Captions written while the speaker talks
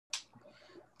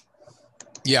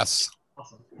Yes.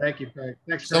 Awesome. Thank you, Craig.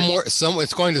 Thanks, Craig.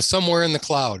 It's going to somewhere in the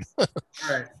cloud. All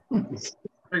right.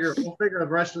 We'll figure the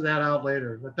rest of that out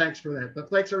later, but thanks for that. But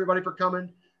thanks everybody for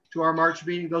coming to our March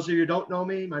meeting. Those of you who don't know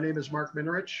me, my name is Mark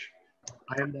Minerich.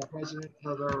 I am the president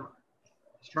of the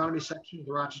astronomy section of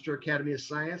the Rochester Academy of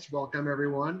Science. Welcome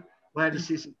everyone. Glad to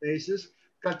see some faces.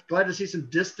 Glad to see some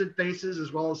distant faces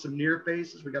as well as some near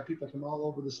faces. We got people from all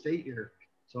over the state here.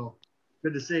 So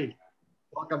good to see.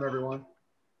 Welcome everyone.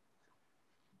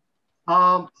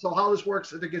 So how this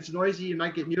works, if it gets noisy, you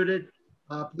might get muted.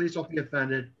 Please don't be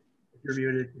offended if you're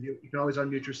muted. You can always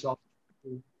unmute yourself.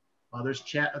 There's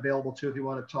chat available too if you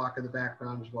want to talk in the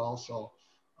background as well. So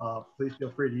please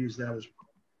feel free to use that as well.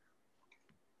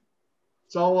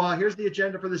 So here's the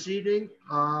agenda for this evening.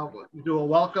 We do a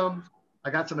welcome. I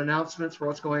got some announcements for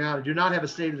what's going on. I do not have a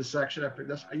state of the section.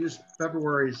 I used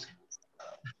February's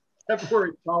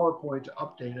PowerPoint to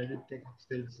update. I didn't take the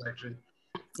state of the section.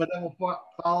 But then we'll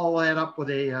follow that up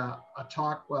with a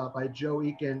talk by Joe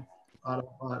Eakin,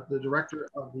 the director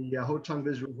of the Tung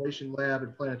Visualization Lab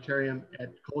and Planetarium at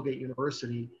Colgate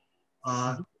University.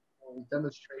 We'll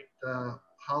demonstrate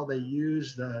how they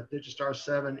use the Digistar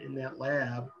 7 in that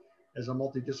lab as a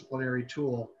multidisciplinary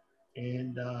tool,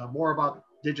 and more about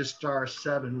Digistar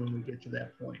 7 when we get to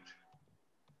that point.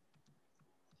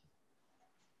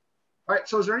 All right,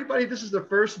 so is there anybody, this is the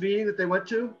first meeting that they've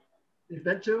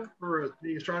been to for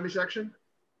the astronomy section?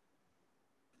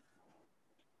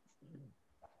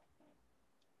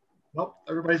 Nope,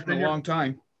 everybody's been in a long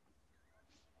time.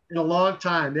 In a long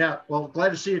time, yeah. Well, glad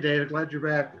to see you, David. Glad you're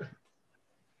back.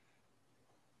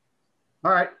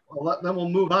 All right, well, then we'll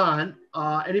move on.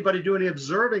 Anybody do any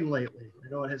observing lately? I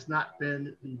know it has not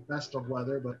been the best of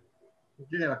weather, but we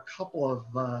did have a couple of,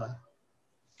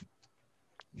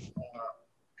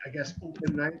 I guess,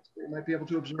 open nights we might be able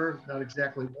to observe. Not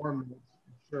exactly warm, I'm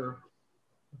sure.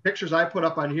 The pictures I put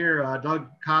up on here, Doug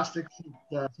Kostick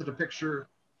took a picture.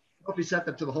 I don't know if he sent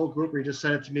that to the whole group or he just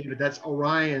sent it to me, but that's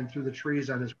Orion through the trees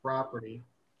on his property.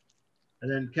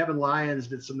 And then Kevin Lyons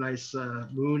did some nice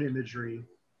moon imagery.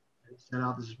 And sent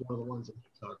out, this is one of the ones that he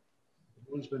took.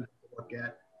 The moon's been to look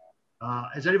at.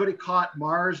 Has anybody caught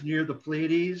Mars near the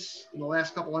Pleiades in the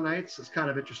last couple of nights? It's kind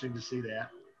of interesting to see that.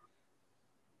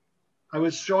 I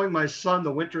was showing my son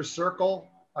the winter circle,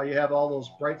 how you have all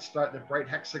those the bright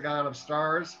hexagon of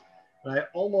stars. And I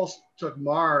almost took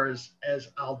Mars as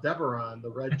Aldebaran, the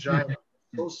red giant.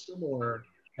 So similar.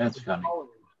 That's funny.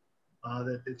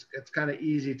 That it's kind of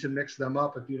easy to mix them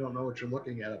up if you don't know what you're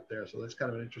looking at up there. So that's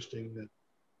kind of an interesting thing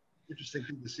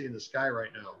to see in the sky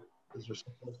right now because they're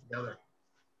so close together.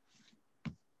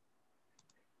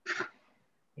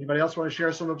 Anybody else want to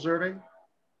share some observing?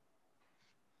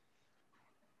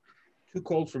 Too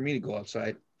cold for me to go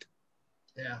outside.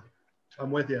 Yeah,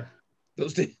 I'm with you.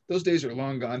 Those days are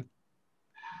long gone.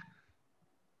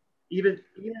 Even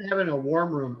having a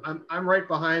warm room, I'm right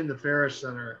behind the Ferris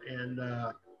Center, and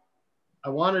I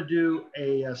want to do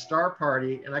a star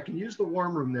party, and I can use the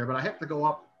warm room there, but I have to go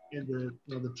up in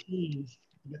the teens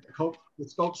to get the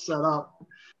scope set up,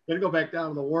 then go back down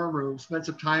to the warm room, spend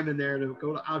some time in there to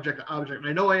go to object. And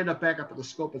I know I end up back up at the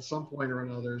scope at some point or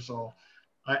another, so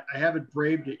I haven't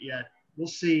braved it yet. We'll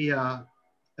see. I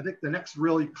think the next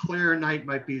really clear night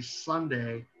might be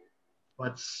Sunday,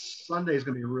 but Sunday is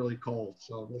going to be really cold.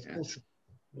 So we'll see.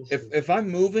 If I'm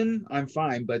moving, I'm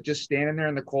fine, but just standing there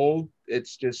in the cold,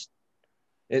 it's just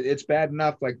it's bad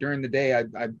enough. Like during the day, I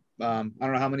don't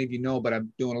know how many of you know, but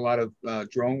I'm doing a lot of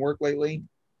drone work lately,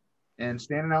 and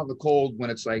standing out in the cold when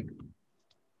it's like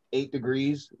 8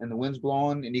 degrees and the wind's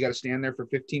blowing and you got to stand there for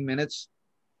 15 minutes,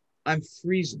 I'm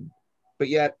freezing. But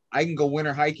yet I can go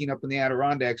winter hiking up in the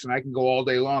Adirondacks and I can go all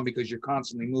day long because you're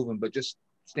constantly moving. But just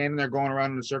standing there going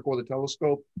around in a circle with a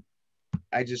telescope,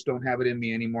 I just don't have it in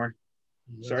me anymore.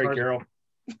 That's sorry, Carol.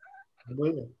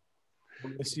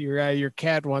 I see your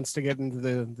cat wants to get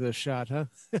into the shot, huh?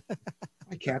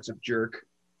 My cat's a jerk.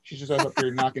 She's just up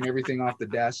there knocking everything off the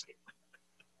desk.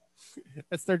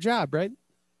 That's their job, right?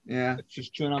 Yeah, she's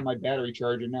chewing on my battery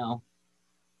charger now.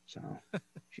 So,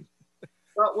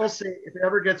 well, we'll see if it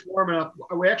ever gets warm enough.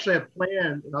 We actually have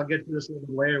planned, and I'll get to this a little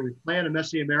bit later. We planned a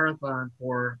Messier Marathon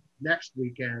for next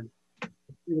weekend. Let's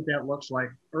see what that looks like.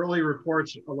 Early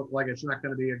reports look like it's not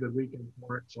going to be a good weekend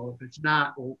for it. So if it's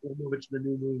not, we'll move it to the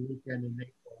new moon weekend in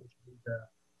April, which will be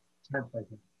the 10th, I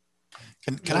think.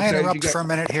 Can I interrupt for a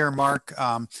minute here, Mark?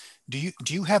 Do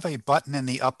you have a button in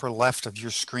the upper left of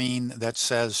your screen that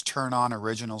says turn on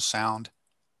original sound?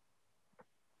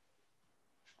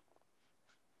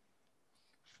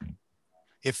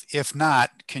 If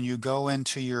not, can you go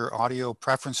into your audio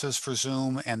preferences for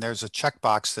Zoom and there's a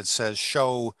checkbox that says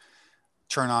show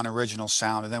turn on original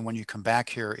sound. And then when you come back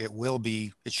here,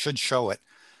 it should show it.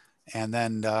 And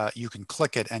then you can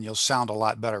click it and you'll sound a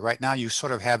lot better. Right now, you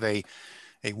sort of have a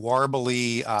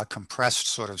warbly, compressed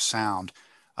sort of sound.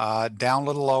 Down a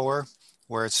little lower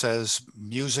where it says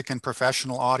music and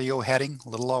professional audio heading, a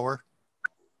little lower.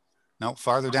 No,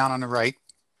 farther down on the right.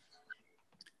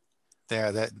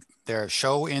 There,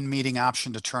 show in meeting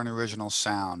option to turn original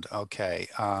sound. Okay.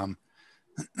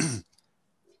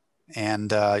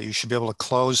 And you should be able to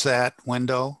close that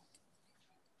window.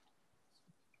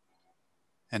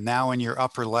 And now in your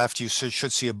upper left, you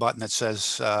should see a button that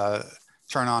says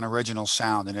turn on original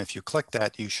sound. And if you click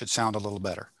that, you should sound a little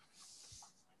better.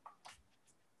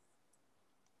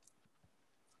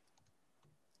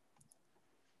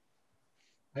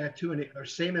 I have two, and are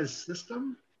same as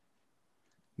system.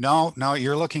 No,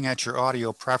 you're looking at your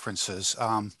audio preferences.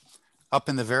 Up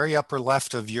in the very upper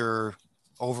left of your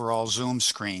overall Zoom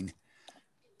screen,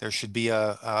 there should be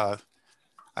I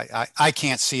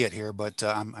can't see it here, but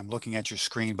I'm looking at your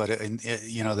screen, but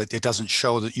you know that it doesn't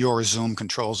show that your Zoom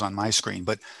controls on my screen.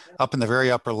 But up in the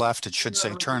very upper left, it should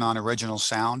say turn on original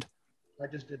sound. I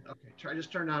just did. Okay, I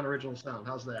just turned on original sound.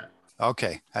 How's that?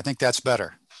 Okay, I think that's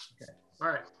better. Okay. All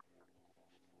right.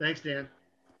 Thanks, Dan.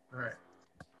 All right.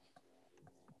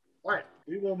 All right.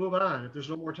 We will move on if there's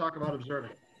no more talk about observing.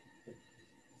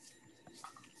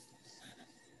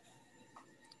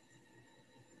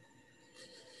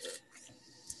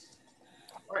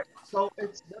 All right. So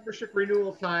it's membership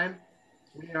renewal time.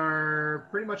 We are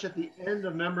pretty much at the end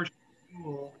of membership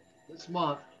renewal this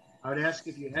month. I would ask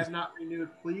if you have not renewed,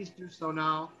 please do so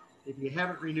now. If you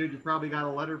haven't renewed, you probably got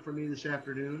a letter from me this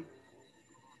afternoon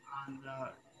on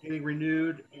getting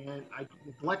renewed, and I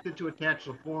neglected to attach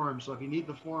the form. So if you need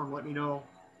the form, let me know.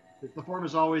 The form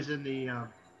is always in the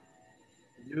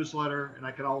newsletter, and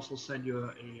I could also send you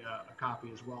a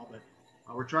copy as well. But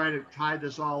we're trying to tie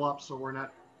this all up so we're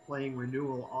not playing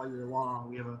renewal all year long.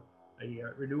 We have a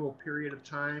renewal period of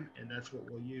time, and that's what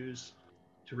we'll use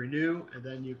to renew, and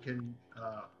then you can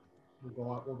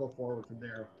we'll go forward from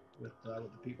there with the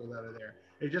people that are there.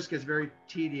 It just gets very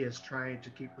tedious trying to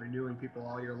keep renewing people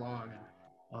all year long, and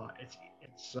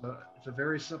it's a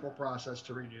very simple process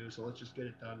to renew. So let's just get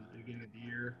it done at the beginning of the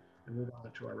year and move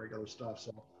on to our regular stuff.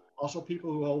 So also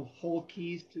people who hold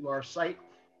keys to our site,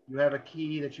 you have a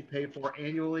key that you pay for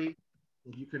annually.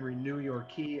 You can renew your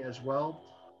key as well.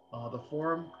 The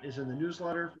form is in the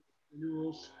newsletter for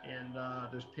renewals, and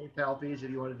there's PayPal fees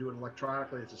if you want to do it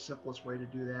electronically. It's the simplest way to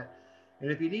do that.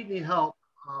 And if you need any help,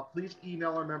 please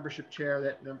email our membership chair.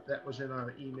 That was in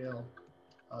our email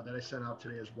that I sent out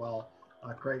today as well.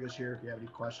 Craig is here if you have any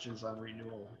questions on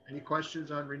renewal. Any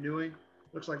questions on renewing?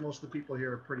 Looks like most of the people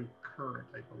here are pretty current,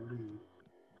 I believe.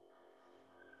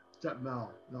 Except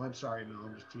Mel. No, I'm sorry, Mel.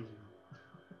 I'm just teasing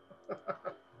you.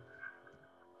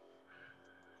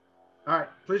 All right,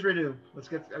 please renew. Let's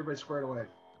get everybody squared away.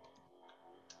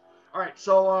 All right,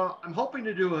 so I'm hoping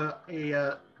to do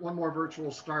a one more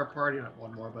virtual star party, not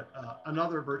one more, but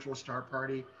another virtual star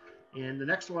party. And the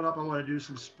next one up, I want to do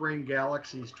some spring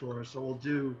galaxies tours. So we'll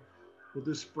do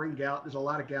spring there's a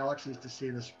lot of galaxies to see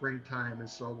in the springtime, and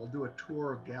so we'll do a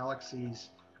tour of galaxies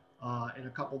in a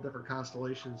couple different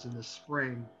constellations in the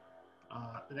spring.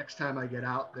 The next time I get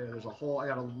out there, I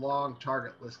got a long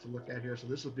target list to look at here. So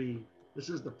this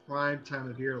is the prime time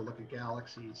of year to look at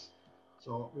galaxies.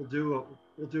 So we'll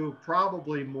do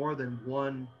probably more than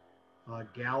one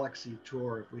galaxy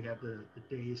tour if we have the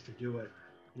days to do it.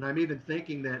 And I'm even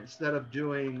thinking that instead of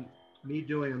doing a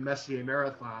Messier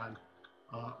marathon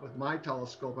with my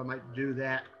telescope, I might do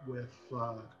that with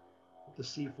the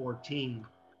C14.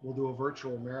 We'll do a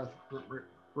virtual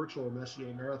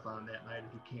Messier marathon that night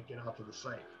if you can't get out to the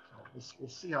site. So we'll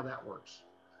see how that works.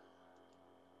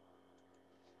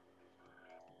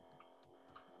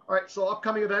 All right, so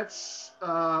upcoming events,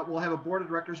 we'll have a board of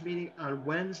directors meeting on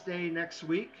Wednesday next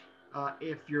week.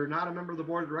 If you're not a member of the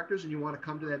board of directors and you want to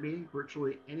come to that meeting,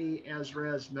 virtually any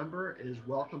ASRAS member is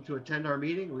welcome to attend our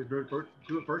meeting. We do it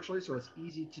virtually, so it's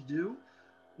easy to do.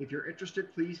 If you're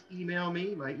interested, please email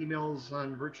me. My email is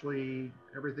on virtually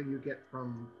everything you get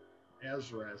from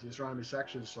ASRAS, the astronomy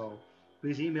section. So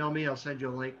please email me. I'll send you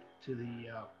a link to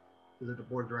the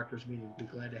board of directors meeting. Be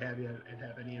glad to have you and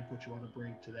have any input you want to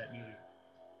bring to that meeting.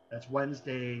 That's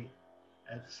Wednesday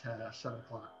at 7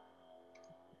 o'clock.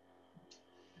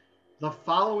 The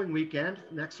following weekend,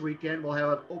 next weekend, we'll have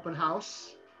an open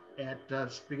house at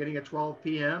beginning at 12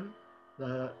 p.m.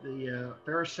 The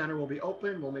Ferris Center will be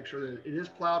open. We'll make sure that it is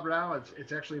plowed now.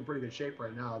 It's actually in pretty good shape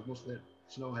right now. Most of the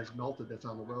snow has melted that's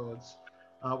on the roads.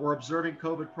 We're observing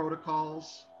COVID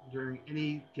protocols during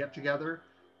any get-together.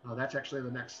 That's actually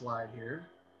the next slide here.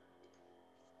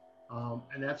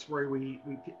 And that's where we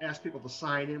ask people to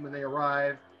sign in when they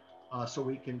arrive, so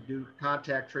we can do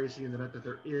contact tracing in the event that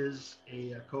there is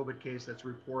a COVID case that's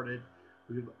reported.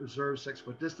 We observe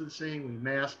 6-foot distancing. We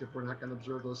mask if we're not going to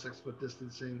observe those 6-foot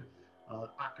distancing.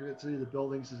 Occupancy of the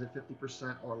buildings is at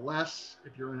 50% or less.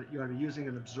 If you're using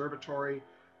an observatory,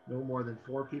 no more than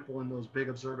 4 people in those big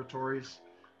observatories.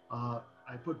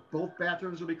 I put both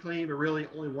bathrooms will be clean, but really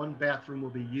only one bathroom will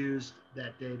be used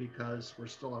that day because we're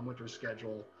still on winter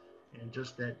schedule. And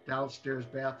just that downstairs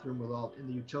bathroom in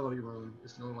the utility room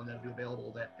is the only one that'll be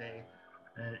available that day.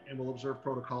 And we'll observe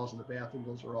protocols in the bathroom.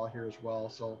 Those are all here as well.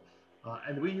 So,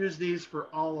 and we use these for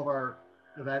all of our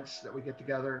events that we get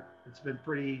together. It's been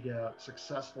pretty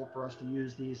successful for us to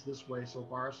use these this way so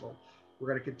far. So we're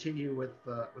going to continue with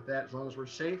that. As long as we're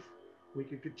safe, we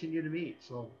can continue to meet.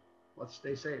 So let's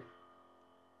stay safe.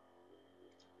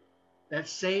 That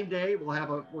same day, we're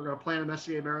going to plan a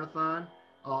Messier Marathon.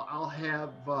 I'll have,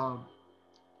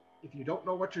 if you don't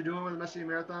know what you're doing with the Messier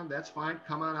Marathon, that's fine.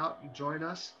 Come on out and join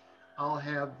us. I'll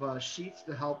have sheets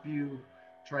to help you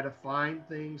try to find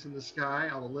things in the sky.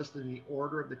 I'll list in the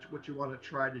order of what you want to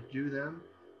try to do them.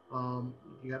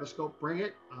 If you have a scope, bring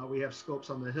it. We have scopes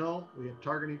on the hill. We have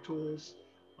targeting tools.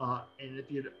 And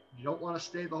if you don't want to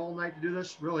stay the whole night to do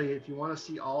this, really, if you want to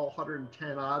see all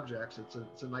 110 objects,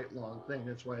 it's a night-long thing.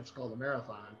 That's why it's called a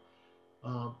marathon.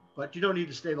 But you don't need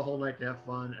to stay the whole night to have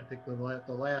fun. I think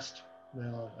the last,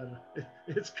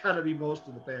 it's got to be most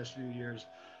of the past few years.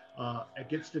 It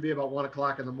gets to be about 1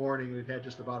 o'clock in the morning. We've had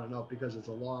just about enough because it's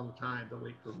a long time to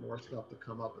wait for more stuff to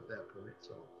come up at that point.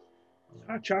 So,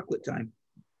 hot chocolate time.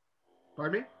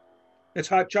 Pardon me? It's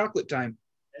hot chocolate time.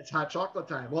 It's hot chocolate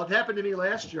time. Well, it happened to me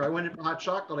last year. I went in for hot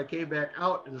chocolate. I came back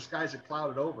out, and the skies had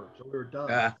clouded over, so we were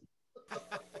done.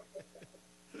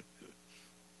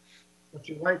 But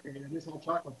you're right, man. It is hot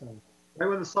chocolate time. Right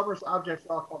when the summer objects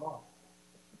all come off.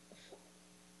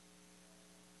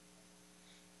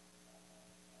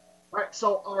 All right,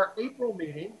 so our April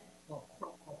meeting,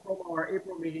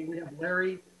 we have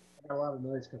Larry. I got a lot of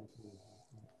noise coming through.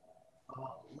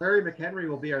 Larry McHenry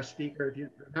will be our speaker. If you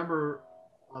remember,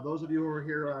 those of you who were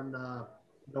here on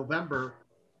November,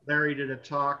 Larry did a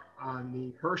talk on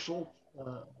the Herschel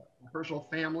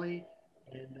family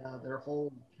and their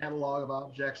whole catalog of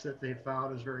objects that they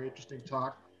found. Is a very interesting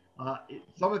talk.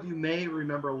 Some of you may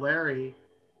remember Larry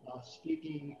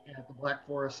speaking at the Black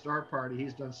Forest Star Party.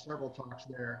 He's done several talks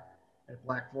there at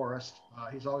Black Forest.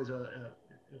 He's always an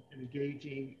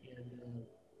engaging and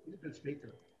he's a good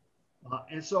speaker.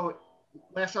 And so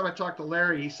last time I talked to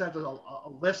Larry, he sent a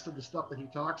list of the stuff that he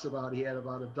talks about. He had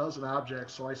about a dozen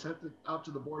objects. So I sent it out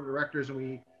to the board of directors and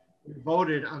we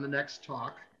voted on the next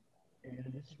talk.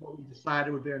 And this is what we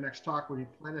decided would be our next talk would be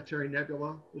Planetary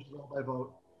Nebula. This is all by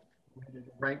vote. We had a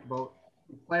ranked vote.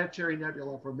 The Planetary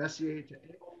Nebula from Messier to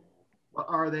Eakin. What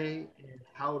are they and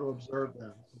how to observe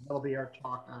them? So that'll be our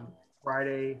talk on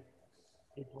Friday,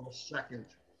 April 2nd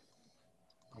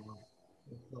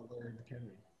with Larry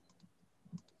McHenry.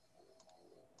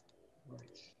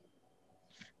 Right.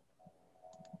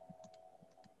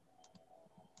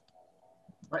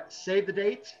 Right. Save the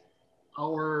date.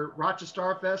 Our Rochester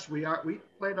Starfest. We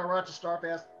planned our Rochester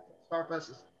Starfest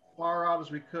as far out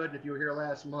as we could. If you were here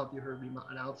last month, you heard me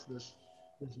announce this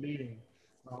meeting.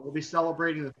 We'll be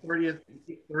celebrating the 30th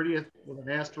with an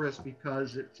asterisk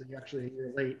because it's actually a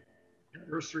year late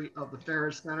anniversary of the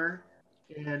Ferris Center.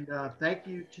 And thank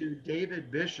you to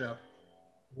David Bishop,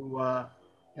 who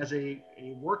has a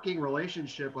working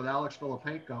relationship with Alex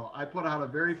Filipenko. I put out a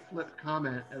very flipped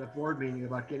comment at a board meeting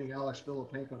about getting Alex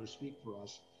Filipenko to speak for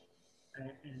us.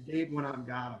 And Dave went out and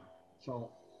got him. So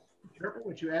be careful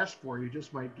what you ask for, you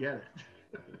just might get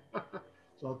it.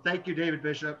 So thank you, David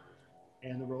Bishop,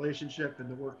 and the relationship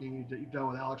and the working that you've done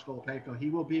with Alex Filipenko. He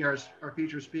will be our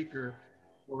featured speaker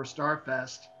for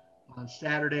Starfest on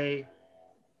Saturday,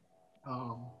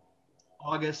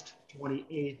 August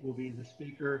 28th will be the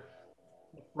speaker.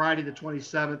 Friday the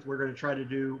 27th, we're going to try to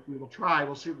do, we'll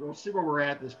see where we're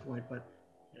at this point, but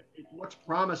it looks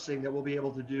promising that we'll be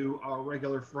able to do our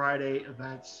regular Friday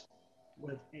events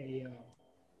with a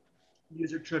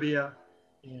music trivia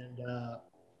and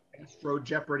Astro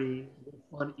Jeopardy,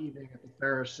 a fun evening at the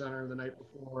Ferris Center the night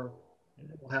before, and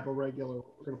then we're going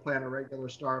to plan a regular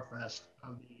Starfest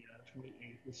on the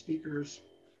 28th with speakers,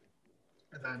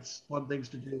 events, fun things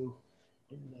to do,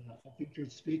 and a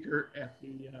featured speaker at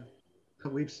the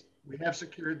we have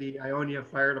secured the Ionia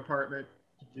Fire Department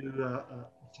to do a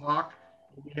talk.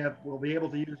 We'll be able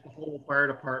to use the whole fire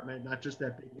department, not just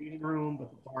that big meeting room,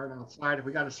 but the barn outside. If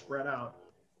we got to spread out,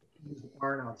 use the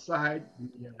barn outside,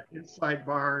 the inside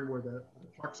barn where the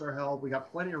trucks are held. We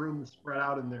got plenty of room to spread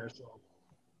out in there. So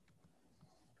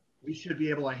we should be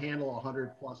able to handle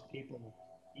 100 plus people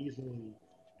easily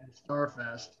at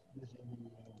Starfest using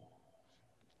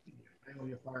the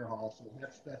Ionia Fire Hall. So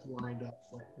that's lined up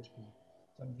quite quickly.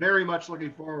 So I'm very much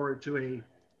looking forward to a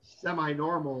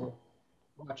semi-normal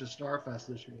Watch of Starfest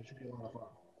this year. It should be a lot of fun.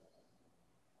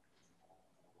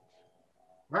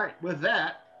 All right, with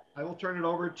that, I will turn it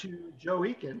over to Joe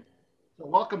Eakin. So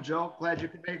welcome, Joe. Glad you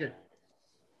could make it.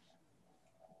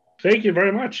 Thank you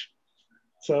very much.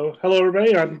 So hello,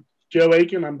 everybody. I'm Joe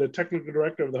Eakin. I'm the Technical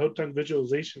Director of the Tung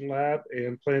Visualization Lab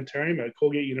and Planetarium at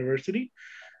Colgate University.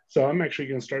 So I'm actually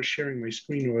going to start sharing my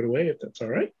screen right away, if that's all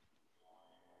right.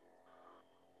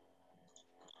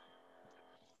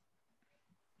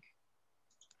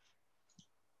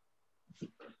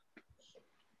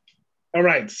 All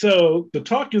right, so the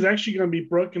talk is actually going to be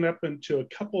broken up into a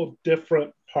couple of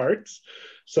different parts.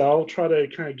 So I'll try to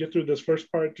kind of get through this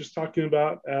first part, just talking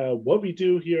about what we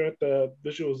do here at the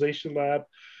Visualization Lab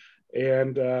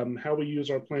and how we use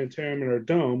our planetarium and our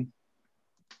dome.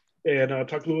 And I'll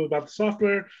talk a little bit about the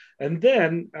software. And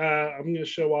then I'm going to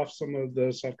show off some of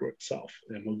the software itself,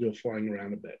 and we'll go flying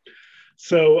around a bit.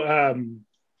 So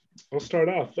I'll start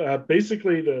off.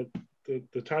 Basically,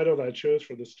 the title that I chose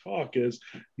for this talk is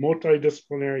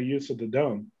Multidisciplinary Use of the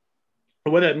Dome.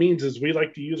 And what that means is we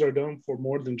like to use our dome for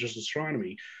more than just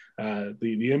astronomy.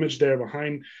 The image there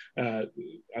behind, I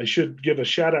should give a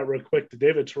shout out real quick to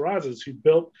David Terrazas, who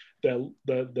built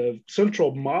the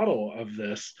central model of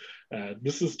this.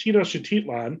 This is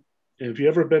Tenochtitlan. And if you've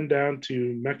ever been down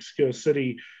to Mexico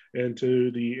City and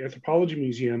to the Anthropology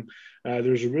Museum,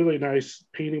 there's a really nice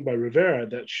painting by Rivera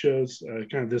that shows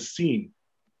kind of this scene.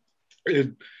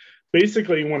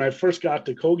 Basically, when I first got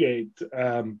to Colgate,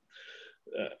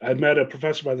 I met a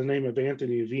professor by the name of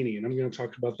Anthony Avini, and I'm going to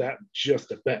talk about that in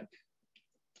just a bit.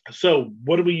 So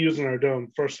what do we use in our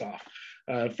dome? First off,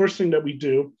 first thing that we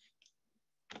do,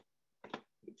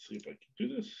 let's see if I can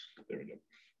do this. There we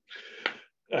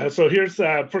go. So here's,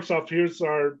 first off, here's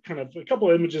our kind of a couple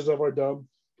of images of our dome.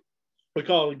 We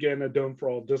call it, again, a dome for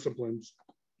all disciplines.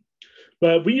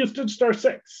 But we use Digistar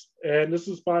 6, and this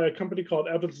is by a company called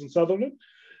Evans and Sutherland.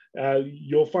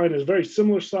 You'll find it's very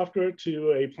similar software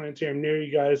to a planetarium near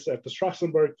you guys at the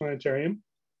Strassenberg Planetarium.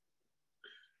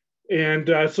 And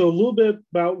so a little bit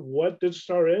about what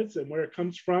Digistar is and where it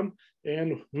comes from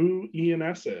and who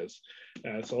ENS is.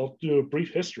 So I'll do a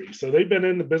brief history. So they've been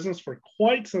in the business for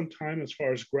quite some time as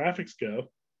far as graphics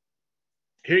go.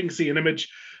 Here you can see an image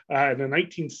in the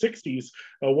 1960s,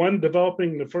 one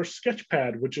developing the first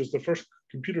sketchpad, which is the first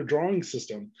computer drawing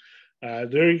system.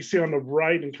 There you can see on the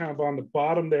right and kind of on the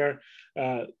bottom there,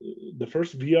 the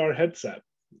first VR headset.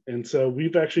 And so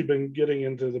we've actually been getting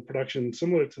into the production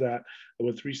similar to that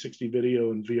with 360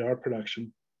 video and VR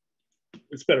production.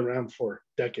 It's been around for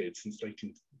decades, since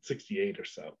 1968 or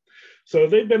so. So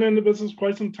they've been in the business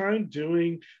quite some time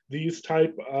doing these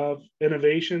type of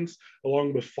innovations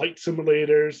along with flight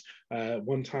simulators.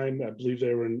 One time, I believe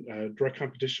they were in direct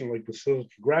competition like with Silicon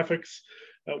Graphics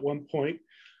at one point.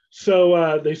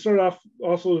 So they started off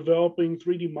also developing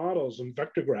 3D models and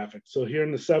vector graphics. So here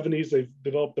in the 70s, they've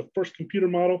developed the first computer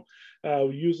model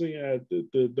using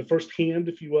the first hand,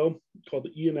 if you will, called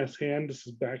the ENS hand. This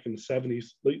is back in the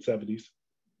 70s, late 70s.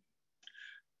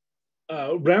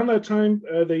 Around that time,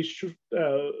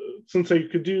 since they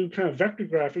could do kind of vector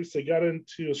graphics, they got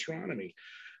into astronomy.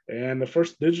 And the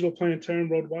first digital planetarium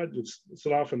worldwide was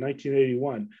set off in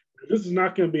 1981. This is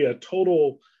not going to be a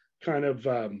total kind of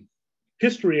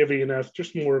history of ENS,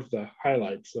 just more of the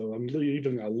highlights. So I'm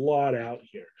leaving a lot out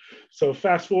here. So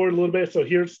fast forward a little bit. So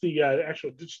here's the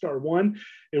actual Digistar 1.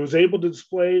 It was able to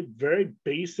display very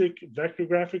basic vector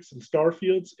graphics and star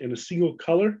fields in a single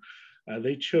color.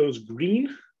 They chose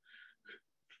green.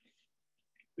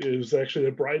 It was actually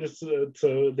the brightest.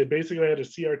 So they basically had a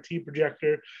CRT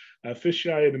projector, a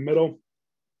fisheye in the middle.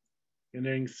 And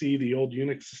then you can see the old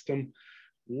Unix system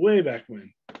way back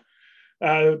when.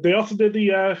 They also did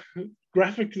the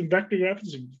graphics and vector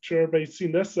graphics. I'm sure everybody's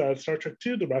seen this. Star Trek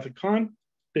II, the Wrath of Khan.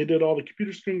 They did all the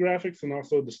computer screen graphics and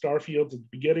also the star fields at the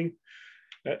beginning.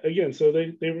 Again, so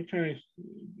they were kind of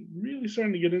really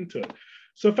starting to get into it.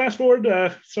 So fast forward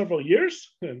several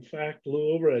years, in fact, a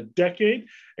little over a decade,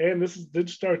 and this is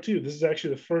Digistar 2. This is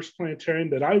actually the first planetarium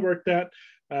that I worked at.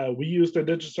 We used a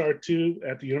Digistar 2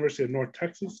 at the University of North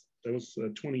Texas. That was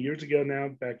 20 years ago now,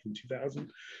 back in 2000,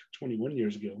 21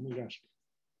 years ago. Oh my gosh.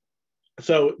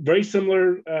 So very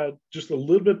similar, just a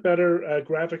little bit better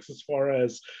graphics as far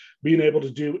as being able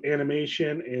to do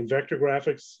animation and vector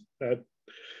graphics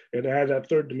and add that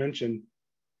third dimension.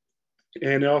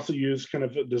 And it also used kind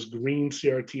of this green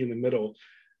CRT in the middle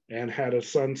and had a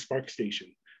sun spark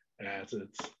station as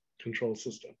its control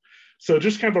system. So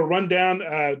just kind of a rundown.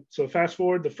 So fast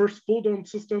forward, the first full dome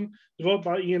system developed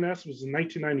by ENS was in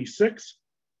 1996.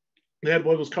 They had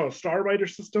what was called a Star Rider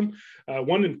system,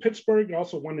 one in Pittsburgh,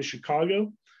 also one in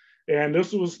Chicago. And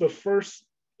this was the first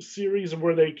series of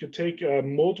where they could take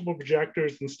multiple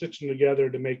projectors and stitch them together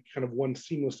to make kind of one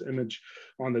seamless image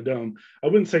on the dome. I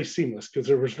wouldn't say seamless because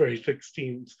there was very thick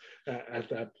seams at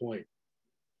that point.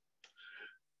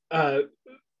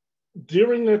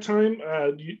 During that time,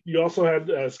 you also had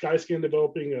Skyscan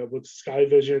developing with Sky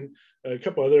Vision. A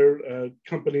couple other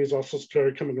companies also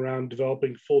started coming around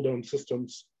developing full dome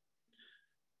systems.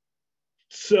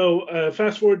 So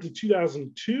fast forward to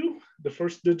 2002, the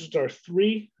first Digistar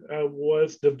 3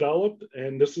 was developed,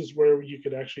 and this is where you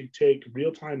could actually take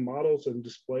real-time models and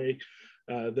display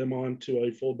them onto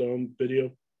a full dome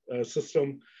video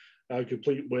system,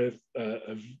 complete with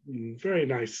a very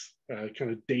nice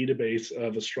kind of database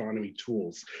of astronomy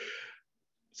tools.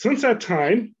 Since that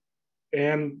time,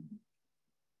 and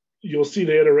you'll see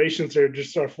the iterations there,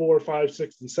 just our 4, 5,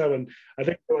 6, and 7. I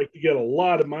think they like to get a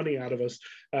lot of money out of us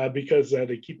because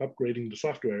they keep upgrading the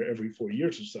software every 4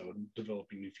 years or so and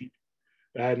developing new features.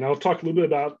 And I'll talk a little bit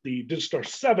about the Digistar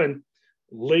 7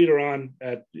 later on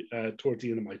towards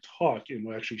the end of my talk, and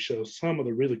we'll actually show some of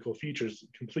the really cool features,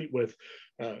 complete with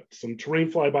some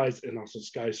terrain flybys and also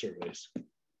sky surveys.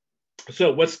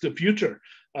 So what's the future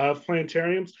of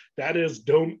planetariums? That is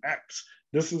Dome X.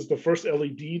 This is the first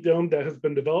LED dome that has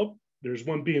been developed. There's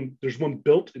one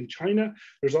built in China.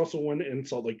 There's also one in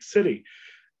Salt Lake City.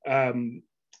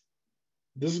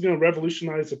 This is going to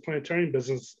revolutionize the planetarium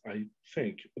business, I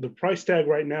think. The price tag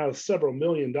right now is several $1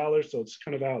 million, so it's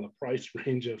kind of out of the price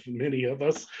range of many of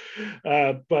us.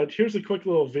 But here's a quick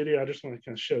little video. I just want to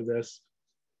kind of show this.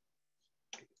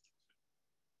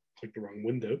 Click the wrong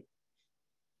window.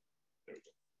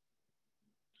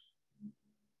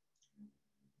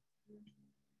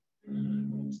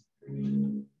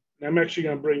 I'm actually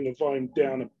going to bring the volume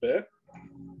down a bit.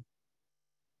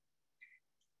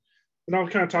 And I'll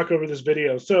kind of talk over this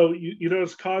video. So you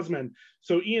notice Cosmin.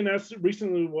 So ENS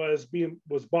recently was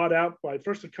bought out by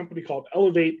first a company called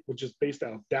Elevate, which is based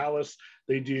out of Dallas.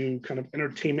 They do kind of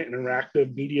entertainment,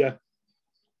 interactive media.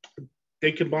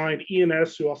 They combined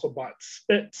ENS, who also bought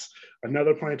Spitz,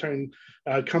 another planetarium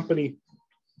company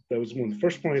that was one of the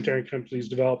first planetarium companies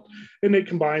developed, and they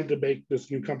combined to make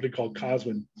this new company called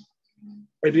Cosmin.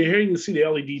 And here you can see the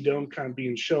LED dome kind of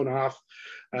being shown off.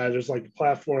 There's like a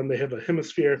platform. They have a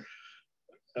hemisphere.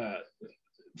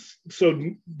 So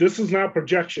this is not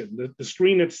projection. The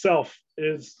screen itself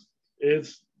has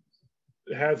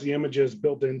the images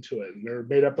built into it, and they're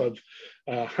made up of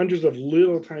hundreds of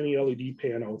little tiny LED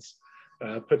panels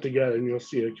put together, and you'll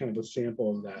see a kind of a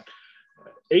sample of that.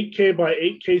 8K by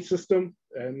 8K system,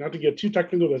 and not to get too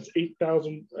technical, that's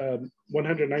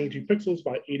 8,192 pixels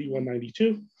by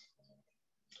 8192.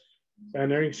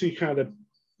 And there you can see kind of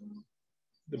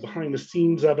the behind the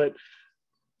scenes of it.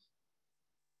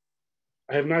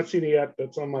 I have not seen it yet.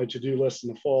 That's on my to-do list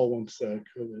in the fall once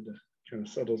COVID kind of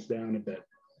settles down a bit.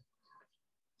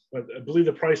 But I believe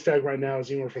the price tag right now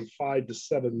is anywhere from $5 to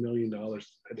 $7 million,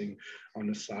 depending on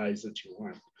the size that you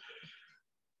want.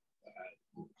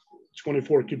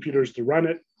 24 computers to run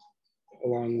it,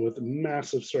 along with a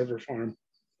massive server farm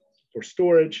for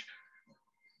storage.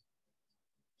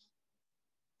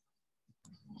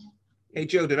 Hey,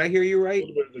 Joe, did I hear you right? A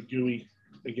little bit of the GUI.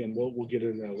 Again, we'll get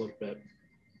into that a little bit.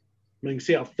 You can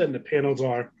see how thin the panels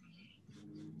are.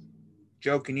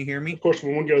 Joe, can you hear me? Of course,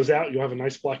 when one goes out, you'll have a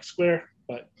nice black square,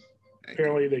 but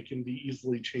apparently they can be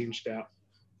easily changed out.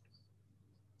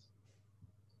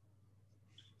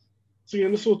 So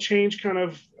again, this will change kind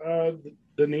of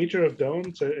the nature of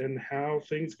domes and how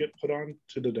things get put on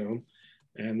to the dome.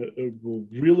 And it will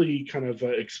really kind of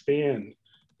expand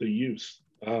the use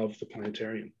of the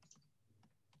planetarium.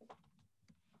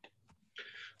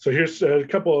 So here's a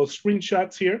couple of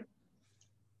screenshots here.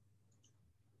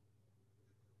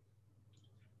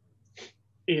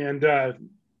 And there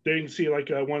you can see like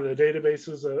one of the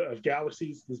databases of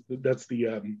galaxies. That's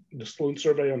the Sloan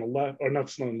survey on the left, or not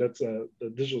Sloan, that's the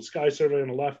Digital Sky survey on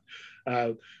the left.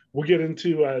 We'll get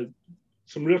into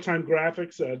some real-time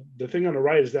graphics. The thing on the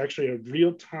right is actually a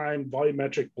real-time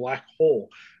volumetric black hole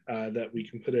that we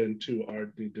can put into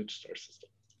our new Digistar system.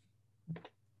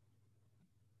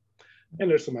 And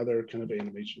there's some other kind of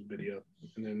animation video.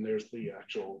 And then there's the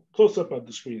actual close-up of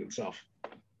the screen itself.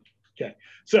 Okay,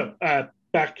 so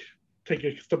take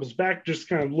a step back, just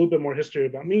kind of a little bit more history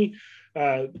about me.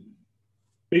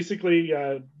 Basically,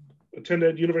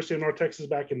 attended University of North Texas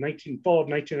back in fall of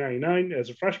 1999 as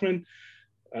a freshman.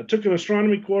 Took an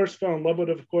astronomy course, fell in love with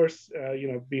it, of course,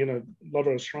 being a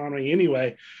lover of astronomy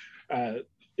anyway.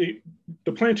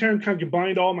 the planetarium kind of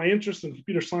combined all my interests in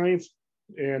computer science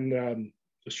and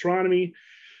astronomy.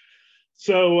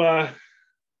 So I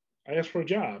asked for a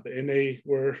job, and they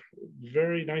were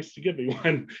very nice to give me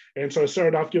one. And so I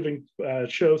started off giving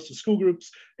shows to school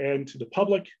groups and to the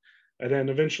public, and then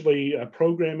eventually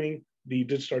programming the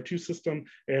Digistar 2 system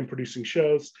and producing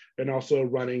shows, and also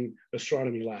running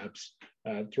astronomy labs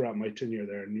throughout my tenure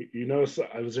there. And you notice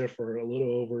I was there for a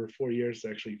little over 4 years.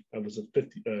 Actually, I was a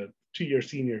 2-year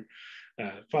senior,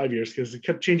 5 years, because it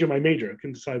kept changing my major. I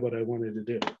couldn't decide what I wanted to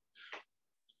do.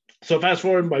 So fast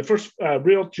forward, my first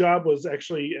real job was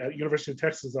actually at University of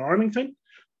Texas at Arlington.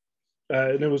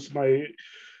 And it was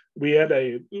we had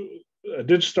a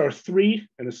Digistar 3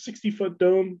 and a 60-foot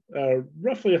dome,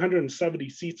 roughly 170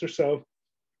 seats or so.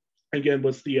 Again,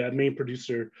 was the main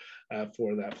producer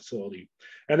for that facility.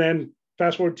 And then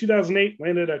fast forward 2008,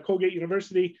 landed at Colgate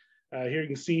University. Here you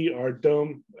can see our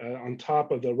dome on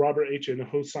top of the Robert H. and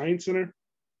Ho Science Center.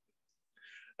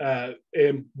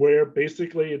 And where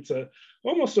basically it's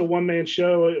almost a one-man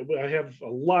show. I have a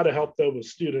lot of help though with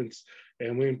students,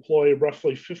 and we employ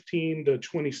roughly 15 to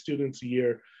 20 students a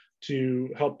year to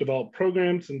help develop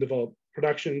programs and develop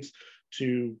productions,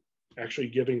 to actually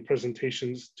giving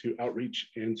presentations to outreach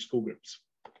in school groups.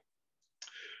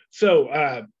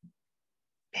 So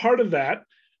part of that,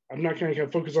 I'm not going to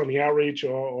focus on the outreach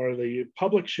or the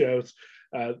public shows.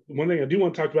 One thing I do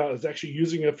want to talk about is actually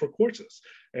using it for courses.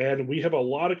 And we have a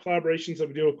lot of collaborations that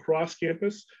we do across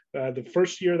campus. The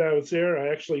first year that I was there, I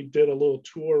actually did a little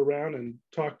tour around and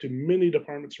talked to many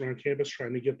departments around campus,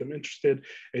 trying to get them interested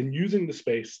in using the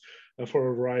space for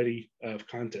a variety of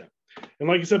content. And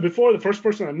like I said before, the first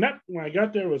person I met when I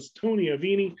got there was Tony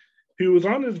Avini, who was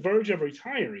on his verge of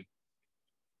retiring.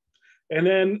 And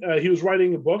then he was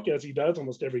writing a book, as he does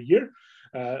almost every year.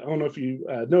 I don't know if you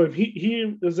know him.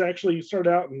 He was actually started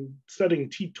out in studying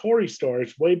T-Tauri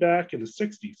stars way back in the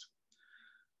 60s.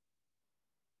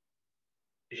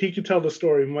 He could tell the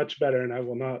story much better, and I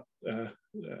will not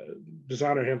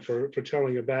dishonor him for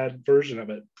telling a bad version of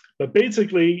it. But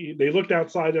basically, they looked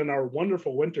outside in our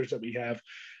wonderful winters that we have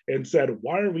and said,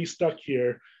 why are we stuck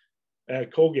here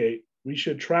at Colgate? We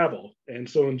should travel. And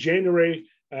so in January,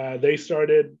 they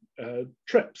started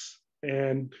trips,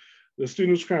 and the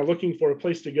students were kind of looking for a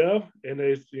place to go, and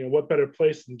they, what better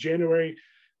place in January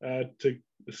to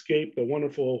escape the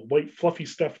wonderful white fluffy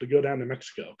stuff to go down to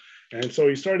Mexico. And so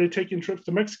he started taking trips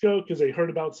to Mexico because they heard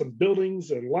about some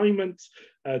buildings and alignments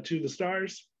to the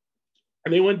stars,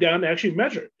 and they went down to actually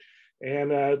measure it.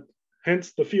 And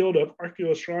hence the field of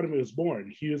archaeoastronomy was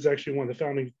born. He was actually one of the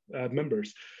founding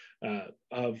members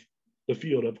of the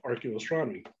field of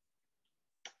archaeoastronomy.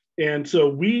 And so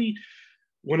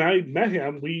when I met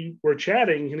him, we were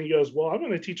chatting, and he goes, well, I'm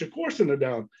going to teach a course in the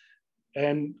dome.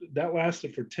 And that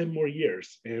lasted for 10 more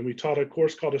years. And we taught a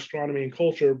course called Astronomy and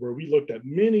Culture, where we looked at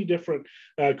many different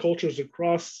cultures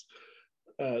across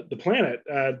the planet,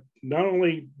 not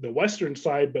only the Western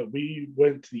side, but we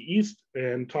went to the East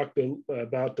and talked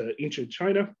about ancient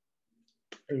China.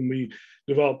 And we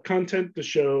developed content to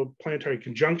show planetary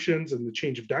conjunctions and the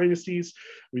change of dynasties.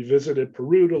 We visited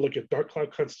Peru to look at dark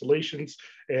cloud constellations,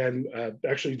 and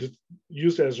actually just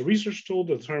used it as a research tool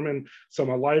to determine some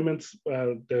alignments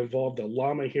that involved a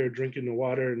llama here drinking the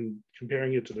water and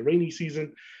comparing it to the rainy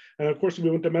season. And of course, we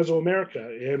went to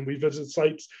Mesoamerica, and we visited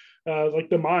sites like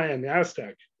the Maya and the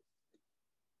Aztec,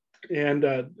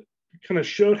 and kind of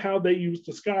showed how they used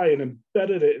the sky and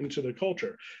embedded it into the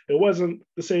culture. It wasn't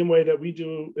the same way that we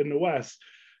do in the West.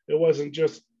 It wasn't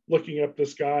just looking up the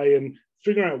sky and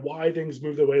figuring out why things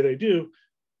move the way they do.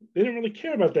 They didn't really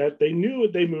care about that. They knew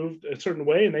they moved a certain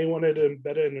way, and they wanted to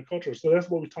embed it in the culture. So that's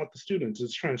what we taught the students,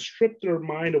 is trying to strip their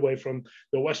mind away from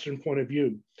the Western point of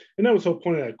view. And that was the whole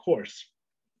point of that course.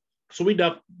 So we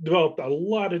developed a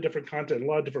lot of different content, a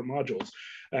lot of different modules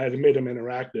that made them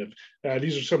interactive.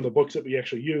 These are some of the books that we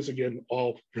actually use, again,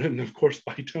 all written, of course,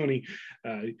 by Tony.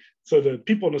 So the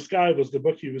People in the Sky was the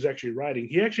book he was actually writing.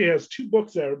 He actually has 2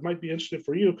 books that might be interesting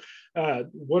for you.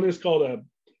 One is called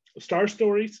Star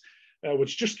Stories,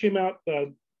 which just came out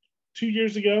 2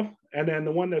 years ago. And then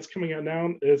the one that's coming out now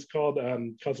is called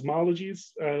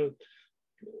Cosmologies.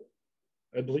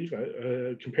 I believe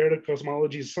comparative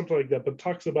cosmologies, something like that, but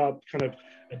talks about kind of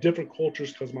a different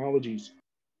cultures' cosmologies.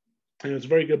 And it's a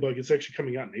very good book. It's actually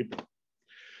coming out in April.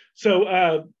 So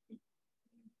I'll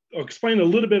explain a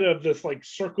little bit of this like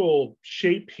circle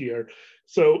shape here.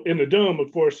 So in the dome,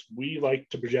 of course, we like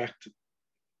to project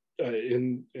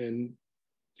in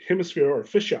hemisphere or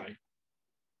fisheye.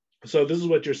 So this is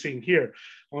what you're seeing here.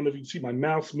 I don't know if you can see my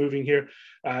mouse moving here.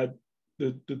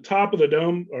 The top of the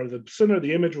dome, or the center of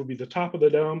the image, will be the top of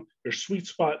the dome. Your sweet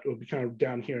spot will be kind of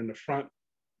down here in the front.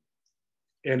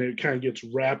 and it kind of gets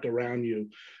wrapped around you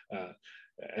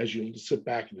as you sit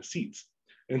back in the seats.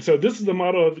 And so this is the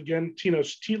model of, again,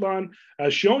 Tenochtitlan,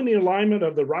 showing the alignment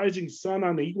of the rising sun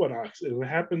on the equinox. And it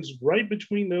happens right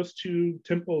between those two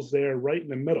temples there, right in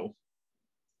the middle.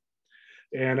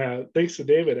 And thanks to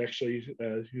David, actually,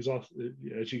 who's also,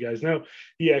 as you guys know,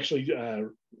 he actually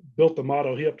built the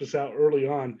model. He helped us out early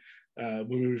on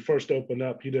when we first opened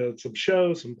up. He did some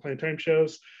shows, some planetarium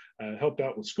shows, helped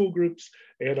out with school groups,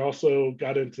 and also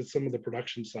got into some of the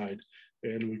production side.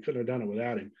 And we couldn't have done it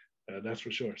without him, that's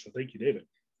for sure. So thank you, David.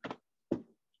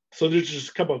 So there's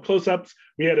just a couple of close-ups.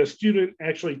 We had a student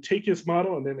actually take his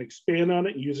model and then expand on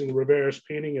it using Rivera's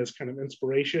painting as kind of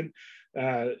inspiration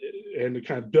and to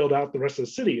kind of build out the rest of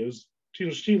the city. It was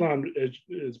Tenochtitlan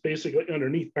is basically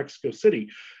underneath Mexico City,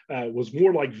 was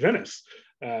more like Venice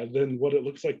than what it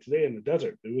looks like today in the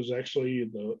desert. It was actually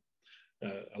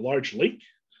a large lake,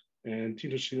 and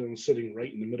Tenochtitlan was sitting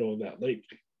right in the middle of that lake.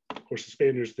 Of course, the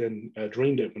Spaniards then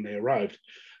drained it when they arrived.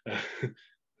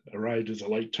 Arrived is a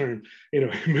light term.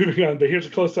 Anyway, moving on, but here's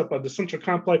a close-up of the central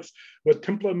complex with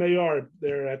Templo Mayor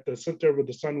there at the center with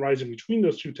the sun rising between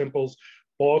those two temples,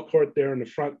 ball court there in the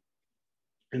front.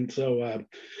 And so,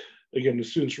 again, the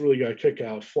students really got a kick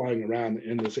out flying around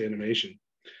in this animation.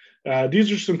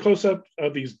 These are some close-up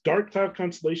of these dark cloud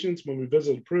constellations when we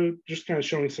visited Peru, just kind of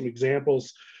showing some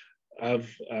examples of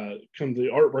kind of the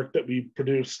artwork that we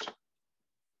produced.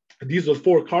 These are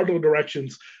 4 cardinal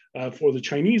directions for the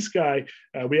Chinese sky.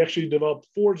 We actually developed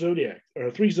 3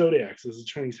 zodiacs as the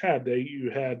Chinese had.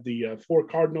 You had the 4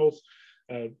 cardinals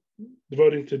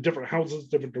devoting to different houses,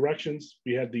 different directions.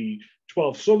 We had the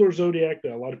 12 solar zodiac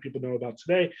that a lot of people know about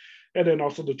today, and then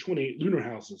also the 28 lunar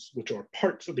houses, which are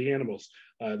parts of the animals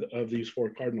of these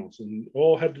 4 cardinals, and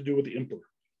all had to do with the emperor.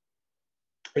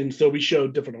 And so we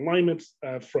showed different alignments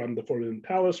from the Forbidden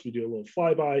Palace. We do a little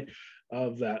flyby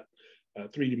of that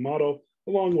 3D model,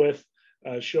 along with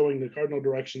showing the cardinal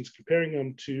directions, comparing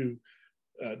them to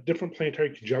different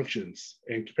planetary conjunctions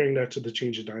and comparing that to the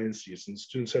change of dynasties. And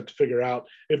students have to figure out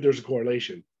if there's a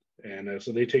correlation. And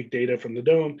so they take data from the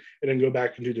dome and then go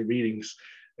back and do the readings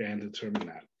and determine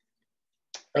that.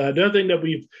 Another thing that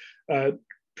we've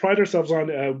pride ourselves on,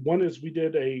 one is we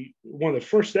did one of the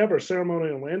first ever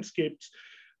ceremonial landscapes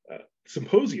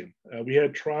symposium. We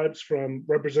had tribes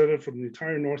represented from the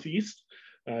entire Northeast,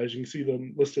 as you can see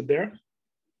them listed there.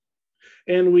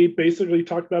 And we basically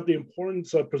talked about the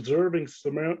importance of preserving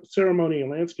ceremonial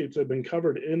landscapes that have been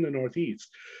covered in the Northeast.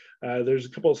 There's a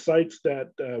couple of sites that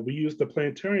we used the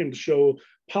Planetarium to show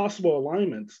possible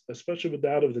alignments, especially with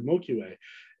that of the Milky Way.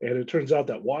 And it turns out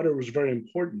that water was very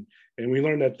important. And we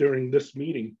learned that during this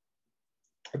meeting,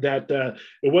 that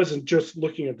it wasn't just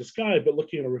looking at the sky, but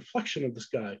looking at a reflection of the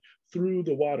sky through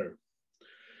the water.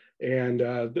 And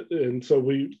so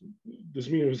this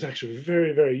meeting was actually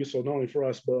very, very useful, not only for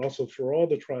us, but also for all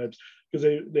the tribes, because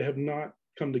they have not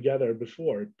come together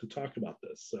before to talk about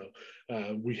this.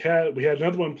 So we had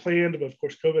another one planned, but of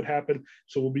course COVID happened.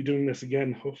 So we'll be doing this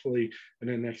again, hopefully in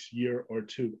the next year or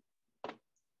two.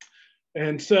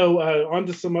 And so on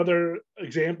to some other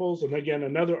examples. And again,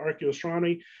 another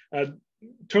archaeoastronomy.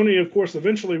 Tony, of course,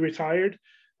 eventually retired.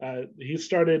 He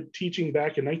started teaching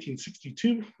back in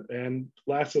 1962 and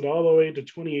lasted all the way to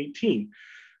 2018.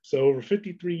 So over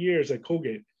 53 years at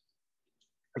Colgate.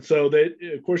 And so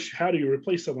of course, how do you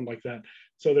replace someone like that?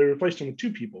 So they replaced him with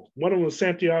 2 people. One of them was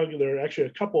Santiago. There were actually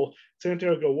a couple,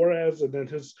 Santiago Juarez and then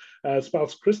his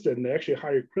spouse, Kristen. They actually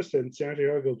hired Kristen.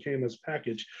 Santiago came as a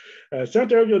package.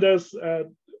 Santiago does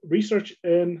research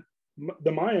in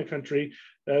the Maya country,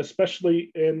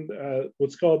 especially in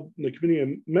what's called the community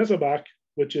of Mesobac,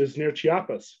 which is near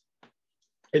Chiapas.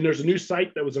 And there's a new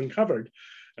site that was uncovered.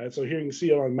 So here you can see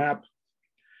it on a map.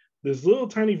 This little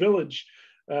tiny village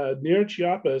near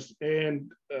Chiapas,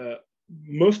 and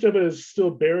most of it is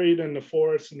still buried in the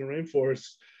forest and the rainforest.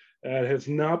 Has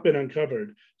not been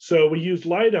uncovered. So we used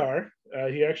LiDAR.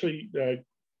 He actually,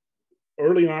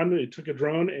 early on, he took a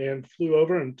drone and flew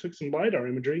over and took some LiDAR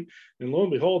imagery. And lo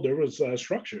and behold, there was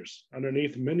structures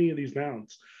underneath many of these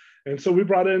mounds. And so we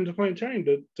brought it into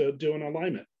Planetarium to do an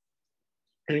alignment.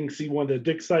 And you can see one of the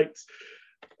dig sites.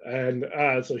 And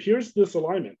so here's this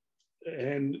alignment.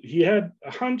 And he had a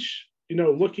hunch,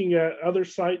 looking at other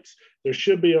sites, there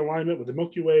should be alignment with the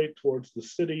Milky Way towards the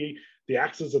city, the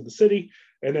axis of the city.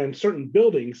 And then certain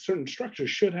buildings, certain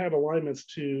structures should have alignments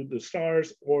to the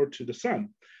stars or to the sun.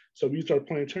 So we used our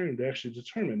Planetarium to actually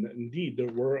determine that indeed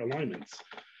there were alignments.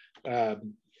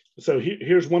 So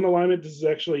here's one alignment. This is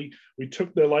actually, we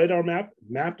took the LiDAR map,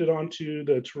 mapped it onto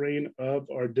the terrain of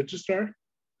our Digistar.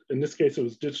 In this case, it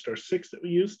was Digistar 6 that we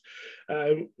used.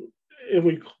 And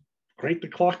we crank the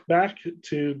clock back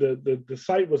to the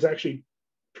site was actually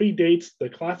predates the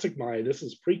classic Maya. This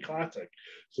is pre-classic,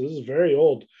 so this is very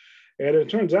old. And it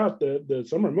turns out that the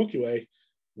summer Milky Way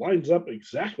lines up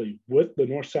exactly with the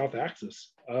north-south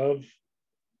axis of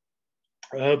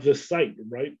this site,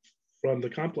 right from the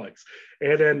complex.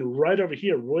 And then right over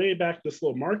here, way back, this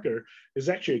little marker is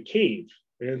actually a cave.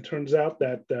 And it turns out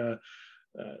that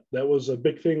that was a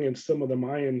big thing in some of the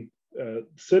Mayan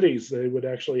cities. They would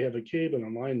actually have a cave and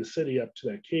align the city up to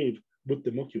that cave with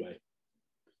the Milky Way.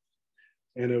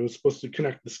 And it was supposed to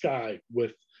connect the sky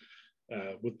with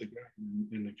the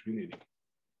ground in the community.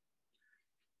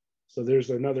 So there's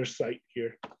another site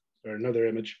here, or another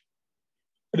image.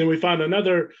 And then we found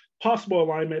another possible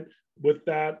alignment with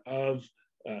that of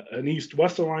an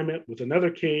east-west alignment with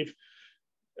another cave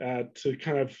to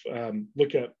kind of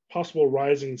look at possible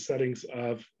rising settings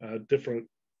of different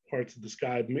parts of the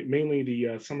sky, mainly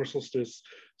the summer solstice,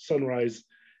 sunrise,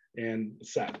 and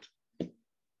set.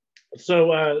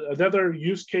 So another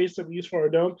use case that we use for our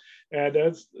dome, and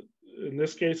that's in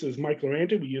this case is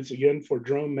microranta. We use again for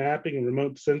drone mapping and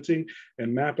remote sensing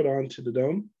and map it onto the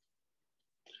dome.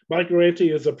 Microranta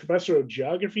is a professor of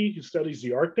geography who studies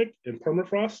the Arctic and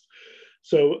permafrost.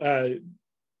 So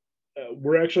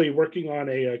we're actually working on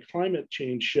a climate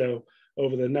change show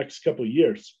over the next couple of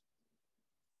years.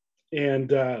 And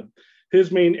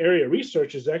his main area of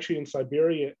research is actually in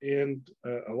Siberia and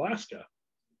Alaska.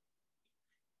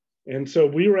 And so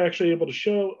we were actually able to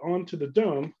show onto the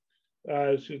dome.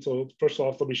 So first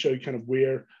off, let me show you kind of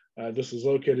where this is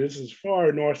located. This is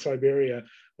far north Siberia.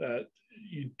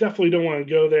 You definitely don't want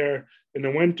to go there in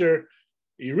the winter.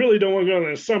 You really don't want to go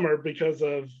in the summer because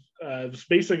of it's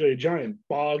basically a giant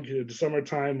bog in the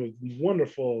summertime with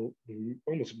wonderful,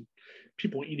 almost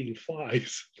people eating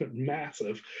flies. They're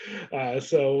massive.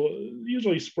 So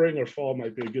usually spring or fall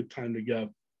might be a good time to go.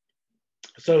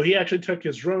 So he actually took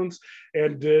his drones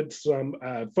and did some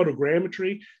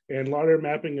photogrammetry and LiDAR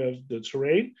mapping of the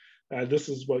terrain. This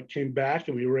is what came back,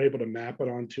 and we were able to map it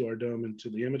onto our dome into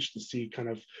the image to see kind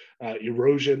of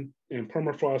erosion and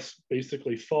permafrost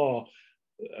basically thaw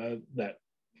that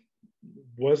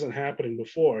wasn't happening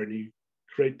before, and you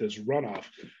create this runoff.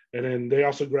 And then they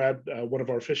also grabbed one of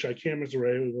our fisheye cameras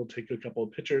array. We will take a couple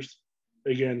of pictures.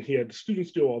 Again, he had the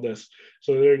students do all this.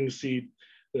 So there you can see,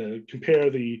 compare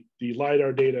the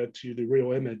LiDAR data to the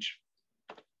real image.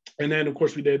 And then of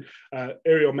course we did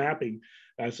aerial mapping.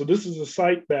 So this is a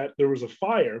site that there was a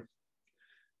fire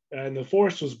and the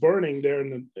forest was burning there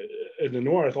in the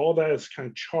north. All that is kind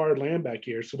of charred land back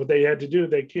here. So what they had to do,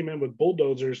 they came in with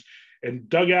bulldozers and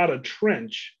dug out a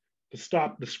trench to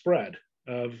stop the spread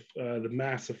of the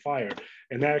massive fire.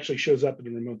 And that actually shows up in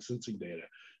the remote sensing data.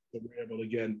 So we're able to,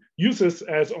 again, use this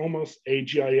as almost a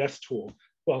GIS tool.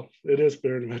 Well, it is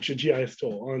very much a GIS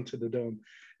tool onto the dome,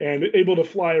 and able to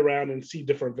fly around and see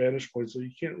different vantage points. So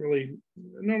you can't really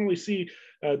normally see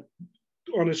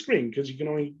on a screen because you can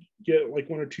only get like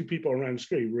one or two people around the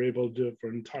screen. We're able to do it for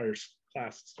an entire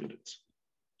class of students.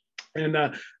 And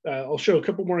I'll show a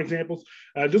couple more examples.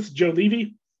 This is Joe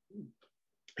Levy,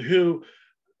 who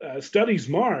studies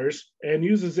Mars and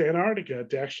uses Antarctica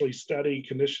to actually study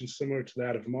conditions similar to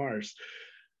that of Mars.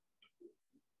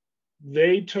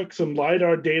 They took some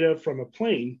LiDAR data from a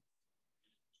plane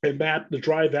and mapped the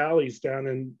dry valleys down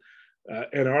in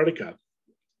Antarctica.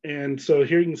 And so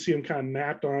here you can see them kind of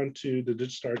mapped onto the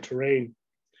Digistar terrain.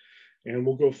 And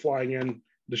we'll go flying in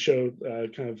to show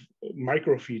kind of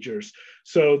micro features.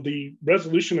 So the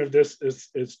resolution of this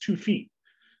is 2 feet.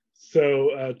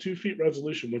 So 2 feet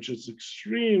resolution, which is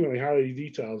extremely highly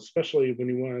detailed, especially when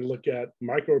you want to look at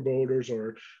micro boulders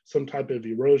or some type of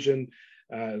erosion,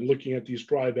 looking at these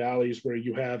dry valleys where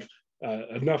you have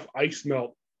enough ice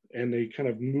melt and they kind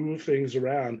of move things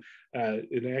around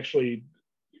and actually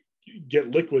get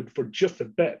liquid for just a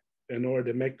bit in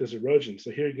order to make this erosion.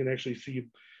 So here you can actually see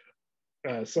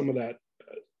some of that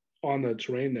on the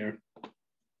terrain there.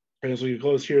 And as we get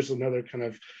close, here's another kind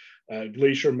of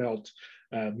glacier melt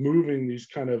moving these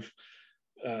kind of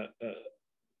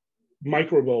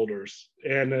micro boulders.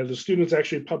 And the students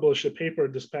actually published a paper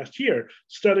this past year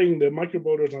studying the micro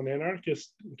boulders on Antarctica,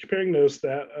 comparing those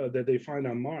that they find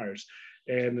on Mars,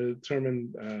 and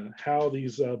determine how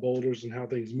these boulders and how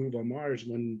things move on Mars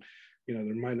when, you know,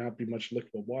 there might not be much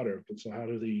liquid water. But so how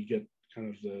do they get kind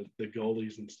of the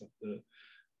gullies and stuff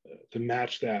to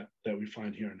match that we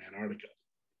find here in Antarctica?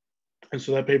 And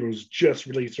so that paper was just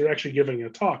released. They're actually giving a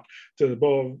talk to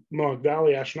the Mohawk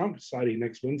Valley Astronomical Society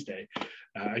next Wednesday.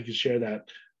 I can share that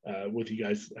with you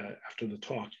guys after the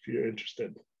talk if you're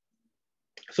interested.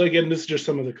 So again, this is just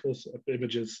some of the close-up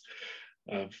images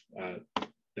of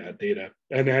that data.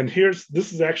 And then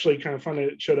this is actually kind of fun.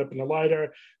 It showed up in the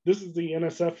LiDAR. This is the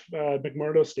NSF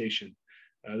McMurdo station.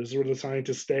 This is where the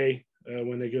scientists stay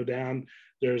when they go down.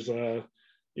 There's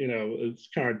it's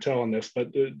kind of hard to tell on this,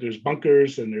 but there's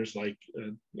bunkers and there's like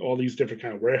all these different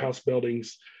kind of warehouse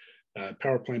buildings,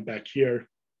 power plant back here.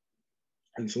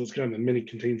 And so it's kind of a mini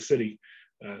contained city,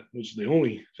 which is the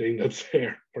only thing that's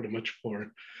there pretty much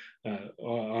for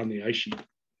on the ice sheet.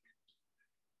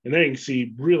 And then you can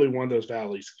see really one of those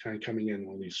valleys kind of coming in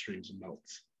one of these streams of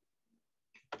melts.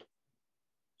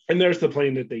 And there's the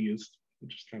plane that they used,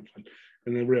 which is kind of fun.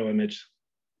 And the real image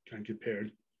kind of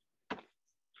compared.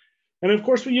 And of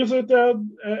course, we use it,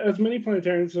 as many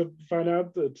planetarians have found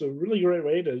out, that it's a really great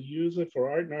way to use it for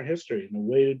art and art history, and a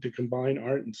way to combine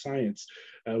art and science.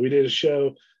 We did a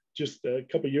show just a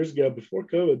couple of years ago before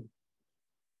COVID.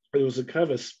 It was a kind of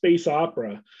a space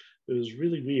opera. It was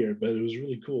really weird, but it was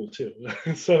really cool too.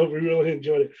 So we really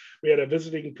enjoyed it. We had a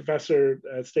visiting professor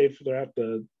stay throughout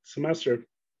the semester,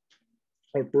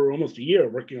 or for almost a year,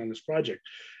 working on this project.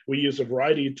 We used a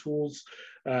variety of tools.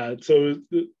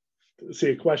 See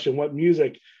a question, what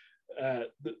music?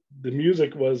 The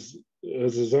music was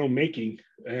his own making.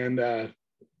 And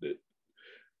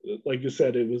like you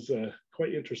said, it was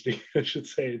quite interesting, I should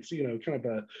say. It's, kind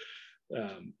of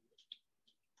a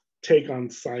take on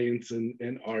science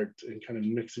and art, and kind of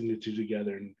mixing the two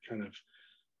together, and kind of,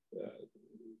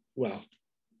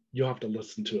 you'll have to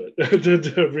listen to it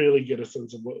to really get a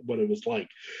sense of what it was like.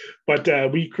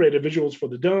 But we created visuals for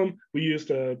the dome. We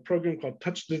used a program called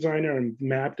Touch Designer and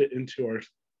mapped it into our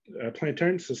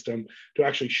planetarium system to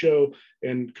actually show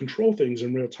and control things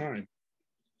in real time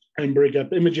and bring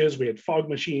up images. We had fog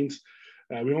machines.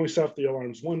 We only set off the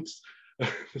alarms once,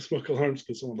 the smoke alarms,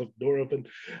 because someone left the door open.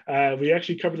 We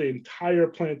actually covered the entire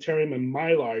planetarium in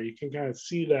Mylar. You can kind of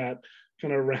see that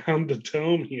kind of around the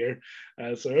dome here.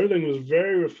 So everything was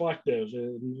very reflective,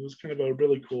 and it was kind of a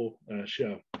really cool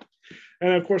show.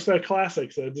 And of course,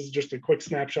 classics. This is just a quick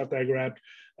snapshot that I grabbed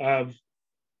of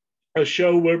a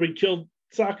show where we killed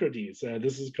Socrates.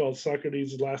 This is called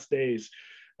Socrates' Last Days,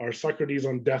 or Socrates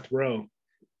on Death Row,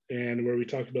 and where we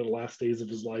talked about the last days of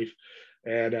his life.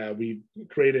 And we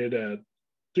created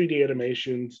 3D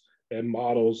animations and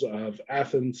models of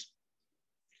Athens,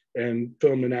 and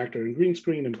film an actor in green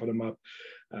screen and put them up.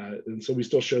 And so we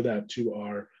still show that to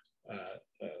our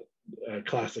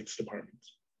classics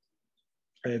departments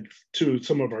and to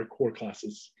some of our core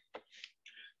classes.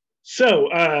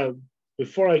 So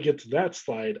before I get to that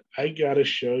slide, I gotta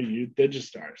show you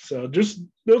Digistar. So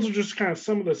those are just kind of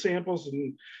some of the samples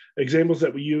and examples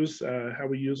that we use, how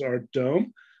we use our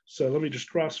dome. So let me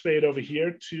just crossfade over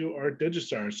here to our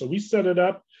Digistar. So we set it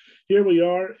up. Here we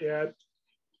are at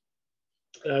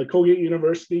Colgate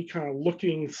University, kind of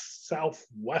looking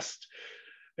southwest,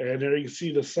 and there you can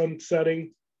see the sun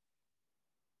setting.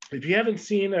 If you haven't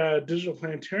seen a digital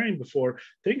planetarium before,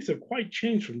 things have quite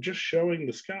changed from just showing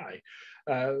the sky,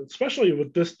 especially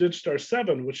with this Digistar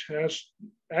 7, which has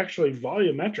actually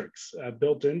volumetrics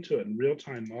built into it, and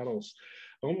real-time models,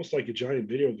 almost like a giant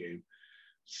video game.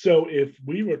 So if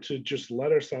we were to just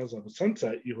let ourselves have a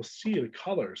sunset, you will see the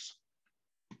colors.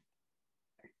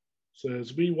 So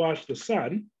as we watch the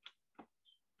sun,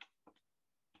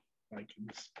 if I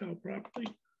can spell properly,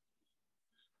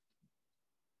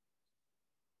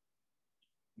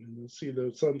 and you'll see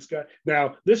the sun sky.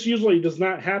 Now, this usually does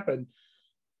not happen.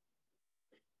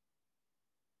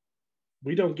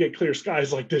 We don't get clear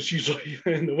skies like this usually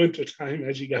in the wintertime,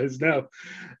 as you guys know.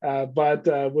 But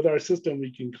with our system,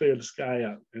 we can clear the sky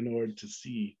out in order to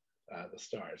see the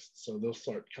stars. So they'll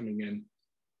start coming in.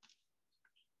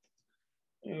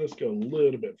 And let's go a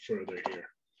little bit further here.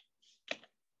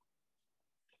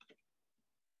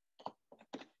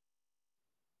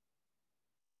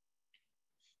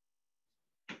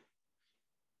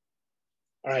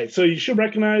 All right, so you should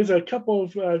recognize a couple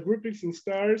of groupings and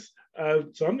stars.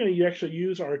 So I'm going to actually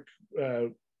use our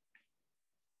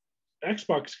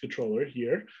Xbox controller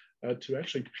here to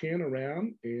actually pan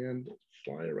around and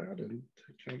fly around and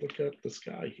kind of look at the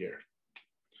sky here.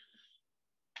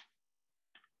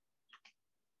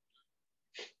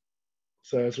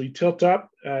 So as we tilt up,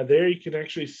 there you can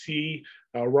actually see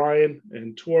Orion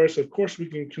and Taurus. Of course, we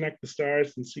can connect the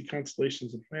stars and see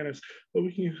constellations and planets, but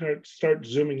we can start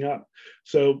zooming up.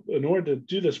 So in order to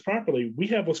do this properly, we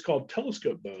have what's called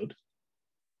telescope mode,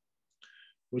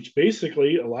 which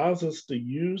basically allows us to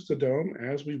use the dome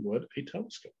as we would a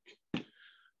telescope.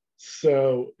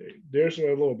 So there's our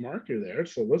little marker there.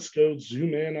 So let's go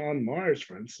zoom in on Mars,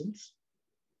 for instance.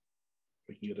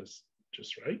 We can get us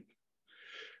just right.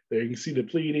 There you can see the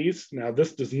Pleiades. Now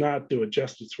this does not do it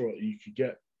justice for what you could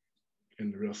get in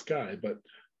the real sky, but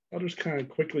I'll just kind of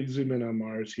quickly zoom in on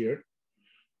Mars here.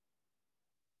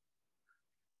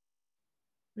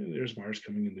 And there's Mars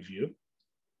coming into view.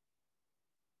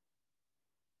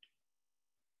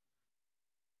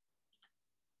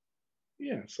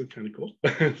 Yeah, so kind of cool.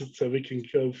 So we can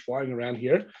go flying around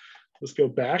here. Let's go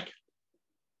back.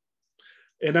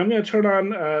 And I'm going to turn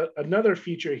on another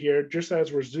feature here, just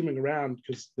as we're zooming around,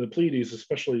 because the Pleiades,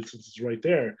 especially since it's right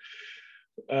there,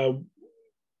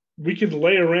 we can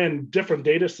layer in different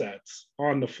data sets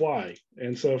on the fly.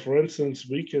 And so, for instance,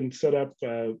 we can set up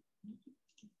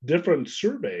different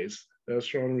surveys that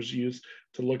astronomers use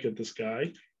to look at the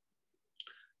sky.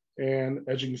 And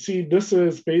as you can see, this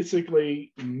is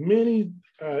basically many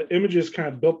images kind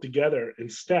of built together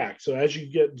and stacked. So as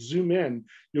you get zoom in,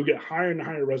 you'll get higher and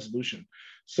higher resolution.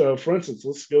 So for instance,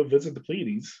 let's go visit the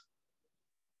Pleiades.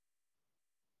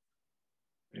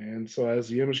 And so as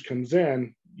the image comes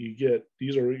in, you get,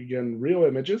 these are again, real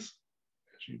images,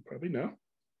 as you probably know.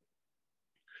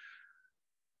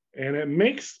 And it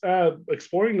makes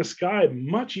exploring the sky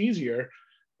much easier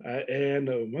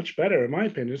and much better, in my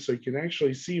opinion, so you can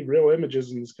actually see real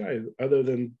images in the sky other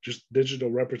than just digital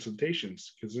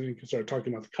representations, because then you can start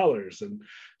talking about the colors and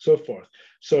so forth.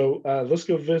 So let's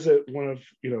go visit one of,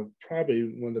 probably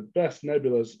one of the best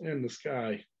nebulas in the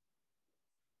sky.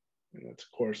 And that's,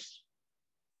 of course,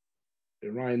 the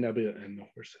Orion Nebula and the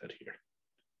Horsehead here.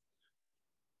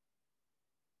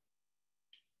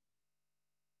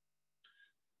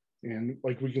 And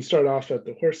like we can start off at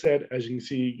the Horsehead. As you can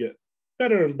see, you get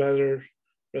better and better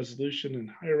resolution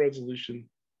and higher resolution.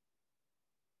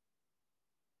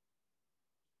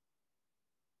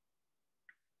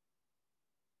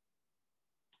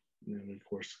 And then, of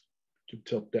course, you can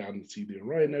tilt down and see the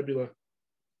Orion Nebula.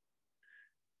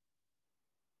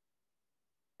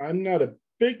 I'm not a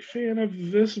big fan of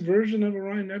this version of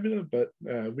Orion Nebula, but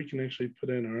we can actually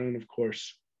put in our own, of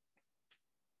course.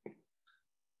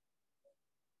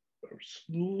 We're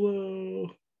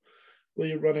slowly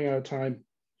running out of time.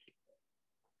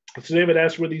 So David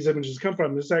asked where these images come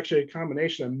from. This is actually a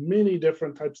combination of many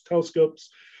different types of telescopes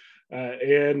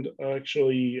and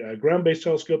actually ground-based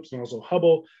telescopes and also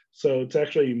Hubble. So it's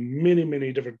actually many,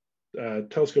 many different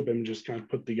telescope images kind of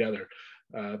put together.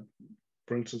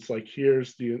 For instance, like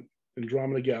here's the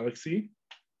Andromeda Galaxy.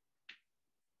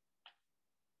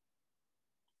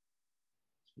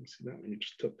 So you see that? Let me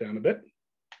just tilt down a bit.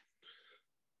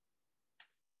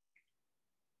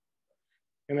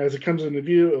 And as it comes into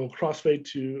view, it will crossfade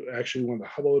to actually one of the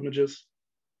Hubble images.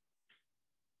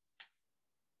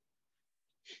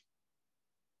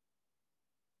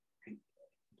 And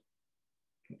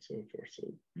so forth.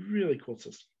 So really cool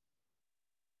system.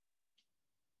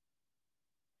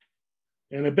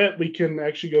 And I bet we can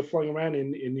actually go flying around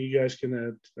and you guys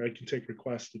can, I can take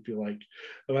requests if you like.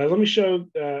 Let me show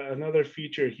another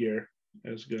feature here.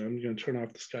 I'm going to turn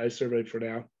off the sky survey for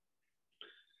now.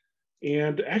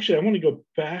 And actually, I want to go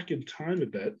back in time a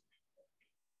bit.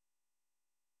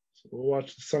 So we'll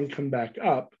watch the sun come back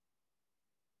up.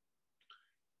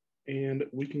 And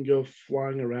we can go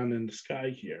flying around in the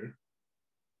sky here.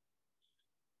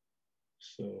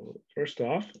 So first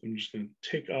off, I'm just going to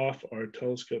take off our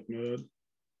telescope mode.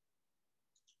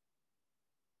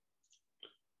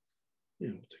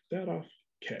 We'll take that off.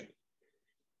 Okay.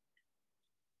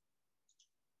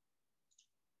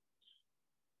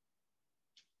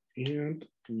 And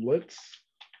let's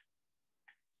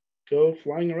go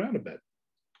flying around a bit.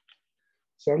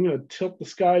 So I'm going to tilt the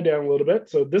sky down a little bit.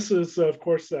 So this is, of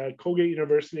course, Colgate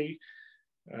University.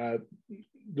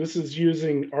 This is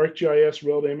using ArcGIS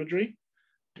real imagery.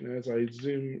 And as I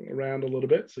zoom around a little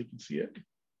bit so you can see it.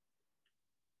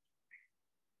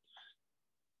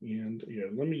 And yeah,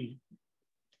 let me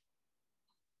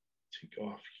take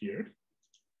off here.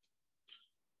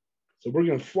 So we're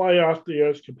going to fly off the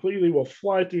Earth completely. We'll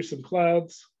fly through some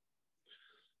clouds.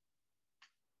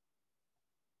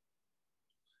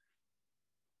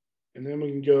 And then we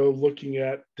can go looking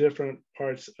at different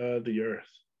parts of the Earth.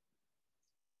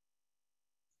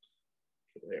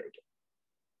 There we go.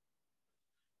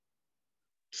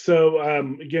 So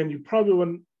again, you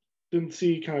probably didn't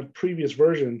see kind of previous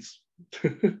versions.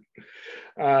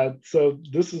 So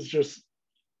this is just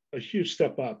a huge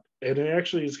step up. And it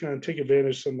actually is going to take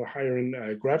advantage of some of the higher end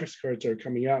graphics cards that are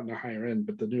coming out in the higher end,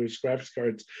 but the newest graphics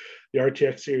cards, the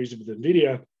RTX series with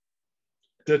NVIDIA,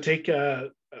 to take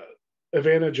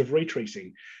advantage of ray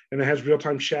tracing, and it has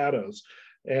real-time shadows.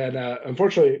 And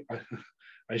unfortunately,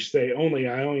 I should say I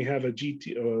only have a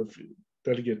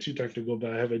not get too technical,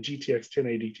 but I have a GTX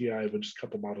 1080 Ti, which is a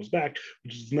couple models back,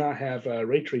 which does not have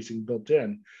ray tracing built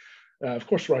in. Of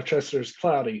course, Rochester is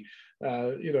cloudy.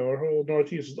 Our whole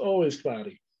Northeast is always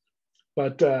cloudy.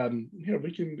 But here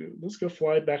we can, let's go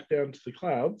fly back down to the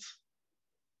clouds.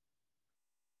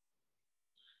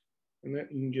 And then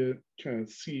you can get kind of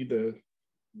see the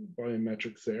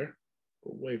volumetrics there.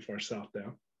 We're way far south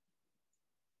now.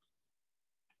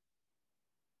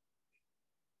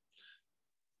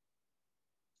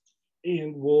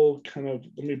 And we'll kind of,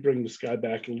 let me bring the sky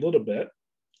back a little bit,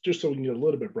 just so we can get a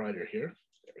little bit brighter here.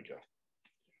 There we go.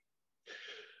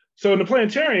 So in the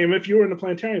planetarium, if you were in the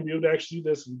planetarium, you would actually see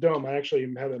this in dome. I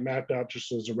actually have it mapped out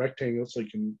just as a rectangle, so you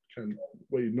can kind of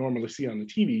what you normally see on the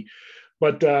TV.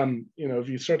 But you know, if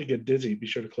you start to get dizzy, be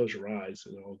sure to close your eyes.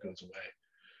 It all goes away.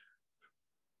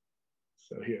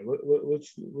 So here,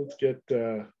 let's get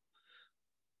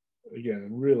again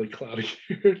really cloudy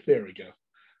here. There we go.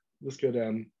 Let's go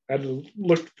down. I had to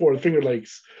look for the Finger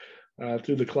Lakes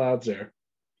through the clouds there,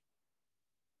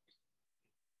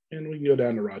 and we can go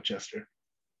down to Rochester.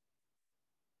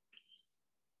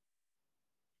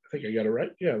 I think I got it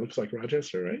right. Yeah, it looks like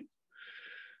Rochester, right?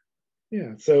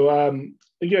 Yeah, so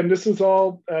again, this is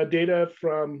all data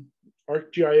from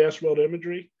ArcGIS World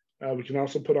Imagery. We can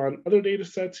also put on other data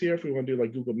sets here if we want to do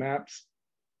like Google Maps,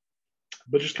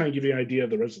 but just kind of give you an idea of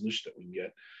the resolution that we can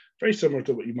get. Very similar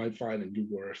to what you might find in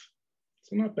Google Earth.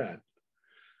 So not bad.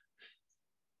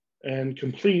 And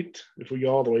complete, if we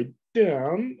go all the way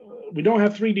down, we don't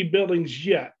have 3D buildings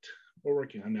yet. We're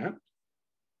working on that,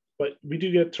 but we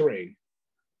do get terrain.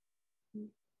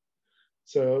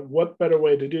 So what better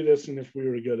way to do this than if we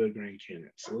were to go to the Grand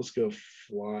Canyon? So let's go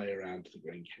fly around to the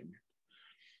Grand Canyon.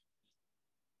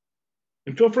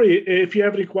 And feel free, if you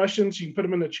have any questions, you can put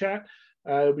them in the chat.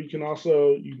 We can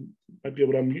also, you might be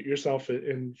able to unmute yourself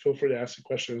and feel free to ask the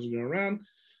question as we go around.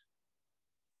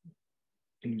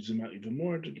 Can you zoom out even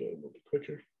more to go a little bit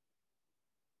quicker?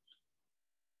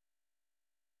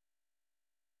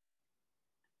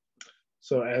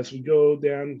 So as we go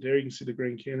down there, you can see the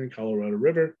Grand Canyon, Colorado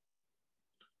River.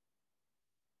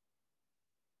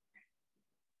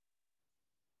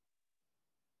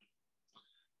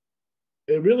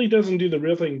 It really doesn't do the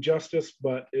real thing justice,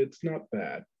 but it's not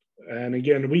bad. And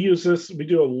again, we use this, we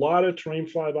do a lot of terrain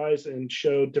flybys and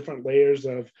show different layers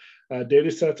of data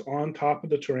sets on top of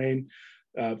the terrain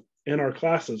in our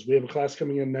classes. We have a class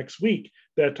coming in next week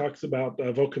that talks about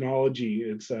volcanology.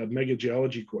 It's a mega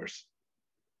geology course.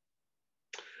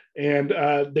 And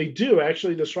they do,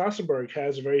 actually, the Strassenberg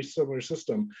has a very similar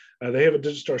system. They have a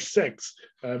Digistar 6,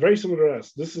 very similar to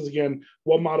us. This is, again,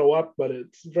 one model up, but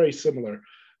it's very similar.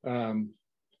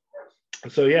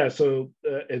 So yeah, so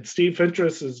and Steve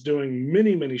Fentress is doing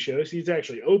many shows. He's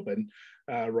actually open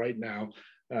right now,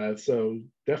 so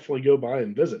definitely go by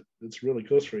and visit. It's really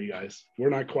close for you guys. We're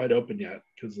not quite open yet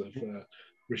because of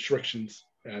restrictions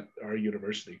at our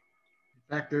university.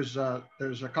 In fact, there's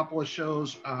a couple of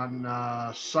shows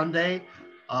on Sunday.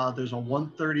 There's a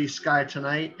 1:30 Sky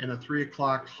Tonight and a 3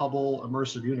 o'clock Hubble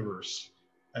Immersive Universe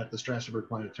at the Strassenberg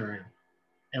Planetarium,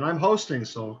 and I'm hosting,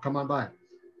 so come on by.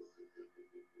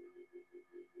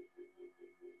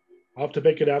 I'll have to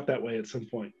make it out that way at some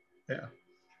point. Yeah.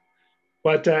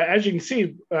 But as you can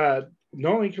see, not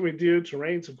only can we do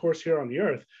terrains, of course, here on the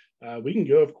Earth, we can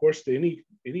go, of course, to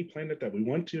any planet that we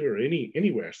want to, or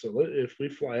anywhere. So if we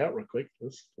fly out real quick,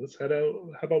 let's head out.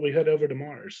 How about we head over to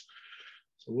Mars?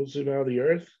 So we'll zoom out of the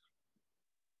Earth.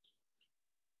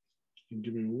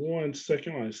 Give me 1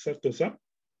 second while I set this up.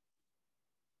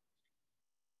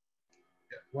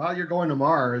 While you're going to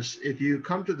Mars, if you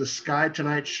come to the Sky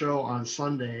Tonight show on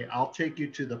Sunday, I'll take you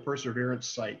to the Perseverance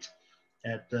site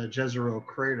at Jezero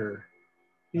Crater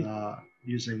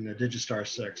using the Digistar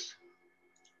 6.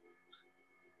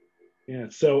 Yeah,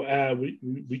 so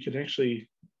we can actually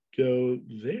go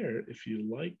there if you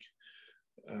like.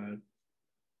 Let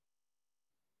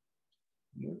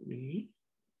me.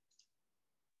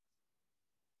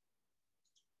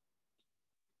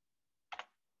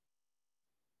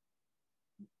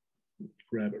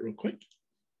 Grab it real quick.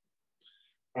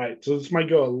 All right, so this might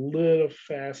go a little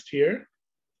fast here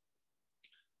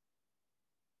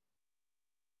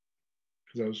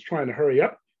because I was trying to hurry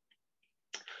up.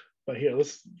 But here,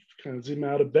 let's kind of zoom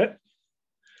out a bit.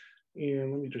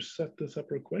 And let me just set this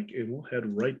up real quick and we'll head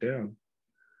right down.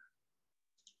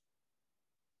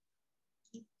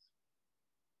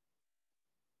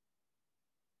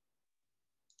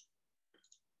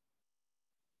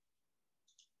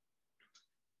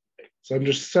 So I'm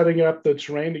just setting up the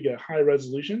terrain to get high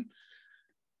resolution.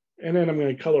 And then I'm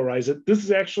going to colorize it. This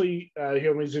is actually,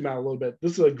 here, let me zoom out a little bit.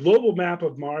 This is a global map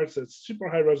of Mars that's super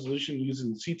high resolution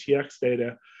using CTX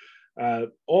data,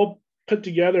 all put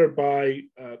together by,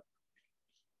 of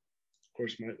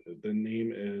course, the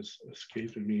name is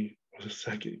escaping me. One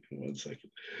second.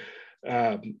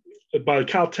 By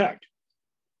Caltech.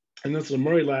 And this is a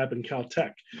Murray lab in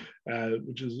Caltech,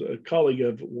 which is a colleague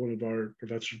of one of our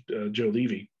professors, Joe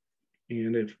Levy.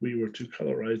 And if we were to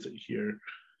colorize it here,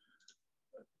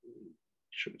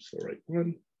 sure it's the right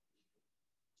one.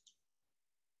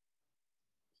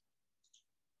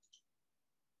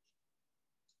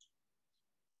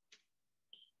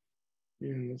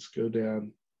 And let's go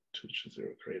down to the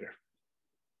Jezero crater.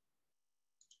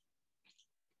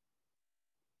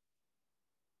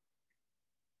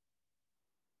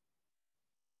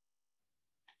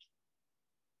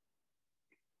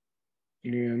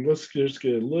 And let's just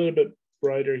get a little bit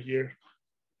brighter here,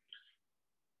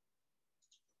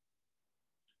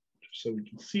 just so we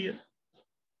can see it.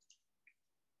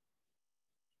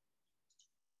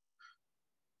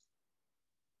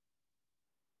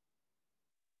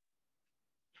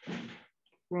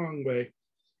 Wrong way.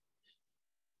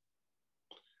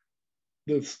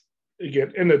 This,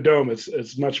 again, in the dome,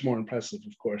 it's much more impressive,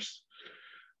 of course.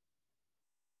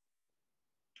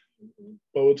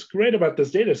 But what's great about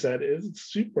this data set is it's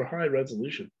super high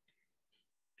resolution.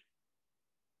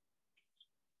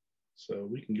 So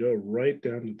we can go right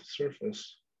down to the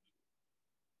surface.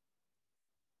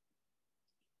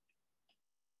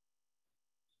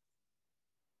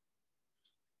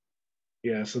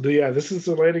 Yeah, so this is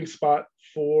the landing spot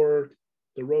for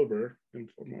the rover and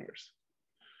for Mars,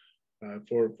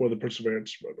 for the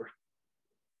Perseverance rover.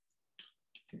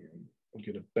 And we'll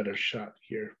get a better shot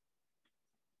here.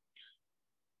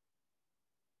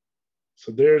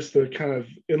 So there's the kind of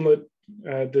inlet,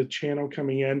 the channel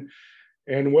coming in.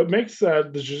 And what makes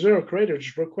the Jezero crater,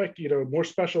 just real quick, more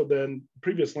special than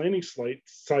previous landing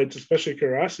sites, especially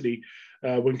Curiosity.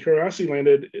 When Curiosity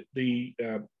landed, the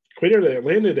crater that it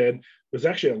landed in was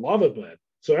actually a lava bed.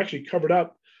 So actually covered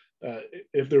up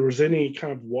if there was any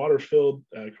kind of water-filled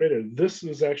crater. This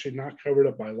is actually not covered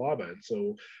up by lava. And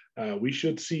so we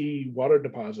should see water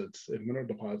deposits and mineral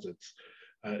deposits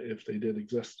if they did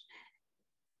exist.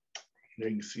 There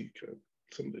you can see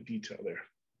some of the detail there.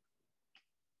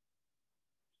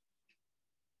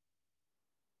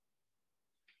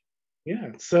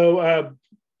 Yeah, so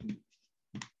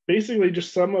basically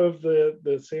just some of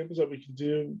the samples that we can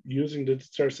do using the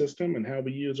STAR system and how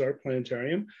we use our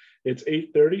planetarium. It's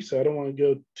 8:30, so I don't want to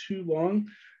go too long.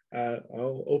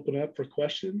 I'll open up for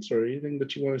questions or anything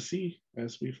that you want to see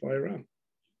as we fly around.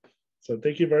 So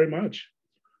thank you very much.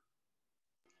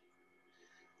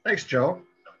 Thanks, Joe.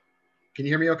 Can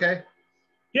you hear me okay?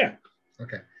 Yeah.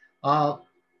 Okay. Paula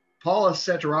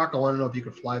Santaracco, I want to know if you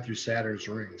could fly through Saturn's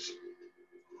rings.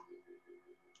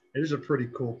 It is a pretty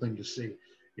cool thing to see.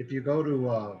 If you go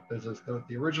to, there's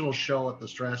the original show at the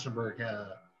Strassenberg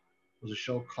was a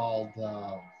show called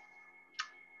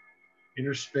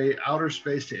Outer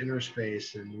Space to Inner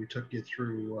Space, and we took you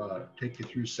through, take you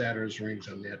through Saturn's rings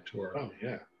on that tour. Oh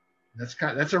yeah.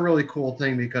 That's a really cool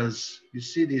thing because you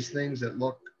see these things that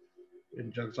look,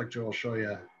 and just like Joe will show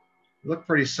you, look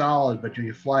pretty solid, but when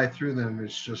you fly through them,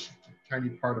 it's just tiny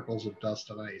particles of dust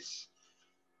and ice.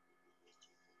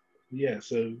 Yeah,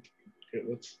 so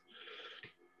okay,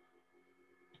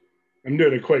 I'm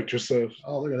doing it quick just so.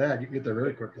 Oh, look at that. You can get there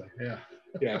very quickly. Yeah.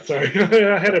 Yeah, sorry.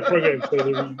 I had a program so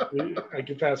that I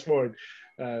can fast forward.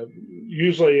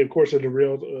 Usually, of course, in a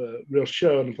real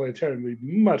show in the planetarium, would be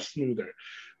much smoother.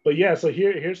 But yeah, so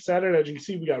here's Saturn. As you can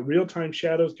see, we got real-time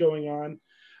shadows going on.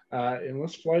 And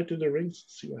let's fly through the rings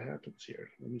to see what happens here.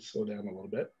 Let me slow down a little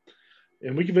bit.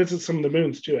 And we can visit some of the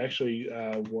moons too, actually,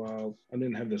 while I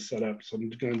didn't have this set up. So I'm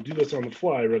going to do this on the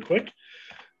fly real quick.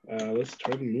 Let's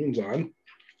turn the moons on.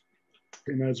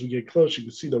 And as we get close, you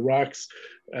can see the rocks.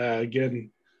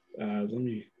 Again, let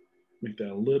me make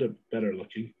that a little better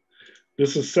looking.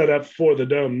 This is set up for the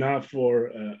dome, not for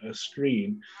a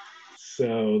screen.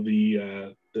 So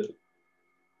the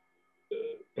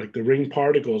ring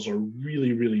particles are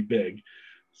really, really big.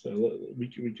 So we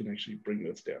can actually bring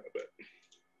this down a bit.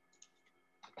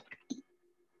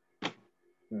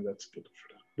 Now that's good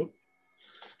for that. Whoop.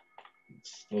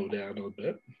 Let's slow down a little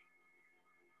bit.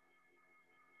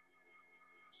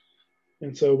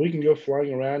 And so we can go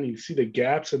flying around. You can see the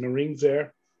gaps in the rings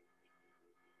there.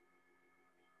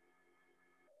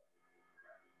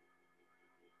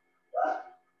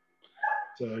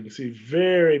 So you can see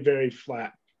very, very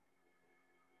flat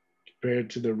compared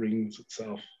to the rings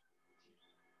itself.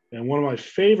 And one of my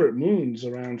favorite moons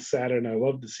around Saturn, I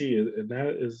love to see it, and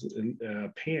that is in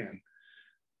Pan.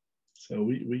 So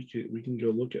we can go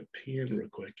look at Pan real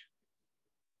quick.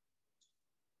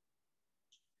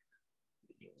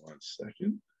 1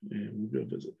 second, and we'll go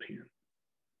visit Pan.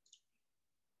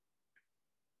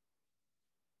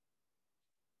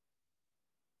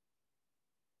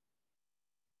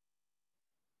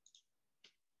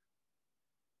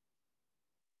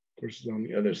 course, it's on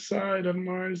the other side of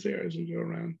Mars there as we go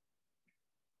around.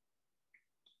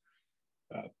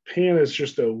 Pan is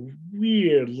just a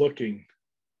weird looking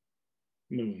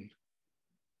moon.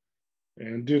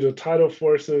 And due to tidal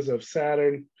forces of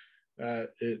Saturn,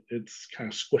 it's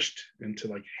kind of squished into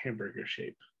like a hamburger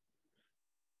shape.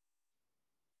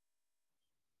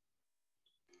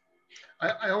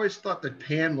 I always thought that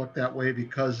Pan looked that way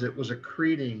because it was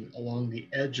accreting along the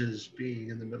edges, being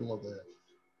in the middle of the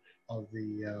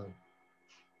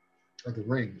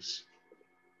rings.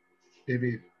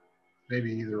 Maybe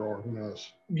either or, who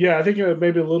knows? Yeah, I think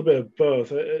maybe a little bit of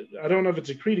both. I don't know if it's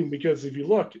accreting because if you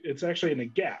look, it's actually in a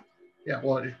gap. Yeah,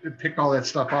 well, it picked all that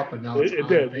stuff up, and now it's it on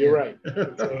did. Pan. You're right. So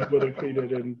it would have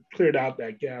accreted and cleared out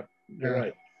that gap. You're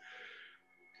right.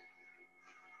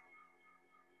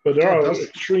 But there are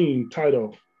extreme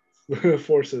tidal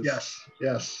forces. Yes.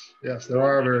 There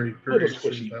are very extreme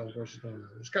squishy tidal forces going on.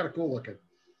 It's kind of cool looking.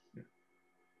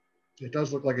 It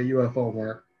does look like a UFO,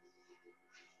 Mark.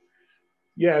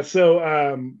 Yeah. So,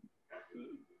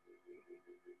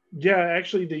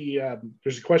 actually,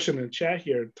 there's a question in the chat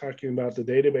here talking about the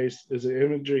database. Is the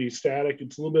imagery static?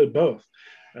 It's a little bit of both.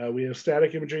 We have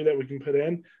static imagery that we can put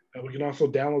in. We can also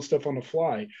download stuff on the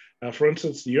fly. For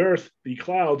instance, the Earth, the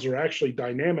clouds are actually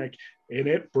dynamic, and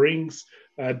it brings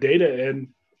data in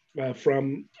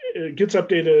from. It gets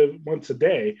updated once a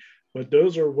day, but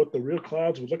those are what the real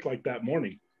clouds would look like that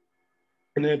morning.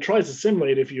 And then it tries to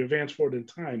simulate, if you advance forward in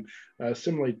time,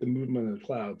 simulate the movement of the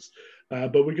clouds.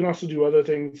 But we can also do other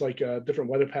things like different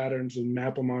weather patterns and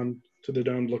map them on to the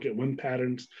dome, look at wind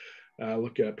patterns,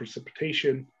 look at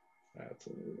precipitation. It's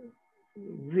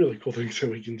really cool things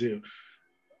that we can do.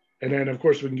 And then, of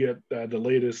course, we can get the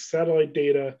latest satellite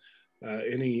data,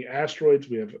 any asteroids.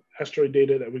 We have asteroid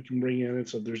data that we can bring in. And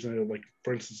so there's, like,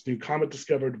 for instance, new comet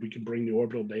discovered, we can bring the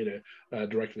orbital data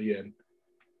directly in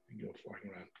and go flying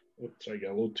around. Oops, sorry, I got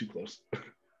a little too close.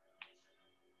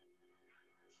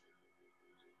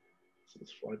 So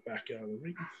let's fly back out of the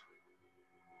rings.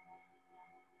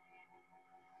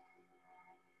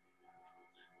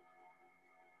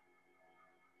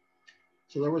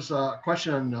 So there was a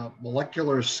question on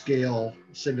molecular scale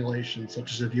simulation,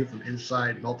 such as a view from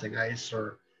inside melting ice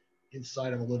or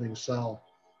inside of a living cell.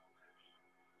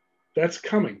 That's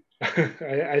coming.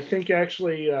 I think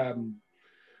actually,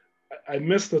 I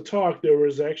missed the talk. There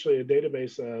was actually a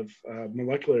database of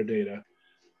molecular data.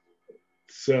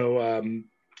 So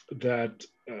that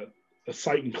a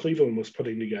site in Cleveland was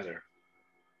putting together.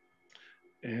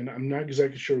 And I'm not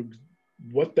exactly sure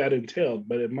what that entailed,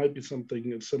 but it might be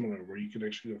something similar where you can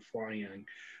actually go flying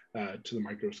to the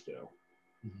micro scale.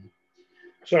 Mm-hmm.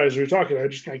 Sorry, as we were talking, I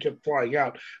just kind of kept flying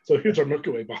out. So here's our Milky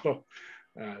Way model,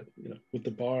 with the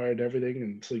bar and everything.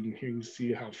 And so you can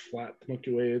see how flat the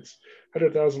Milky Way is.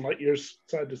 100,000 light years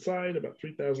side to side, about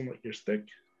 3,000 light years thick.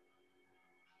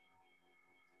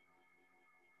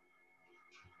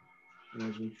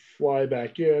 And as we fly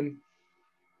back in,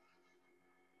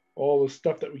 all the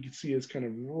stuff that we can see is kind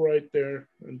of right there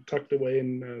and tucked away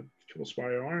in Kimball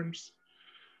Spire arms.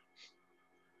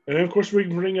 And then, of course, we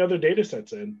can bring other data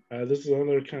sets in. This is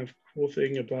another kind of cool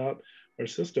thing about our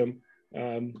system.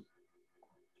 Here,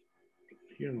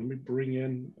 let me bring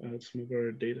in some of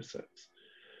our data sets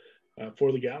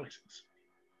for the galaxies.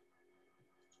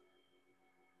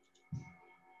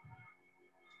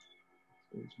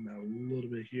 So let's zoom out a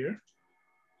little bit here.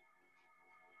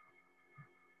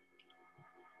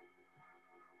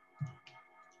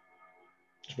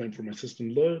 Just waiting for my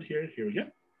system to load here. Here we go.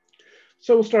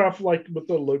 So we'll start off like with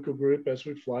the local group. As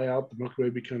we fly out, the Milky Way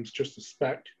becomes just a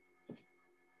speck.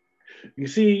 You can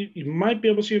see, you might be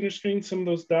able to see on your screen some of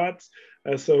those dots.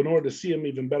 So in order to see them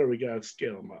even better, we got to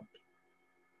scale them up.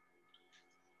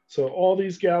 So all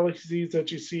these galaxies that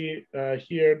you see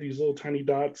here, these little tiny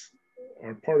dots,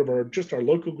 are part of just our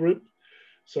local group.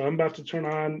 So I'm about to turn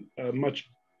on a much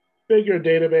bigger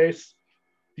database.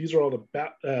 These are all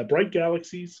the bright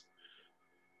galaxies.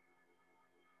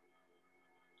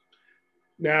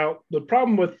 Now, the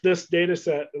problem with this data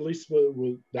set, at least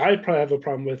I probably have a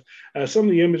problem with, some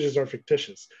of the images are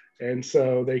fictitious. And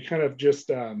so they kind of just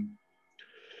kind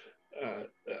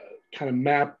of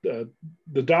map,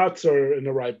 the dots are in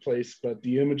the right place, but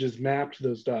the images mapped to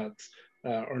those dots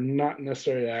are not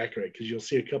necessarily accurate because you'll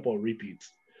see a couple of repeats.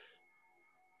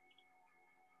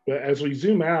 But as we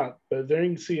zoom out, there you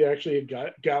can see actually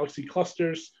galaxy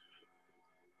clusters.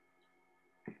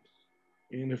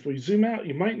 And if we zoom out,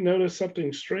 you might notice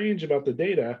something strange about the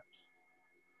data.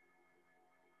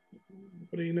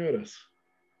 What do you notice?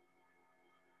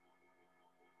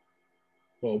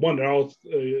 Well, one, they're all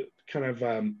kind of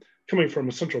coming from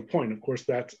a central point. Of course,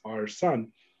 that's our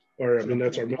sun, or I mean,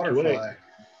 that's our Milky Way.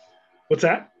 What's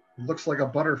that? It looks like a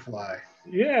butterfly.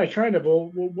 Yeah, kind of.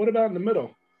 Well, what about in the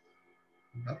middle?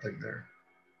 Nothing there.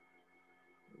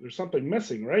 There's something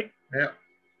missing, right? Yeah.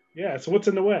 Yeah. So what's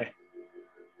in the way?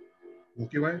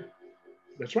 Milky Way.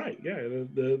 That's right. Yeah,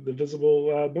 the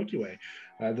visible Milky Way.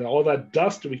 All that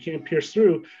dust we can't pierce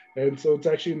through, and so it's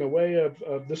actually in the way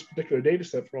of this particular data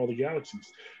set for all the galaxies.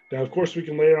 Now, of course, we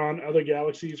can layer on other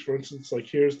galaxies. For instance, like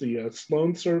here's the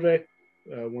Sloan survey,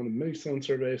 one of many Sloan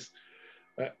surveys.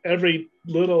 Every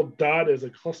little dot is a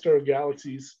cluster of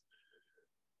galaxies.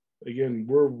 Again,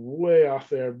 we're way off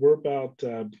there. We're about,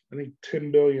 I think,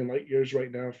 10 billion light years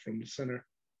right now from the center,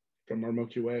 from our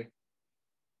Milky Way.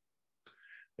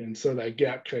 And so that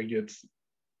gap kind of gets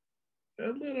a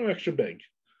little extra big.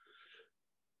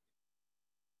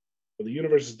 But the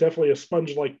universe is definitely a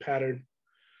sponge-like pattern.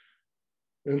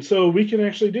 And so we can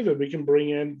actually do that. We can bring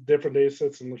in different data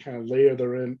sets and kind of layer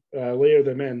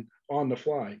them in on the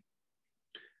fly.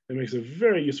 It makes a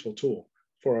very useful tool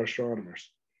for our astronomers.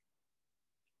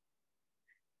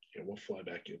 Yeah, we'll fly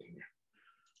back in here.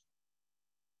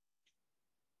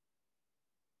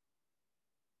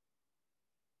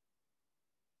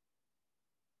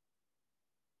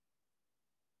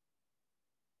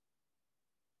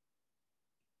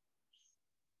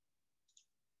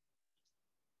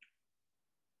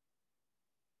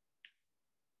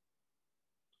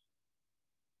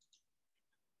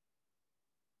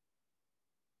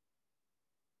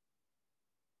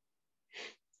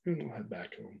 And we'll head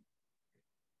back home.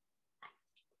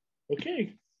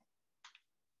 Okay.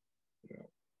 Well,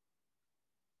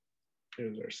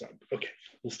 here's our sun. Okay,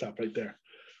 we'll stop right there.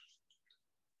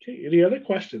 Okay, any other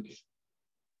questions?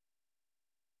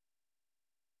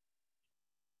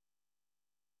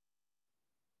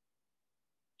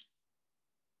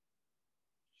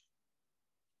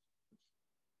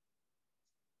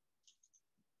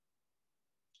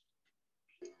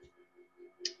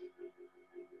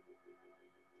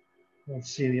 I don't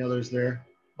see any others there.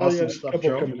 Oh, Awesome yeah, stuff, a couple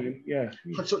Joe. coming in. Yeah.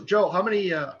 So, Joe, how many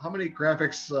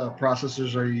graphics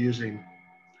processors are you using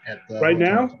at the Right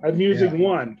hotel? now, I'm using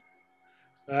one.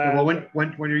 Well,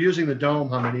 when you're using the dome,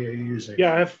 how many are you using?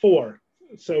 Yeah, I have 4.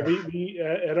 So we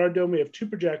at our dome we have 2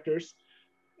 projectors,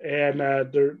 and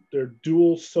they're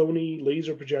dual Sony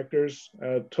laser projectors.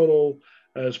 Total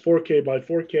is 4K by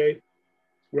 4K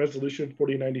resolution,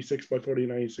 4096 by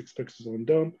 4096 pixels on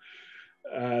dome.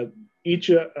 Each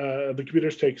of the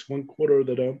computers takes 1/4 of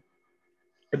the dome.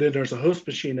 And then there's a host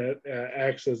machine that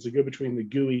acts as the go-between the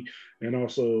GUI and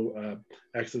also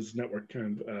acts as network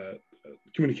kind of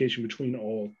communication between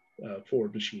all 4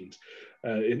 machines.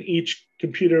 In each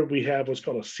computer, we have what's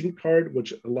called a sync card,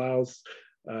 which allows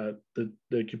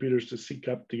the computers to sync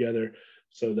up together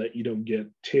so that you don't get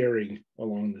tearing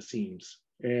along the seams.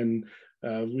 And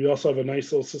we also have a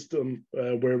nice little system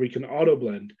where we can auto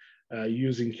blend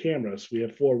using cameras. We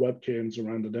have 4 webcams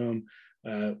around the dome,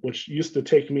 which used to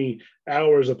take me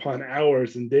hours upon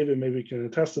hours, and David maybe can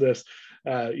attest to this,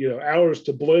 hours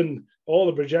to blend all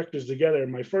the projectors together. In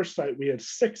my first site, we had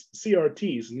 6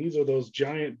 CRTs, and these are those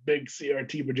giant big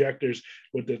CRT projectors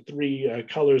with the 3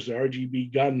 colors, the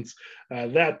RGB guns.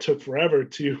 That took forever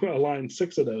to align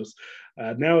 6 of those.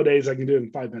 Nowadays, I can do it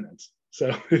in 5 minutes.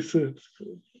 So it's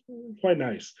quite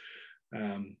nice.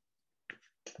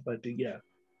 But yeah.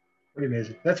 Pretty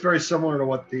amazing. That's very similar to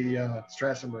what the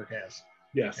Strassenberg has.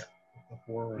 Yes. Yeah.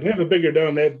 We have a bigger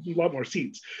dome. They have a lot more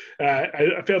seats.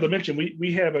 I failed to mention,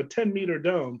 we have a 10-meter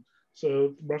dome,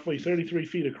 so roughly 33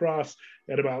 feet across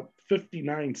at about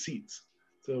 59 seats.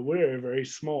 So we're a very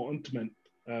small, intimate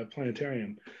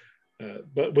planetarium.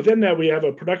 But within that, we have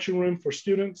a production room for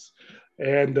students.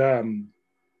 And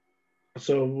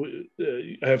so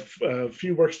I have a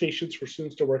few workstations for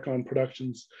students to work on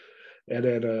productions, and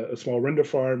then a small render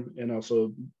farm, and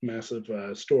also massive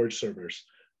storage servers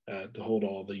to hold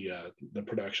all the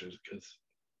productions, because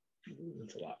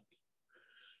it's a lot.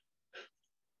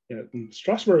 Yeah, and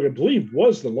Strasbourg, I believe,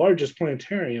 was the largest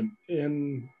planetarium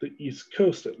in the East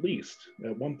Coast, at least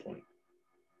at one point.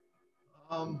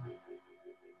 I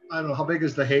don't know, how big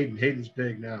is the Hayden? Hayden's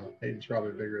big now. Hayden's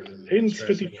probably bigger than Hayden's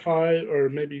 55, or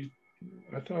maybe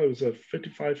I thought it was a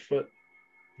 55-foot.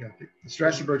 Yeah, the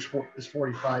Strasbourg is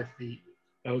 45 feet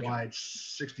Okay. wide,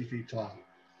 60 feet tall.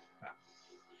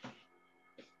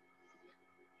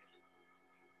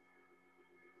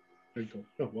 There you go.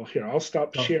 Oh, well, here, I'll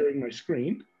stop sharing my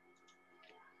screen.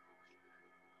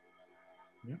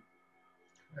 Yeah.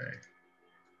 Okay.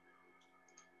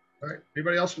 All right.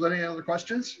 Anybody else with any other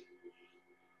questions?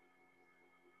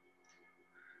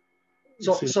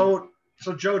 So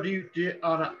Joe, do you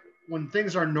when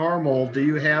things are normal, do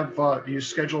you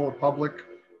schedule a public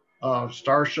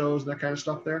star shows and that kind of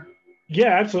stuff there?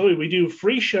 Yeah, absolutely. We do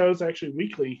free shows actually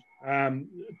weekly,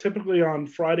 typically on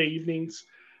Friday evenings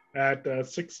at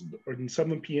 6 or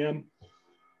 7 p.m.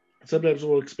 Sometimes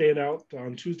we'll expand out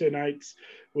on Tuesday nights.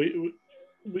 We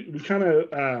kind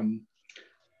of,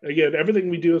 again, everything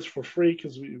we do is for free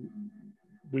because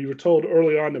we were told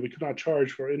early on that we could not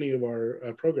charge for any of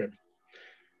our programming.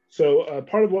 So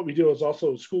part of what we do is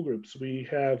also school groups. We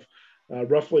have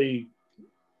roughly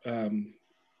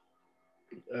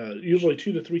usually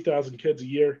 2,000 to 3,000 kids a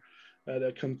year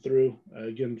that come through,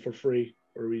 again, for free,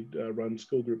 where we run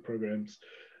school group programs.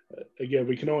 Again,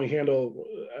 we can only handle,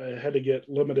 I had to get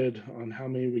limited on how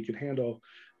many we could handle.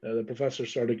 The professor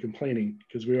started complaining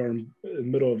because we are in the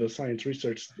middle of a science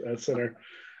research center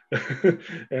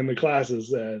and the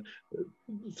classes.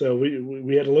 So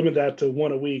we had to limit that to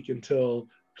one a week until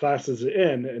classes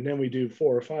end, and then we do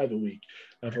 4 or 5 a week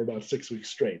for about 6 weeks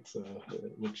straight, so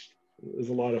which is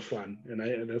a lot of fun,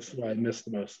 and that's what I miss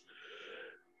the most.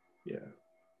 Yeah.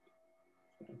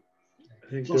 I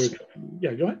think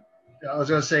yeah, go ahead. I was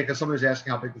going to say, because somebody was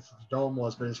asking how big the dome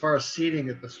was, but as far as seating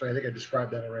at the store, I think I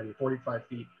described that already. 45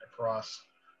 feet across,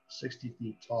 60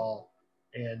 feet tall,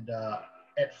 and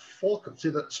at full. See,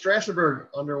 the Strassenberg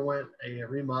underwent a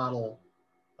remodel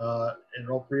and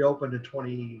reopened in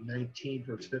 2019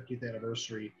 for its 50th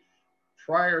anniversary.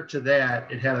 Prior to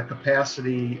that, it had a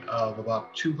capacity of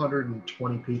about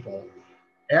 220 people.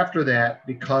 After that,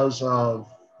 because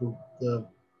of the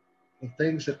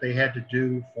things that they had to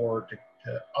do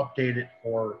to update it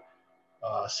for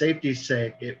safety's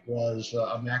sake, it was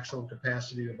a maximum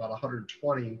capacity of about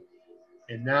 120.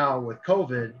 And now with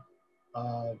COVID,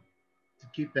 to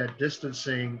keep that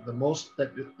distancing, the most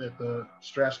that the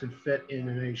Strass can fit in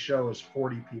any show is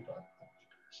 40 people.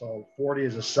 So 40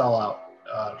 is a sellout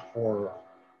for,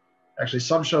 actually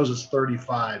some shows it's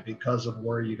 35 because of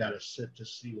where you got to sit to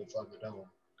see what's on the dome.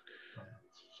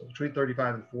 So between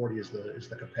 35 and 40 is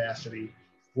the capacity,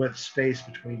 with space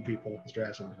between people at the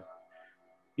Strassenberg.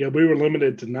 Yeah, we were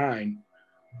limited to 9.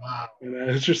 Wow. And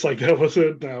it's just like, that was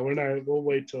it. No, we'll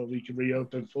wait till we can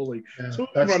reopen fully. Yeah, so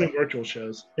we're running virtual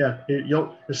shows. Yeah,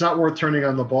 it's not worth turning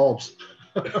on the bulbs.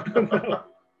 No.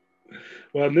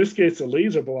 Well, in this case, the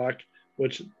laser block,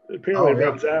 which apparently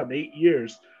runs out in 8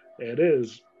 years, it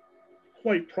is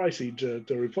quite pricey to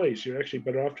replace. You're actually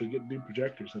better off to get new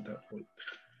projectors at that point.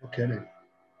 Okay. Yeah.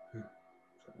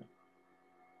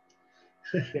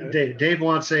 Dave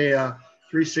wants a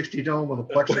 360 dome with a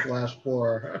plexiglass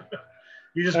floor.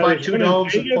 You just buy 2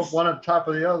 domes and put one on top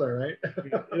of the other, right?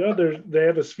 They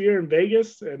have a sphere in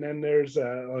Vegas, and then there's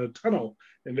a tunnel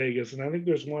in Vegas, and I think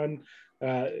there's one.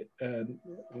 I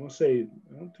want to say,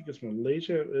 I don't think it's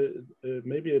Malaysia.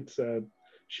 Maybe it's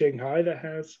Shanghai that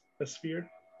has a sphere.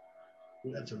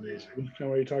 That's amazing. Kind of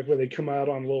what you're talking about. They come out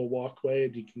on a little walkway,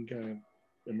 and you can kind of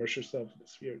immerse yourself in the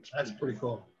sphere. That's pretty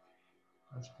cool.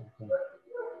 That's pretty cool.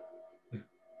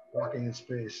 Walking in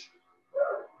space.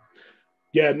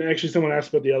 Yeah, and actually someone asked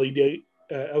about the LED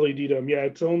dome. Yeah,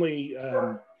 it's only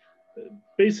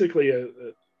basically a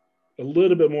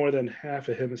little bit more than half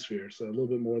a hemisphere, so a little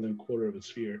bit more than a quarter of a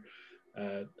sphere.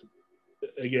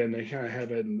 Again, they kind of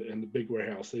have it in the big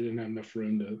warehouse. They didn't have enough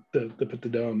room to put the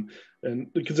dome,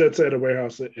 and because that's at a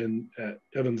warehouse at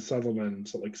Evans Sutherland in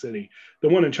Salt Lake City. The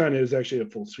one in China is actually a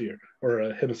full sphere or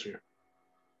a hemisphere.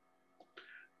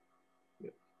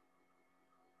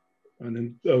 And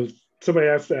then somebody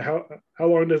asked that how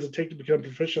long does it take to become a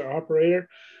proficient operator?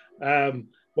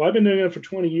 Well, I've been doing it for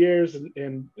 20 years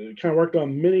and kind of worked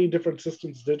on many different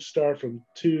systems. Did start from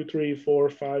 2, 3, 4,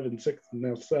 5, and 6, and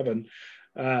now 7.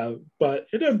 But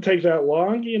it doesn't take that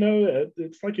long. You know,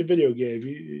 it's like a video game.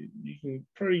 You can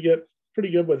get pretty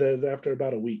good with it after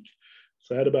about a week.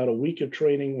 So I had about a week of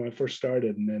training when I first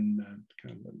started, and then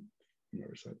kind of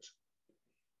ever since.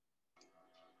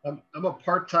 I'm a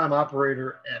part-time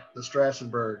operator at the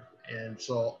Strassenberg, and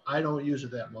so I don't use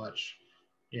it that much.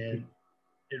 And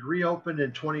it reopened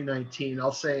in 2019.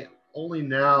 I'll say only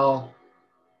now,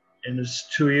 in this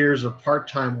 2 years of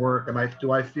part-time work,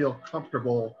 do I feel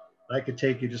comfortable that I could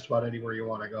take you just about anywhere you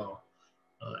want to go.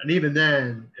 And even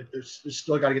then, if there's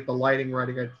still got to get the lighting right.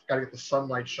 You got to get the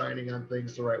sunlight shining on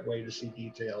things the right way to see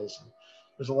details.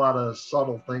 There's a lot of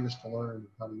subtle things to learn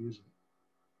how to use it.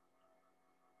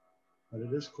 But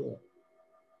it is cool.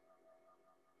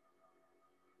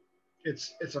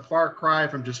 It's a far cry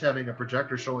from just having a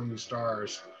projector showing you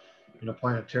stars in a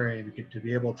planetarium. You get to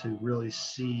be able to really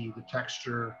see the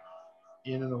texture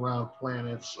in and around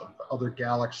planets, other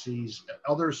galaxies,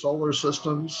 other solar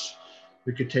systems.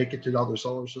 We could take it to other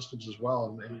solar systems as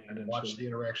well and watch the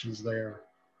interactions there.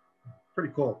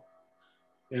 Pretty cool.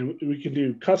 And we can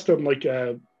do custom, like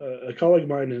a colleague of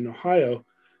mine in Ohio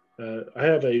I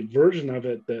have a version of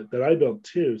it that I built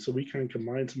too, so we can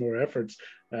combine some more efforts.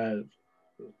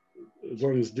 As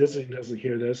long as Disney doesn't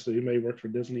hear this, so you may work for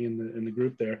Disney in the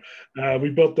group there. We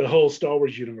built the whole Star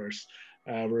Wars universe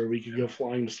where we could go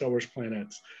flying to Star Wars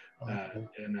planets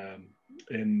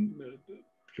and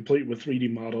complete with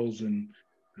 3D models and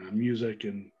music,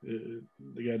 and the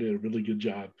guy did a really good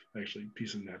job actually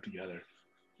piecing that together.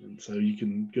 And so you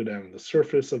can go down to the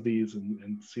surface of these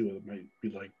and see what it might be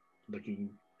like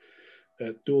looking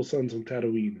at dual suns on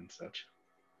Tatooine and such.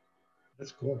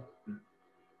 That's cool.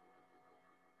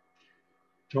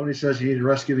 Tony says you need to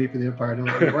rescue me from the Empire.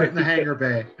 No, I'm right in the hangar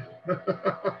bay.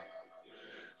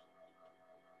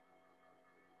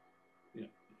 Yeah.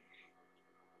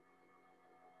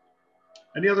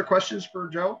 Any other questions for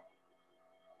Joe?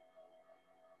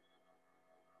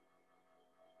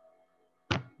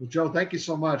 Well, Joe, thank you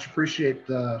so much. Appreciate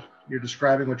you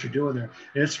describing what you're doing there.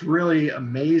 And it's really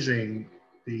amazing.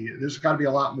 There's got to be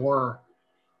a lot more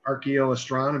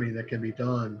archaeoastronomy that can be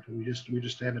done. We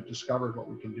just haven't discovered what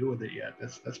we can do with it yet.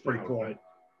 That's pretty cool. Right.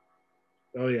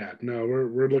 Oh yeah, no,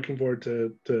 we're looking forward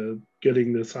to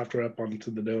getting the software up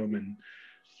onto the dome and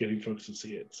getting folks to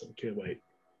see it. So can't wait.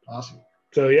 Awesome.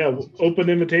 So yeah, open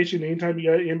invitation anytime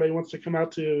anybody wants to come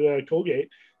out to Colgate.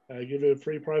 Give it a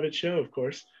free private show, of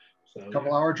course. So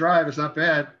couple hour drive is not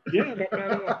bad. Yeah, not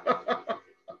bad at all.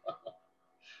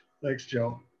 Thanks,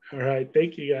 Joe. All right,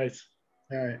 thank you guys.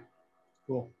 All right,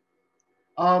 cool.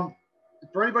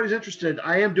 For anybody's interested,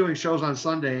 I am doing shows on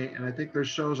Sunday, and I think there's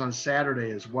shows on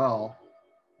Saturday as well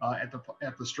at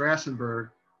the Strassenberg.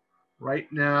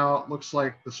 Right now, it looks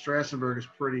like the Strassenberg is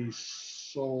pretty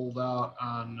sold out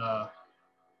on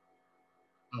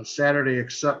Saturday,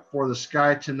 except for the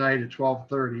Sky Tonight at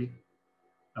 12:30,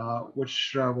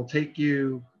 which will take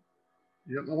you.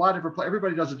 A lot of different.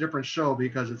 Everybody does a different show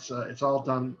because it's all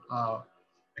done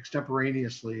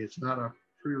extemporaneously. It's not a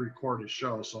pre-recorded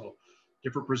show, so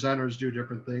different presenters do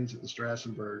different things at the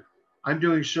Strassenberg. I'm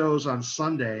doing shows on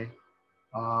Sunday,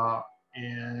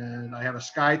 and I have a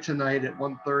Sky Tonight at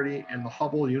 1:30 and the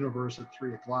Hubble Universe at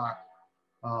 3 o'clock.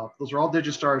 Those are all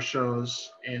Digistar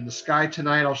shows, and the Sky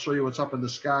Tonight, I'll show you what's up in the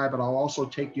sky, but I'll also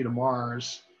take you to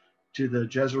Mars, to the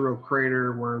Jezero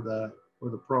crater where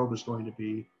the probe is going to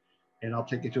be, and I'll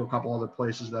take you to a couple other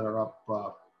places that are up.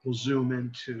 We'll zoom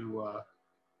into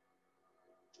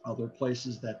other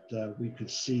places that we could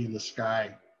see in the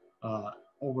sky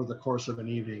over the course of an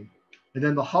evening. And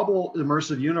then the Hubble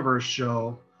Immersive Universe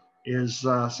show is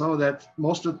about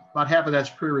half of that's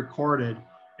pre-recorded,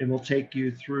 and we'll take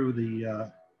you through the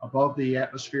above the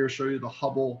atmosphere, show you the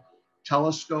Hubble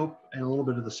telescope and a little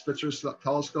bit of the Spitzer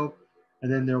telescope.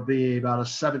 And then there'll be about a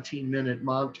 17-minute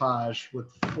montage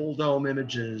with full dome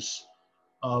images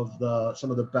of some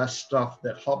of the best stuff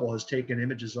that Hubble has taken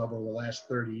images of over the last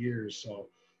 30 years. So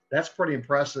that's pretty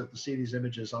impressive to see these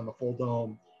images on the full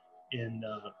dome in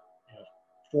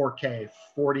 4K,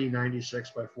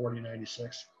 4096 by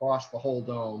 4096 across the whole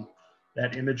dome.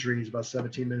 That imagery is about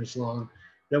 17 minutes long.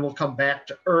 Then we'll come back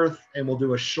to Earth and we'll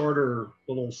do a shorter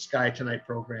little Sky Tonight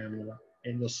program,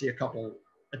 and you'll see a couple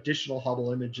additional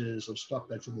Hubble images of stuff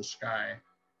that's in the sky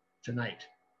tonight.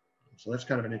 So that's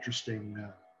kind of an interesting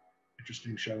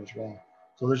show as well.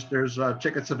 So there's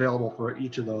tickets available for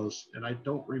each of those, and I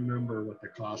don't remember what the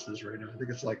cost is right now. I think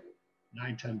it's like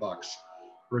 $9-10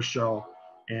 for a show.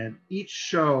 And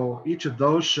each of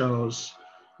those shows,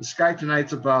 the Sky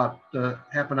Tonight's about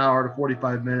half an hour to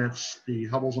 45 minutes. The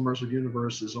Hubble's Immersive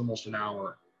Universe is almost an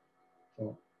hour.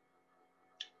 So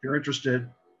if you're interested,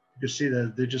 you can see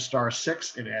the Digistar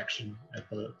 6 in action at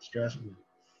the Strassenberg.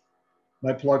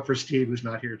 My plug for Steve, who's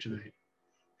not here tonight.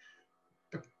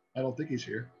 I don't think he's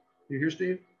here. You here,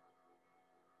 Steve?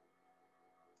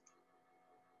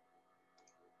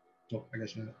 Oh, I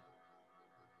guess not.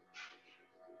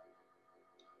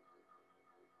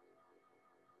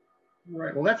 All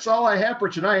right, well, that's all I have for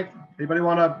tonight. Anybody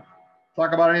want to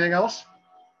talk about anything else?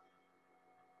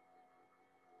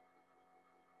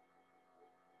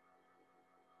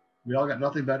 We all got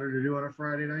nothing better to do on a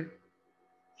Friday night?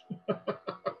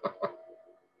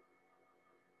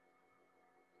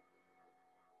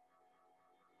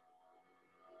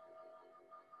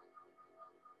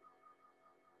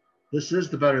 This is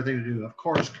the better thing to do. Of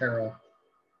course, Carol.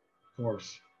 Of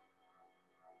course.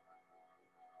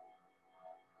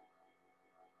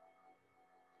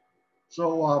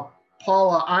 So,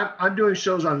 Paula, I'm doing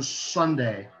shows on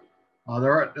Sunday.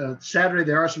 Saturday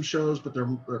there are some shows, but they're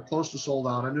close to sold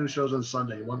out. I'm doing shows on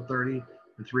Sunday, 1:30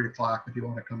 and 3 o'clock. If you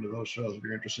want to come to those shows, if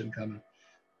you're interested in coming,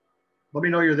 let me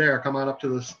know you're there. Come on up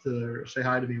to say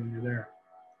hi to me when you're there.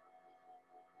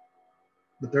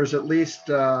 But there's at least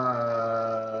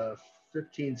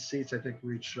 15 seats, I think,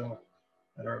 for each show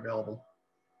that are available.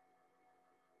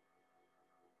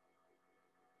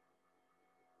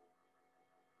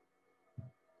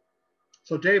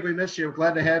 So Dave, we miss you.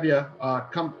 Glad to have you.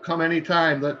 Come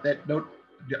anytime. That note.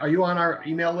 Are you on our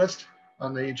email list,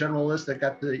 on the general list that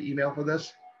got the email for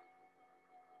this?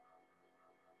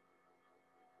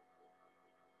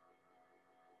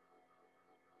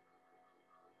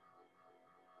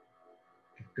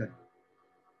 Good.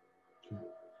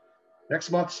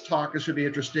 Next month's talk, this should be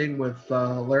interesting, with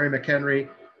Larry McHenry.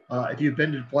 If you've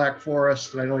been to Black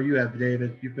Forest, and I know you have,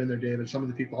 David, you've been there, David. Some of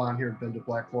the people on here have been to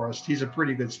Black Forest. He's a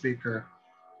pretty good speaker,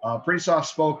 pretty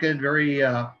soft-spoken, very,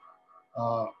 I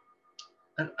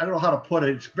don't know how to put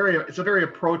it. It's a very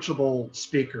approachable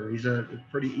speaker. He's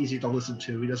pretty easy to listen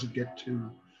to. He doesn't get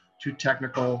too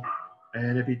technical,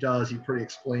 and if he does, he pretty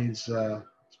explains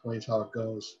how it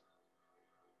goes.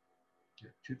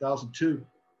 2002.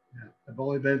 Yeah, I've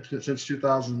only been since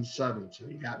 2007, so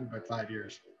he got me by 5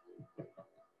 years.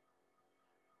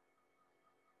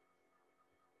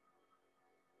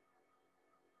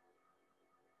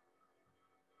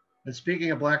 And speaking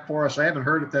of Black Forest, I haven't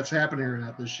heard if that's happening or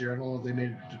not this year. I don't know if they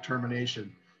made a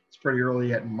determination. It's pretty early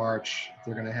yet in March.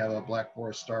 They're going to have a Black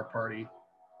Forest Star Party,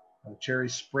 Cherry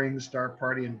Springs Star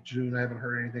Party in June. I haven't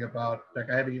heard anything about. In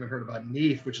fact, I haven't even heard about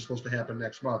NEAF, which is supposed to happen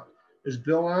next month. Is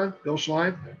Bill on? Bill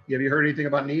Schlein? Have you heard anything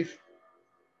about NEAF?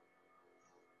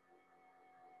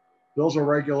 Bill's a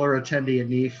regular attendee at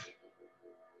NEAF.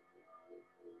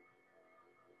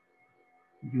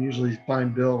 You can usually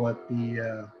find Bill at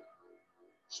the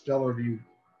Stellar View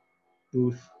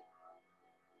booth.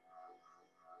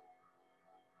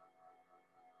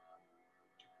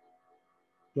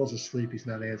 Bill's asleep. He's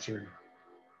not answering.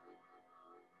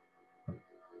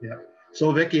 Yeah.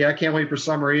 So Vicki, I can't wait for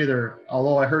summer either.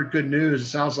 Although I heard good news, it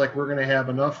sounds like we're going to have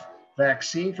enough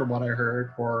vaccine, from what I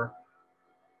heard, for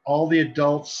all the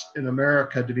adults in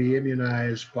America to be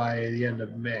immunized by the end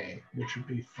of May, which would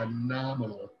be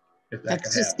phenomenal if that That's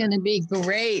could just happen. going to be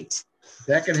great. If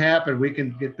that can happen, we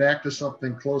can get back to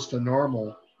something close to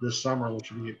normal this summer,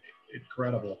 which would be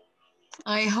incredible.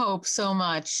 I hope so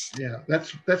much. Yeah,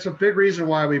 that's a big reason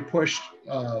why we pushed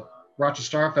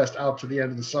Rochester Starfest out to the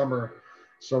end of the summer,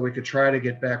 so we could try to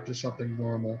get back to something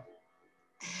normal.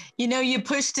 You know, you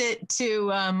pushed it to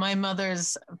my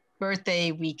mother's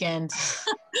birthday weekend.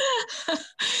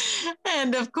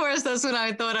 And of course, that's when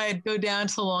I thought I'd go down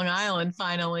to Long Island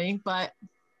finally, but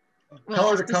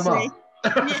Tell her to come up.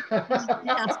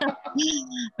 Yeah,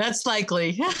 that's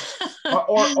likely.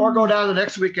 or go down the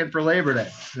next weekend for Labor Day.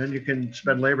 Then you can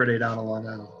spend Labor Day down in Long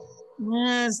Island.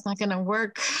 Yeah, it's not gonna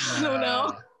work. I don't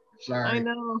know. Sorry. I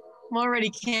know. I'm already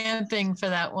camping for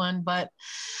that one, but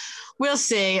we'll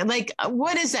see. Like,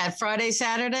 what is that? Friday,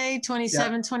 Saturday,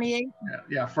 27, 28?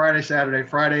 Yeah, Friday, Saturday.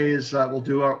 Friday is we'll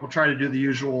try to do the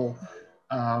usual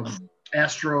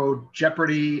Astro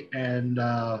Jeopardy and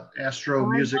Astro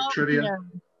music trivia. Yeah.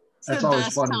 That's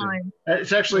always fun to do.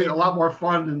 It's actually a lot more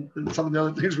fun than some of the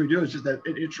other things we do. It's just that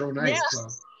intro night. Yeah. So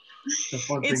it's a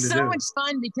fun thing It's to so do. much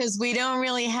fun because we don't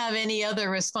really have any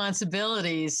other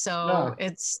responsibilities. So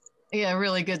it's a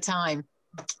really good time.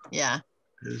 Yeah.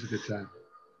 It is a good time.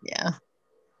 Yeah.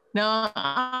 No,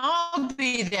 I'll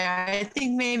be there. I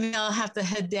think maybe I'll have to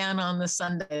head down on the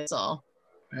Sunday. So.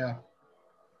 Yeah.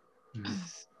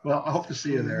 Well, I hope to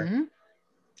see you there. Mm-hmm.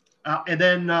 And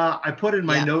then I put in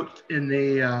my note in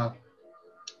the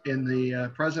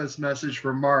president's message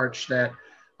for March that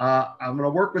I'm going to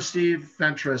work with Steve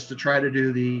Fentress to try to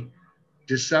do the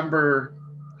December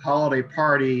holiday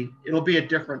party. It'll be a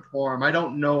different form. I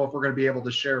don't know if we're going to be able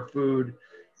to share food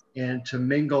and to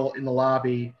mingle in the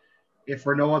lobby, if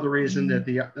for no other reason that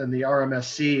the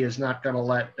RMSC is not going to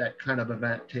let that kind of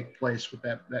event take place with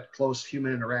that close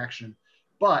human interaction.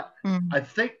 But I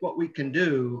think what we can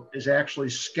do is actually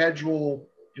schedule,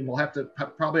 and we'll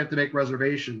probably have to make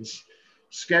reservations,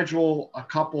 schedule a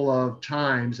couple of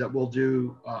times that we'll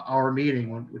do our meeting,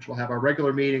 which we'll have our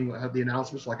regular meeting, we'll have the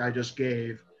announcements like I just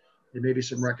gave, and maybe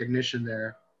some recognition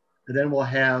there. And then we'll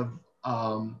have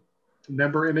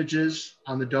member images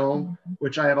on the dome,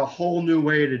 which I have a whole new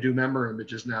way to do member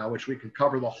images now, which we can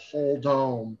cover the whole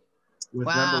dome with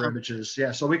member images.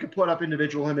 Yeah, so we could put up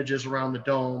individual images around the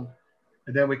dome.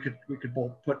 And then we could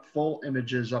both put full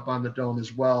images up on the dome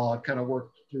as well. I've kind of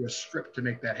worked through a script to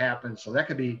make that happen. So that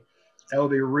would be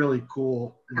really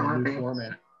cool in the new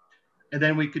format. And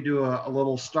then we could do a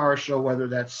little star show, whether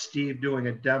that's Steve doing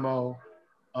a demo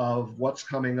of what's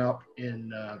coming up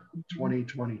in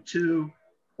 2022,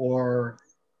 or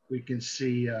we can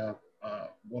see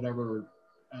whatever,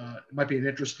 it might be an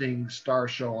interesting star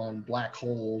show on black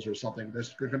holes or something.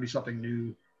 There's going to be something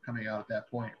new coming out at that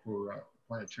point for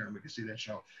Planetarium. We can see that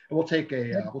show, and we'll take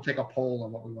a poll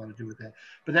on what we want to do with that.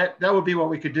 But that would be what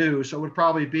we could do. So it would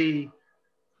probably be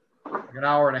like an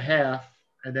hour and a half,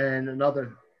 and then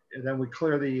we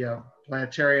clear the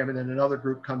Planetarium, and then another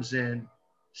group comes in,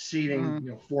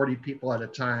 seating 40 people at a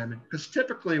time. Because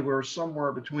typically we're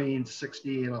somewhere between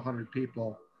 60 and 100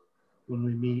 people when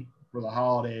we meet for the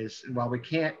holidays. And while we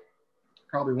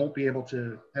probably won't be able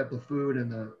to have the food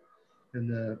and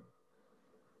the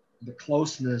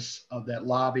closeness of that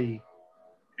lobby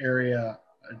area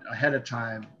ahead of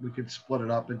time, we could split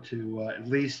it up into at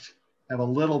least have a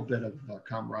little bit of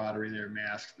camaraderie there,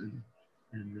 masked,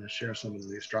 and share some of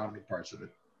the astronomy parts of it.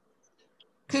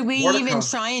 Could we even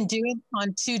try and do it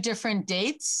on 2 different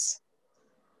dates?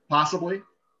 Possibly.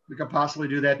 We could possibly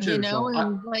do that too.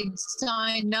 And like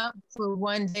sign up for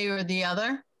one day or the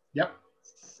other. Yep.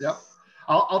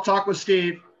 I'll talk with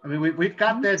Steve. I mean, we've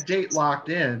got that date locked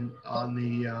in on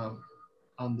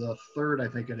the 3rd, I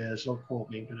think it is. Don't quote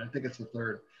me, but I think it's the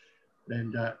 3rd.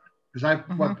 And because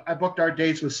I booked our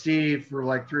dates with Steve for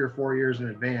like 3 or 4 years in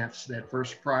advance, that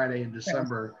first Friday in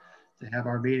December to have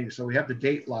our meeting. So we have the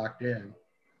date locked in.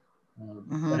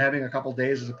 But having a couple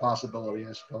days is a possibility,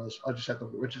 I suppose. We'll just have to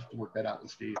work that out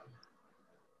with Steve.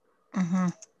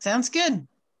 Sounds good.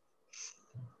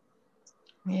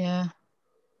 Yeah.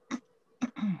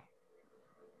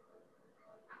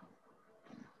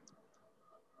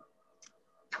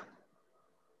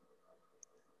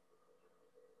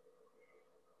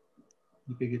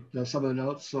 You can get some of the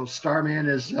notes. So Starman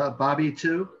is Bobby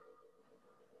too.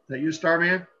 Is that you,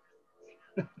 Starman?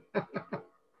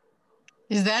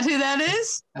 Is that who that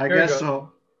is? I guess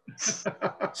so.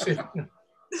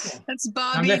 That's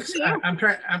Bobby. I'm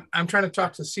trying to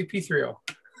talk to CP30.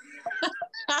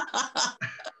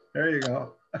 There you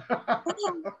go.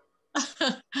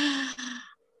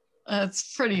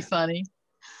 That's pretty funny.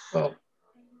 Well,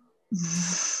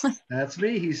 that's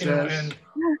me, he says.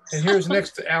 And here's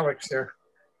next to Alex there.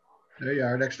 There you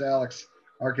are, next to Alex,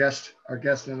 our guest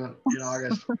in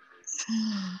August.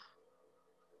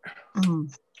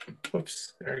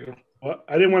 Oops, there you go. Well,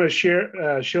 I didn't want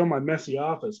to show my messy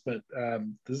office, but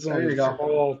this is only a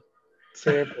small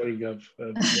sampling of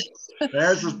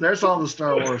there's all the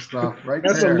Star Wars stuff right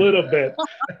that's there. A little bit.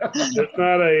 There's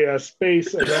not a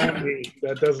space around me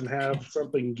that doesn't have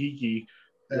something geeky,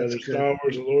 whether Star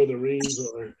Wars or Lord of the Rings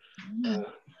or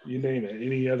you name it,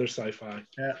 any other sci-fi.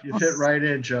 Yeah, you fit right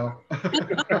in, Joe.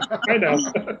 I know.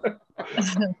 I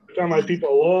found my people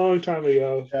a long time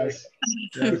ago. Yes.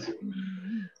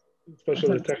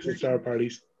 Especially the Texas Star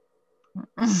parties.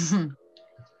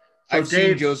 I've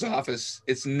seen Joe's office.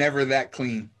 It's never that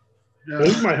clean.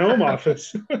 This is my home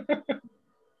office.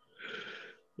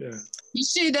 Yeah.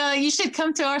 You should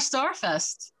come to our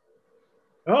Starfest.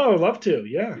 Oh, I'd love to.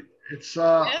 Yeah. It's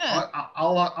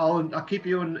I'll keep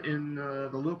you in the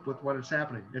loop with when it's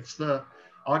happening. It's the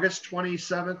August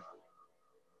 27th.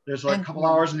 There's like a couple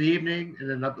hours in the evening, and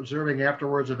then observing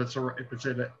afterwards if it's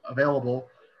available.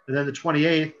 And then the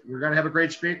 28th, we're gonna have a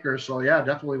great speaker. So yeah,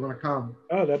 definitely want to come.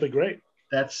 Oh, that'd be great.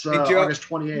 That's August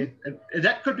 28th, and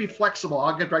that could be flexible.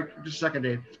 I'll get right just a second,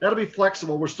 Dave. That'll be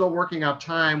flexible. We're still working out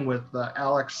time with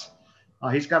Alex.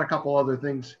 He's got a couple other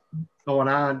things going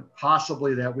on,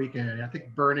 possibly that weekend. I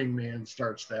think Burning Man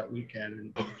starts that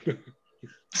weekend. And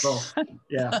so,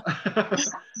 yeah.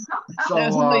 So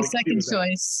that was my second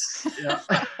choice. Yeah.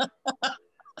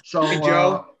 So, hey,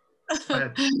 Joe.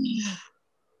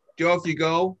 Joe, if you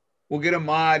go, we'll get a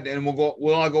mod and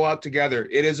we'll all go out together.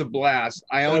 It is a blast.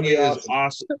 Ionia is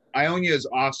awesome. Ionia is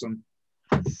awesome.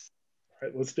 All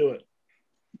right, let's do it.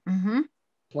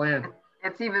 Plan.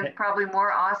 It's even probably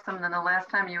more awesome than the last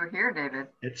time you were here, David.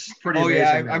 It's pretty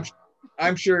amazing. Yeah,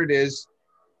 I'm sure it is.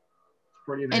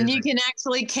 Pretty amazing. And you can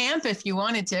actually camp if you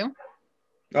wanted to.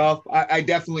 Oh, I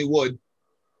definitely would.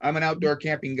 I'm an outdoor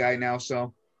camping guy now,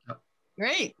 so.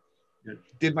 Great.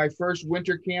 Did my first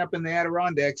winter camp in the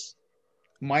Adirondacks,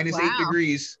 -8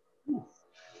 degrees. Oh,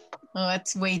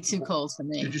 that's way too cold for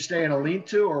me. Did you stay in a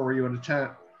lean-to or were you in a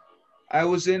tent? I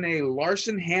was in a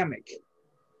Larson hammock.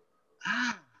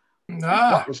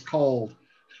 That was cold.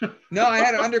 No, I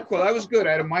had an underquilt. I was good.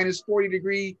 I had a -40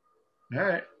 degree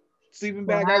sleeping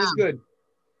bag. I was good.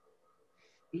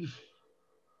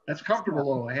 That's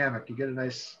comfortable in a hammock. You get a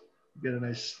nice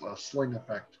sling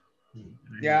effect.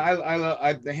 Yeah,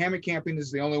 I the hammock camping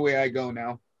is the only way I go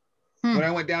now. When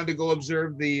I went down to go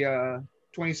observe the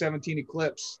 2017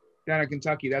 eclipse down in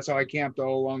Kentucky, that's how I camped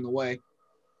all along the way.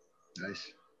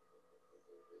 Nice.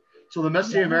 So the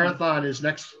Messier Marathon is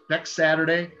next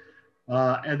Saturday,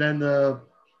 and then the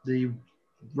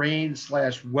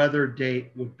rain/weather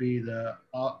date would be the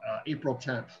April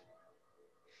 10th.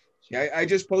 Yeah, I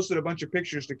just posted a bunch of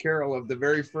pictures to Carol of the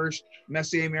very first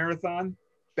Messier Marathon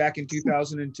back in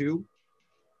 2002.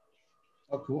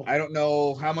 Oh, cool. I don't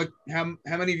know how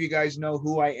many of you guys know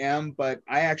who I am, but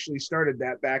I actually started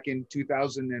that back in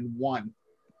 2001.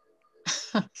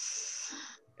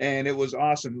 And it was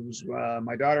awesome. It was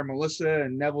my daughter Melissa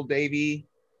and Neville Davey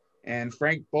and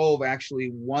Frank Bove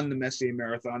actually won the Messier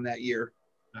Marathon that year.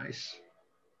 Nice.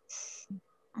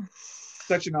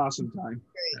 Such an awesome time.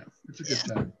 Yeah, it's a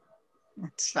good time.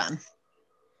 It's fun.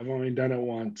 I've only done it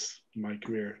once in my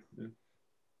career.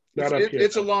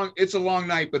 It's a long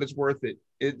night, but it's worth it.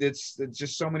 It's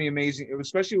just so many amazing,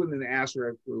 especially within the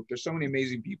ASRAS group. There's so many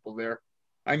amazing people there.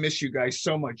 I miss you guys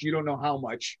so much. You don't know how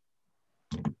much.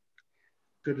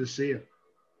 Good to see you.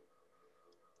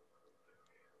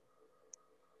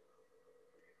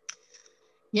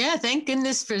 Yeah, thank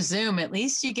goodness for Zoom. At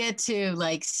least you get to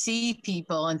like see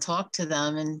people and talk to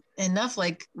them, and enough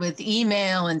like with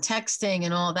email and texting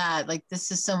and all that. Like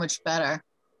this is so much better.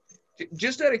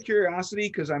 Just out of curiosity,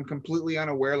 because I'm completely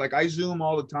unaware, like I Zoom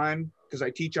all the time because I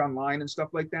teach online and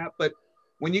stuff like that. But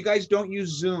when you guys don't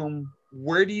use Zoom,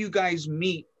 where do you guys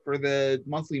meet for the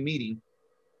monthly meeting?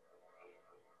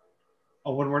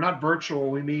 Oh, when we're not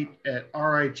virtual, we meet at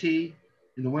RIT in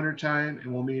the wintertime,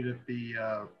 and we'll meet at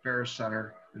the Ferris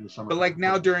Center in the summer. But like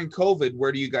now during COVID,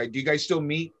 where do you guys still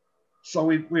meet? So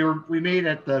we meet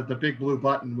at the Big Blue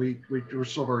Button. We're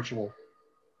still virtual.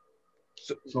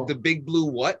 So the Big Blue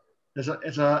what?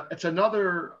 It's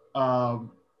another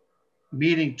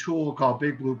meeting tool called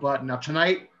Big Blue Button. Now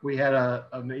tonight we had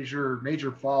a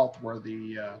major fault where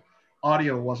the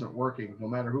audio wasn't working. No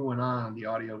matter who went on, the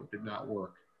audio did not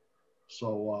work.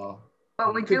 So.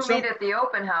 But we do meet at the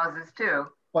open houses too.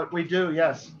 But we do,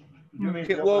 yes.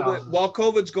 Well, while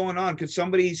COVID's going on, could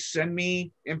somebody send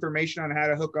me information on how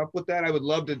to hook up with that? I would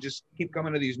love to just keep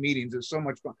coming to these meetings. It's so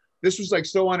much fun. This was like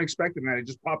so unexpected, and it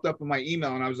just popped up in my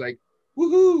email, and I was like,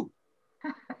 woohoo!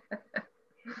 All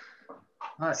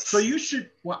right, so you should.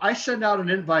 Well, I send out an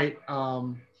invite.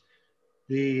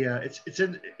 It's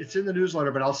in the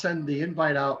newsletter, but I'll send the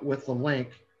invite out with the link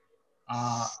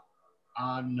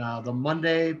on the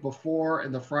Monday before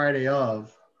and the Friday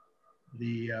of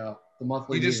the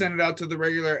monthly. You just meeting. send it out to the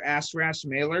regular ASRAS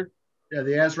mailer. Yeah,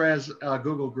 the ASRAS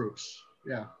Google groups.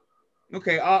 Yeah.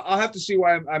 Okay, I'll have to see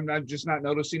why I'm just not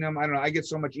noticing them. I don't know. I get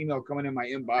so much email coming in my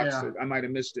inbox that I might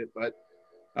have missed it, but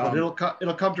it'll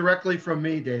come directly from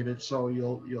me, David. So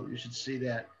you should see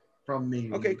that from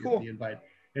me. Okay, cool. The invite,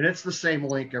 and it's the same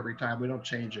link every time. We don't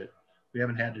change it. We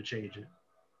haven't had to change it.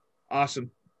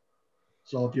 Awesome.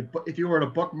 So if you were to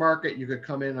bookmark it, you could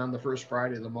come in on the first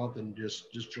Friday of the month and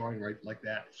just join right like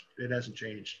that. It hasn't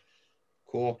changed.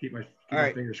 Cool. Keep my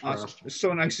fingers awesome. crossed. It's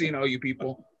so nice seeing all you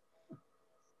people.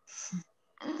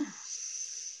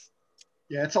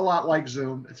 Yeah, it's a lot like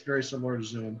Zoom. It's very similar to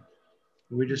Zoom.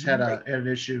 We just had an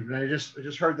issue, and I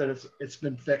just heard that it's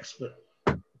been fixed, but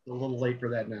it's a little late for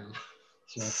that now.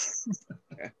 So.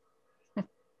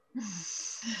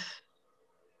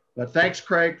 But thanks,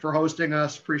 Craig, for hosting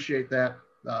us. Appreciate that.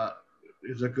 It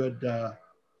was a good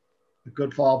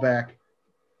fallback.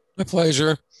 My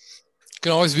pleasure.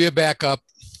 Can always be a backup.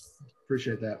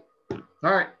 Appreciate that. All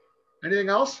right. Anything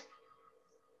else?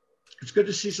 It's good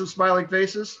to see some smiling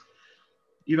faces.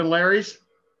 Even Larry's.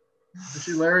 I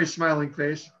see Larry's smiling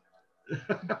face.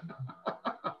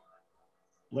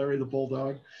 Larry the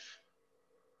Bulldog.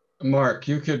 Mark,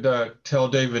 you could tell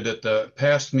David that the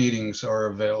past meetings are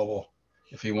available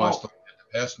if he wants to look at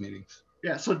the past meetings.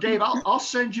 Yeah, so Dave, I'll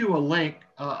send you a link,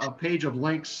 a page of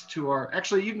links to our,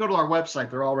 actually you can go to our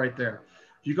website. They're all right there.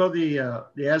 If you go to the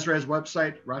ASRAS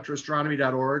website,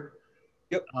 retroastronomy.org.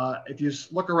 Yep. If you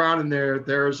look around in there,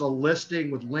 there's a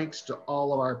listing with links to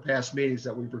all of our past meetings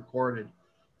that we've recorded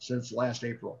since last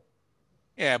April.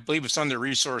 Yeah, I believe it's under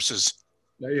resources.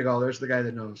 There you go. There's the guy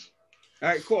that knows. All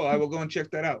right, cool. I will go and check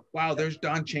that out. Wow, there's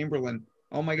Don Chamberlain.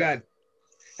 Oh my God.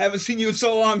 Haven't seen you in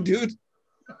so long, dude.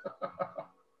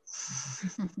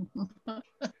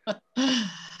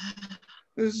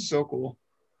 This is so cool.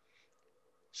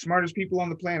 Smartest people on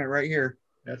the planet right here.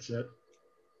 That's it.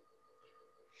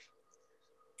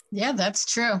 Yeah, that's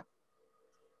true.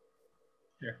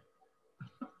 Here.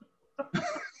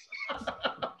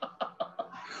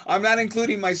 I'm not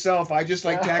including myself. I just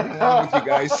like tagging along with you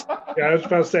guys. Yeah, I was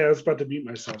about to say, I was about to mute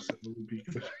myself. So it would be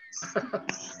good.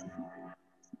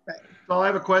 So I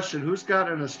have a question. Who's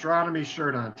got an astronomy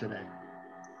shirt on today?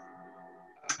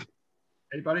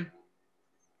 Anybody?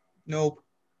 Nope.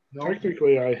 No.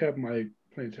 Technically, I have my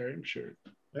Planetarium shirt.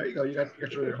 There you go. You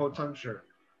got your whole tongue shirt.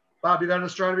 Bob, you got an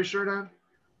astronomy shirt on?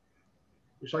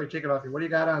 We saw you take it off here. What do you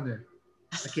got on there?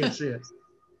 I can't see it.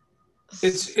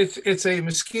 It's a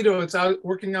mosquito. It's out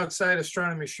working outside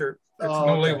astronomy shirt. It's no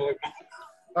okay. label.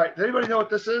 All right. Does anybody know what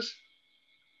this is?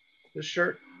 This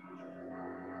shirt?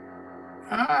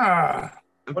 Ah.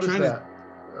 What is that?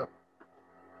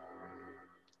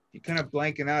 You're kind of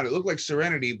blanking out. It looked like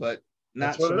Serenity, but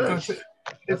not That's what so it much. is.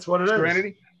 That's what it is.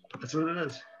 Serenity? That's what it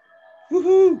is.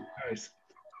 Woohoo! Nice.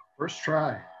 First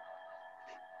try.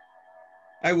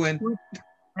 I win.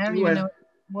 I don't You even win. know.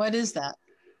 What is that?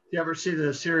 You ever see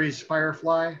the series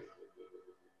Firefly?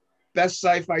 Best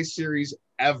sci-fi series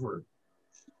ever.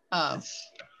 Oh.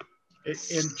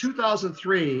 In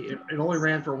 2003, it only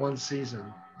ran for one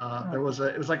season. It was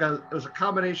a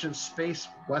combination space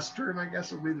western, I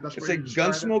guess would be the best It's way like to describe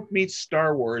it. Gunsmoke meets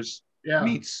Star Wars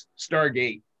meets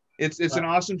Stargate. It's an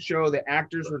awesome show. The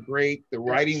actors were great. The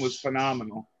writing was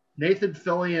phenomenal. Nathan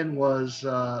Fillion was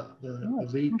the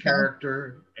lead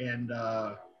character, and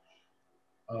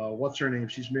what's her name?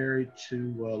 She's married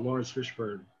to Lawrence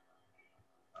Fishburne.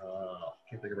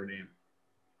 Can't think of her name.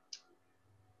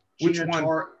 Which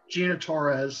one? Gina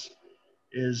Torres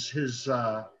is his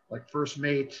first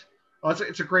mate. Oh,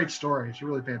 it's a great story. It's a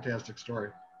really fantastic story.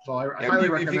 So I highly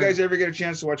recommend. If you guys ever get a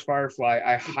chance to watch Firefly,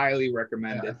 I highly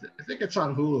recommend it. I think it's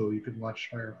on Hulu. You can watch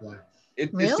Firefly.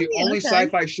 It's the only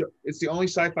sci-fi show. It's the only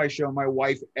sci-fi show my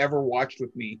wife ever watched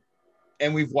with me,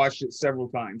 and we've watched it several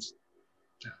times.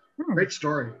 Great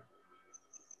story.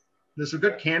 There's some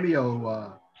good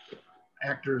cameo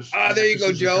actors. There you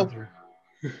go, Joe.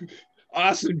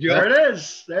 Awesome, Joe. There it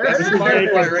is. That's the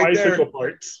Firefly right there.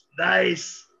 Parts.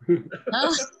 Nice.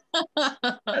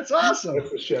 That's awesome.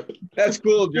 That's the ship. That's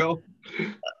cool, Joe.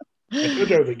 I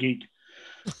told I was a geek.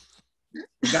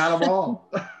 Got them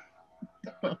all.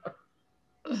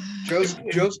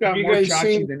 Joe's got more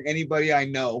chachi than anybody I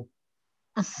know.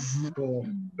 Cool.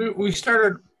 We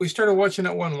started watching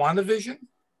that one, WandaVision.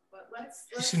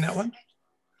 You seen that one?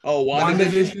 Oh,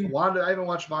 WandaVision. I haven't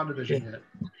watched WandaVision yet.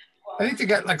 I think they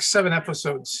got like 7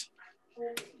 episodes.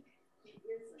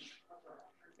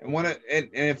 And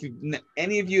if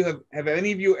any of you have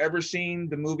any of you ever seen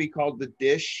the movie called The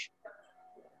Dish?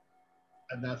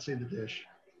 I've not seen The Dish.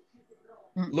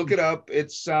 Look it up.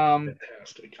 It's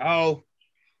fantastic. Oh,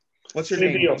 what's her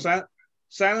Same name? deal.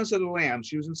 Silence of the Lambs.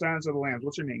 She was in Silence of the Lambs.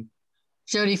 What's her name?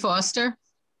 Jodie Foster.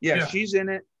 Yeah, she's in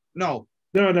it. No,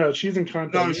 she's in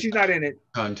Contact. no, she's not in it.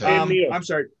 I'm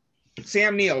sorry.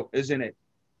 Sam Neill is in it.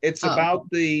 It's about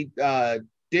the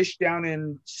dish down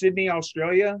in Sydney,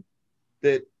 Australia,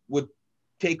 that would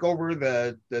take over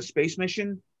the space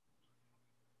mission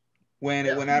when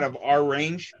it went out of our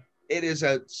range. It is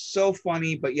so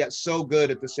funny, but yet so good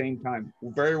at the same time.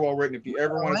 Very well written. If you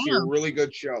ever want to see a really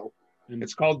good show,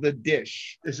 it's called The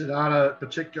Dish. Is it on a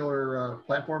particular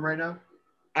platform right now?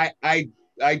 I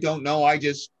don't know. I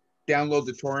just download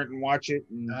the torrent and watch it.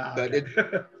 But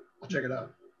I'll check it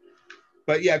out.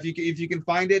 But yeah, if you can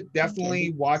find it,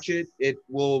 definitely watch it. It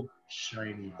will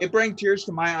shiny. It brings tears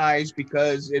to my eyes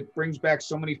because it brings back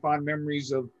so many fond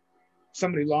memories of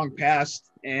somebody long past,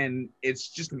 and it's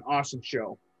just an awesome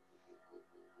show.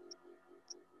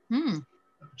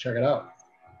 Check it out.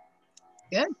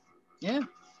 Good. Yeah.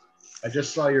 I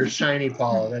just saw your shiny,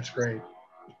 Paula. That's great.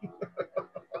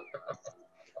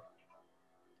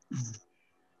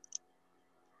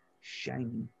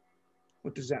 Shiny.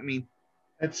 What does that mean?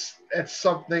 It's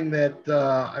something that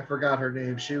I forgot her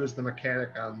name. She was the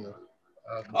mechanic on the.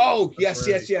 Oh, yes.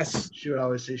 She would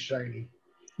always say shiny.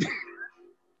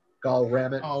 Gal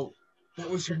Ramit. Oh, what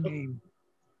was her name?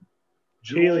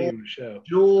 Alien show.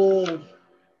 Jewel.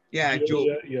 Yeah,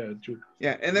 Jewel. Jewel.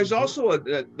 Yeah, and there's also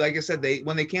like I said,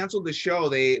 when they canceled the show,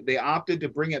 they opted to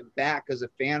bring it back because the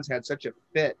fans had such a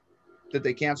fit that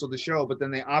they canceled the show. But then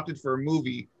they opted for a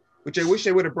movie, which I wish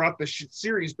they would have brought the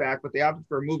series back, but they opted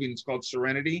for a movie, and it's called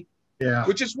Serenity. Yeah,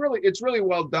 which is really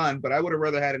well done. But I would have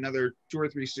rather had another 2 or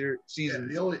 3 seasons. Yeah,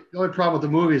 the only problem with the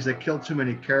movie is they killed too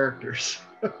many characters.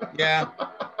 Yeah.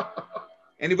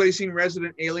 Anybody seen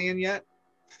Resident Alien yet?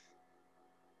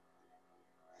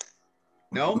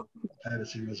 No. I haven't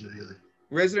seen Resident Alien.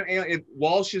 Resident Alien.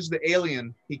 Walsh is the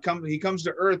alien. He comes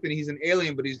to Earth and he's an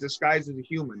alien, but he's disguised as a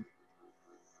human.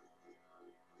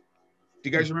 Do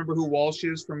you guys remember who Walsh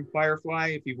is from Firefly?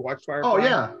 If you've watched Firefly. Oh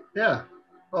yeah.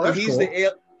 Oh, that's cool.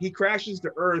 He crashes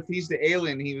to Earth. He's the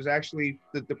alien. He was actually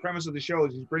the premise of the show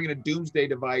is he's bringing a doomsday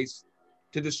device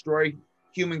to destroy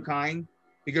humankind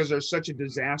because there's such a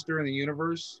disaster in the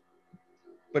universe.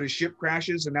 But his ship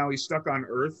crashes and now he's stuck on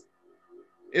Earth.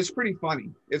 It's pretty funny.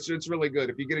 It's really good.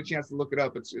 If you get a chance to look it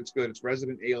up, it's good. It's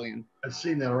Resident Alien. I've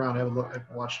seen that around. I haven't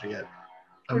watched it yet.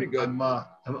 Pretty good.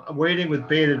 I'm waiting with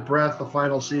bated breath the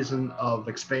final season of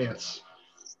Expanse.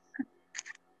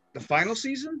 The final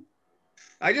season?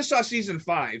 I just saw season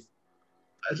 5.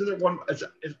 Isn't it one? Is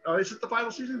it the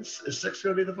final season? Is 6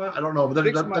 going to be the final? I don't know. But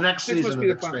the next Six must season be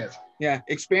of the final. Expanse. Yeah,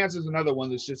 Expanse is another one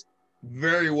that's just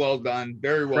very well done,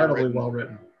 very well Incredibly written. well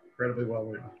written. Incredibly well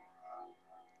written.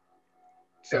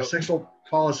 So Yeah, 6 will.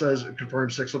 Paula says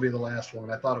confirmed 6 will be the last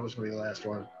one. I thought it was going to be the last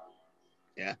one.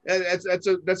 yeah,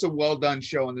 that's a well done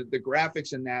show, and the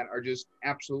graphics in that are just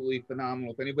absolutely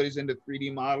phenomenal. If anybody's into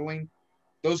 3D modeling,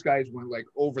 those guys went like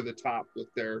over the top with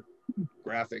their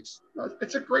graphics.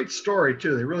 It's a great story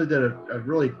too. They really did a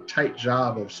really tight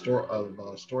job of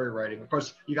story writing. Of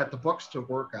course, you got the books to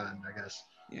work on, I guess.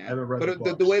 Yeah, I haven't read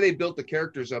but the way they built the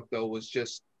characters up though was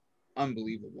just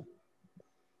unbelievable.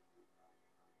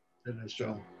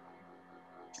 So,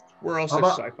 we're also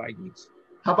sci-fi geeks.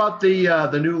 How about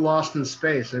the new Lost in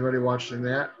Space? Anybody watching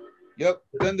that? Yep.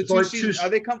 Then the two seasons. Are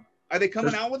they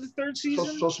coming out with a third season? It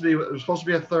was supposed to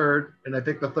be a third, and I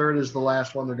think the third is the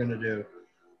last one they're going to do.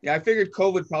 Yeah, I figured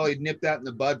COVID probably nipped that in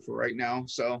the bud for right now.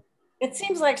 So it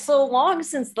seems like so long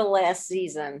since the last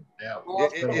season. Yeah,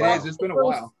 it is. It's been a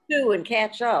while. And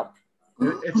catch up.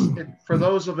 For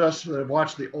those of us that have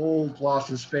watched the old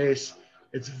Lost in Space,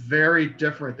 it's very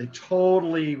different. They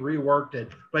totally reworked it,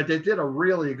 but they did a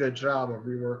really good job of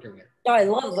reworking it. Oh, I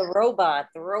love the robot.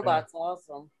 The robot's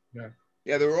awesome.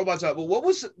 Yeah, the robot's up. But what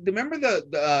was? Remember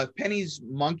the Penny's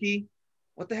monkey?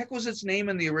 What the heck was its name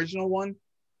in the original one?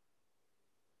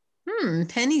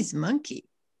 Penny's monkey.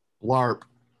 Blarp.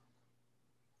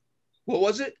 What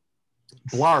was it?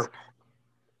 Blarp.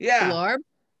 Yeah. Blarp.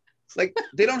 Like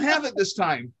they don't have it this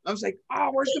time. I was like,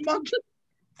 oh, where's the monkey?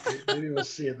 Maybe we'll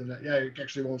see it. Yeah, you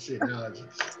actually won't see it now.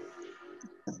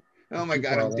 Oh my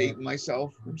God, I'm dating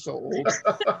myself. I'm so old.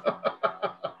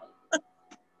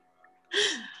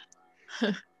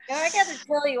 Now, I got to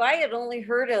tell you, I had only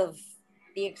heard of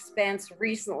The Expanse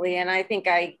recently, and I think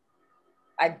I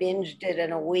binged it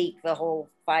in a week, the whole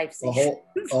 5 seasons.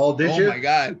 Did you? Oh my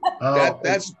God,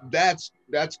 that's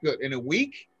good. In a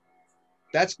week,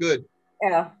 that's good.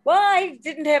 Yeah. Well, I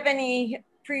didn't have any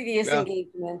previous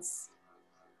engagements.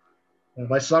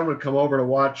 My son would come over to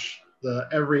watch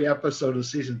every episode of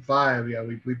season 5. Yeah,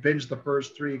 we binged the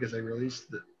first 3 because they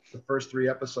released the first 3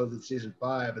 episodes of season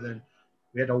 5, and then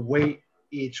we had to wait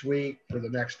each week for the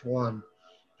next one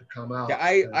to come out.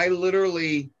 Yeah, I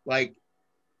literally, like,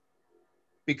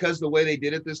 because the way they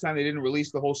did it this time, they didn't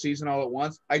release the whole season all at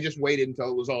once. I just waited until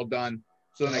it was all done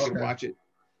so then I could watch it.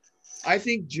 I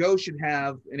think Joe should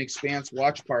have an Expanse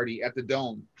watch party at the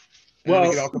Dome. And we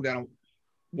could all come down and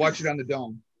watch it on the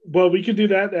Dome. Well, we could do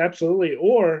that, absolutely.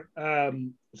 Or,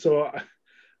 so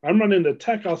I'm running the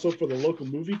tech also for the local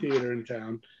movie theater in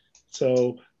town.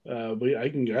 So I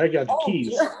got the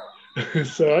keys.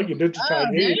 So I can digitize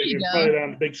anything and put it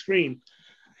on the big screen.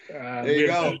 There you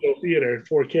go. Theater,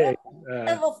 4K.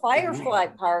 Have a Firefly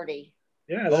party.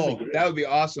 Yeah, that would be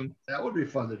awesome. That would be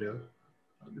fun to do.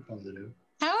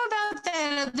 How about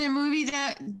that other movie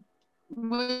that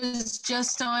was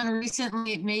just on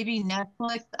recently, maybe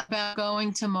Netflix, about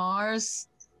going to Mars?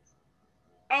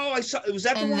 Oh, I saw. Was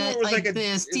that the one where it was it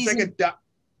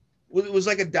was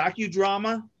like a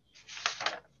docudrama?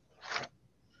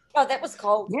 Oh, that was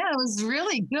called. Yeah, it was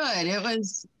really good. It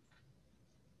was.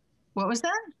 What was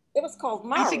that? It was called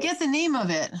Mars. I forget the name of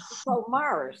it. It's called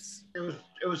Mars. It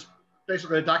was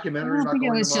basically a documentary about going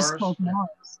it was to just Mars. called Mars.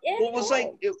 Yeah, well, it was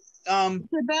like it's about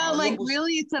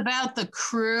it's about the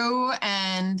crew,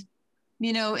 and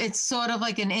it's sort of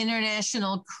like an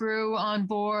international crew on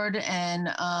board, and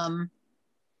I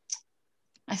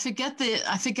forget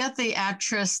the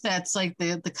actress that's like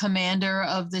the commander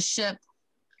of the ship,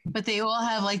 but they all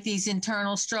have like these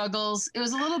internal struggles. It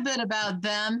was a little bit about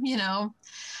them,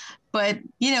 but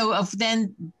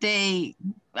then they,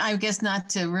 I guess not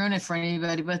to ruin it for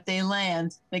anybody, but they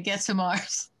get to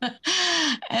Mars,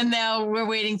 and now we're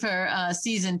waiting for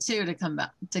season 2 to come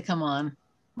on.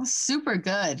 It was super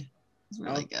good. It was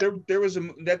really good. There was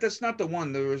that's not the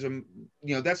one. There was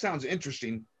that sounds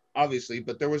interesting, obviously,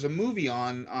 but there was a movie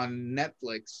on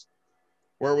Netflix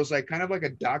where it was like kind of like a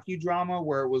docudrama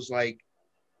where it was like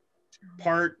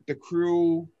part the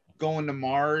crew going to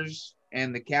Mars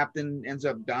and the captain ends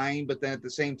up dying, but then at the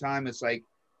same time it's like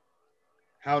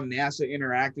how NASA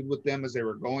interacted with them as they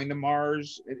were going to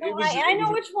Mars. I know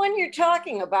which one you're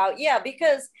talking about. Yeah,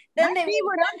 because then they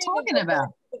were talking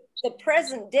about the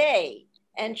present day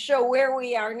and show where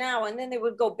we are now, and then they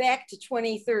would go back to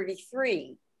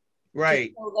 2033.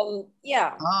 Right.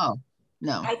 Yeah. Oh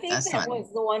no, I think that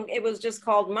was the one. It was just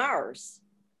called Mars.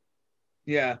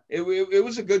 Yeah, it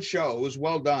was a good show. It was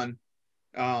well done.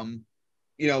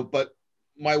 But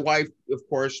my wife, of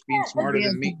course, being smarter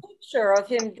than me. Picture of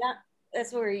him.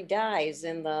 That's where he dies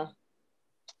in the.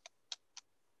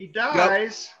 He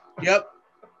dies. Yep.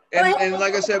 And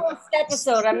like I said, First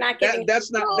episode. I'm not getting.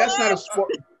 That's not a spoiler.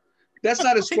 That's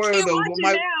not a spoiler though.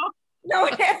 No,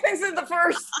 it happens in the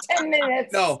first 10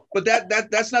 minutes. No, but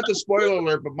that's not the spoiler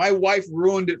alert. But my wife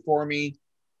ruined it for me,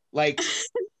 like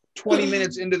 20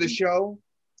 minutes into the show.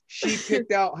 She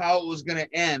picked out how it was going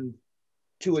to end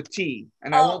to a T,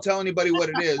 and I won't tell anybody what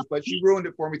it is. But she ruined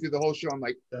it for me through the whole show. I'm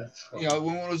like, when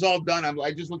it was all done,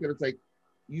 I just looked at it like,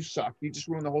 you suck. You just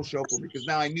ruined the whole show for me because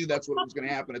now I knew that's what was going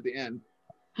to happen at the end.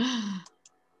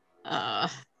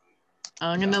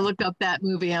 I'm going to look up that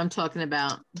movie I'm talking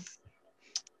about.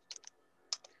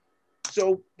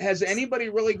 So has anybody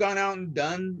really gone out and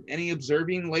done any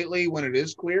observing lately when it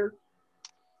is clear?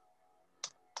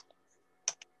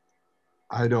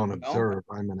 I don't observe.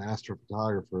 I'm an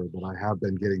astrophotographer, but I have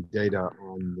been getting data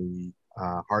on the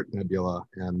Heart Nebula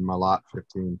and Malat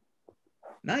 15.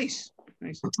 Nice.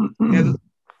 Yeah,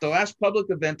 the last public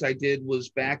event I did was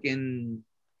back in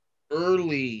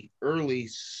early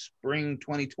spring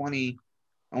 2020.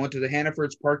 I went to the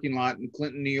Hannaford's parking lot in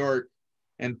Clinton, New York,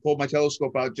 and pulled my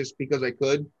telescope out just because I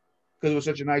could, because it was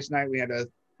such a nice night. We had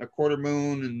a quarter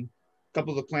moon and a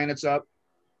couple of the planets up.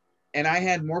 And I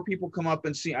had more people come up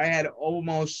and see. I had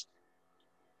almost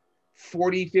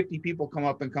 40, 50 people come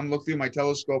up and come look through my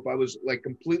telescope. I was like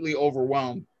completely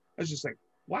overwhelmed. I was just like,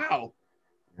 wow,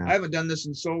 I haven't done this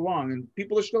in so long. And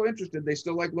people are still interested. They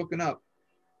still like looking up.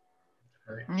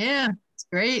 Yeah, it's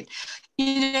great.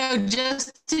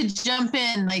 Just to jump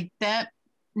in, like that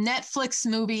Netflix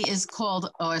movie is called,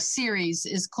 or series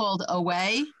is called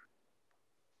Away.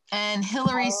 And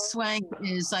Hilary Swank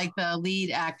is like the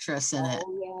lead actress in it.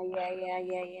 Yeah.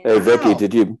 Hey,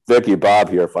 Vicky, Bob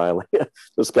here finally.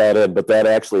 Just got in, but that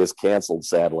actually is canceled,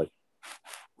 sadly.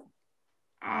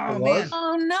 Oh, man.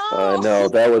 Oh, no. I know.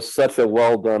 That was such a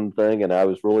well-done thing, and I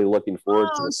was really looking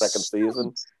forward to the second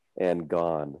season, and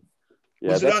gone.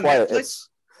 Yeah, was that's it on why Netflix? it's...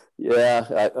 Yeah,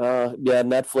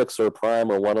 Netflix or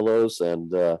Prime or one of those,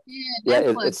 and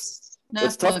it's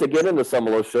tough to get into some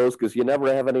of those shows because you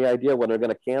never have any idea when they're going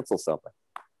to cancel something.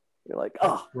 You're like,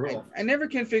 oh, I never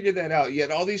can figure that out. Yet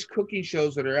all these cooking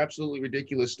shows that are absolutely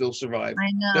ridiculous still survive.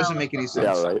 I know. Doesn't make any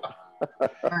sense. Yeah,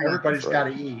 right. Everybody's got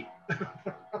to eat.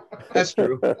 That's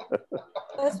true.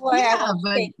 That's why I love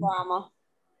fake drama.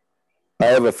 I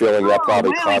have a feeling that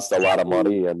probably cost a lot of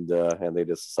money, and they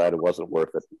just decided it wasn't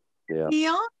worth it. Yeah.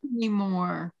 Beyond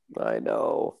anymore. I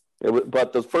know.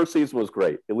 But the first season was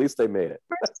great. At least they made it.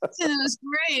 First season was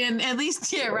great, and at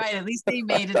least at least they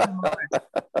made it more.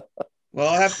 Well,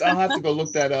 I'll have to go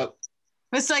look that up.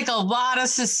 It's like a lot of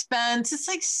suspense. It's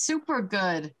like super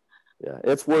good. Yeah,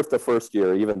 it's worth the first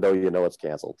year, even though you know it's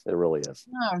canceled. It really is.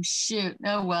 Oh shoot!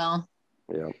 Oh well.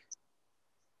 Yeah.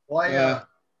 Well,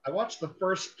 I watched the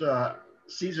first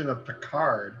season of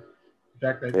Picard. In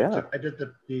fact, I did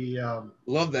the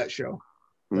love that show.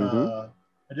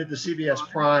 I did the CBS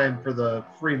Prime for the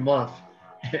free month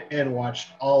and watched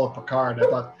all of Picard. And I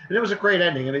thought, and it was a great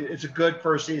ending. I mean, it's a good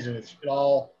first season. It's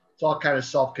all kind of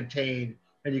self-contained,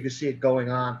 and you can see it going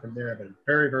on from there. But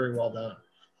very, very well done.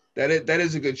 That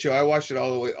is a good show. I watched it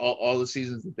all the way, all the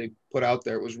seasons that they put out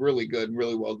there. It was really good and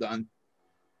really well done.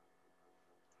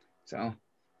 So,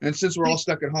 and since we're all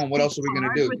stuck at home, what else are we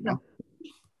going to do? You know?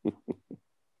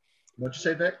 What'd you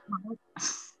say, Vic?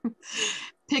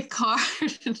 Picard.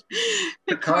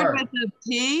 Picard with a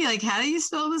P. Like, how do you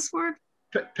spell this word?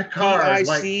 Picard.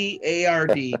 Picard.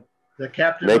 The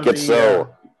captain. Make it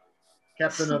so.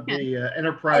 Captain of the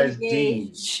Enterprise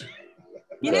D.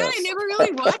 You know, I never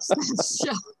really watched that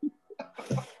show.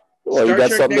 Well, you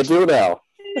got something to do now.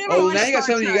 Oh, now you got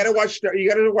something. You got to watch. You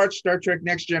got to watch Star Trek: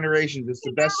 Next Generations. It's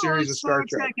the best series of Star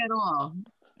Trek at all.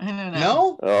 I don't know.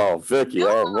 No? Oh, Vicky,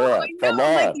 no, oh man, come on.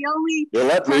 Like the only you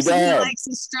let me person down. who likes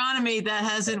astronomy that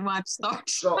hasn't watched Star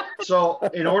Trek. So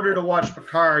in order to watch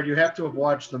Picard, you have to have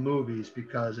watched the movies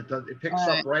because it picks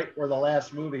up right where the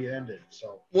last movie ended.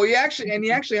 So well, you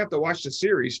actually have to watch the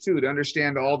series too to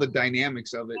understand all the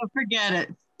dynamics of it. Oh, forget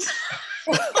it.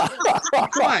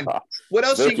 Come on. What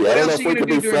else? Vicky, what I don't else know are if you we going to can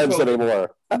do be friends during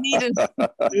anymore.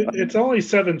 It's only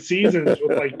 7 seasons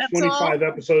with like 25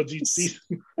 episodes each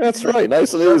season. That's right.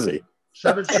 Nice and easy.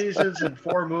 7 seasons and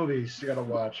 4 movies you got to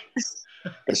watch.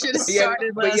 I should have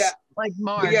started like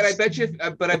March. But yet, I bet you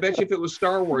if it was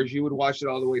Star Wars, you would watch it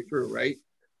all the way through, right?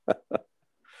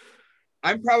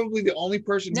 I'm probably the only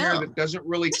person here that doesn't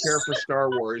really care for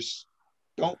Star Wars.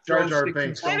 Don't throw sticks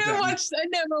and stones at me. I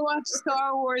never watched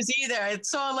Star Wars either. I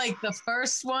saw like the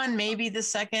first one, maybe the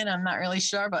second. I'm not really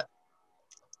sure, but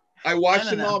I watched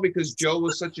them all because Joe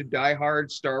was such a diehard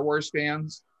Star Wars fan.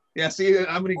 Yeah, see,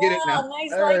 I'm gonna get it now.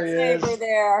 Nice lightsaber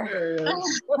there.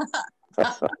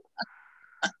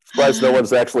 surprised no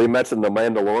one's actually mentioned The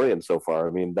Mandalorian so far.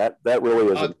 I mean, that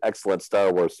really is an excellent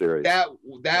Star Wars series. That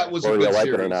was a whether good you like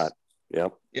series. it or not.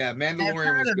 Yep. Yeah, Mandalorian I've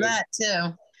heard was of good. that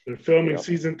too. They're filming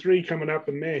season 3 coming up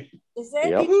in May. Is that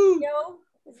Yep. HBO?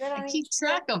 Is that on I keep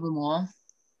track of them all.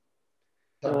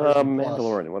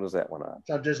 Mandalorian. What is that one on? It's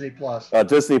on Disney Plus.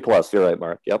 Disney Plus. You're right,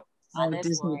 Mark. Yep. Oh,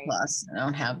 Disney Plus. I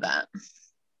don't have that.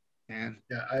 Man,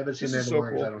 Yeah, I haven't seen This is so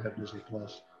Mandalorian. cool. I don't have Disney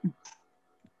Plus.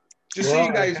 Just so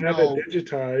you guys I have know, it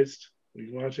digitized. We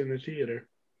can watch it in the theater.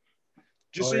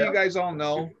 just Oh, so yeah? you guys all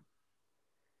know,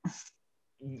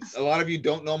 a lot of you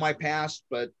don't know my past,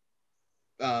 but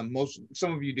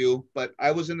some of you do. But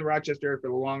I was in the Rochester area for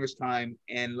the longest time,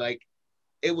 and like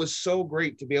it was so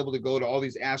great to be able to go to all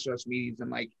these ASRAS meetings and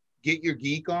like get your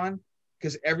geek on,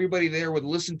 because everybody there would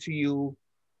listen to you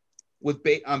with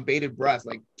bated breath,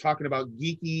 like talking about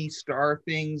geeky star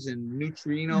things and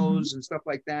neutrinos and stuff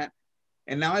like that.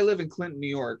 And now I live in Clinton, New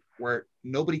York, where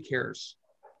nobody cares.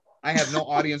 I have no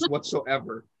audience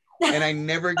whatsoever. And I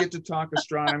never get to talk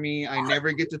astronomy. I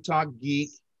never get to talk geek.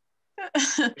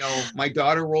 You know, my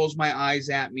daughter rolls my eyes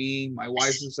at me. My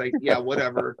wife's just like, yeah,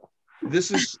 whatever.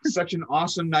 This is such an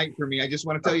awesome night for me. I just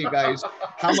want to tell you guys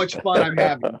how much fun I'm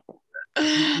having.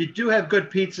 You do have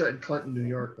good pizza in Clinton, New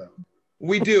York, though.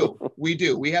 We do.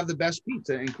 We have the best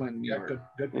pizza in Clinton, New Yeah, York.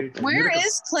 good pizza. Where Utica.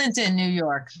 is Clinton, New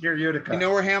York? Near Utica. You know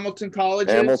where Hamilton College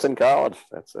is? Hamilton College.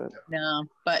 That's it. No,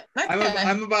 but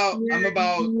I'm about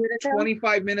Utica?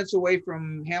 25 minutes away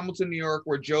from Hamilton, New York,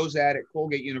 where Joe's at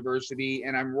Colgate University,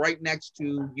 and I'm right next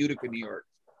to Utica, New York.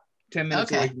 10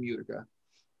 minutes away from Utica.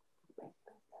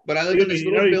 But I live in this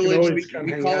little village. We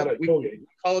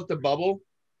call it the Bubble.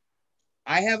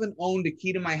 I haven't owned a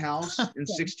key to my house in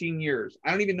 16 years.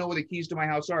 I don't even know where the keys to my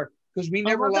house are because we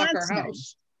never lock our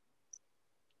house.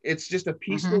 It's just a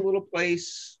peaceful little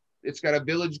place. It's got a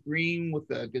village green with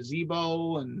a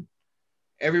gazebo, and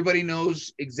everybody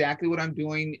knows exactly what I'm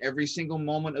doing every single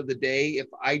moment of the day. If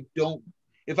I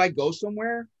go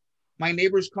somewhere, my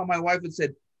neighbors call my wife and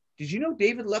said, "Did you know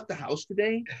David left the house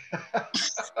today?"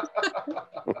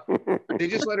 They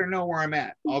just let her know where I'm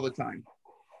at all the time,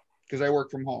 because I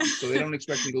work from home, so they don't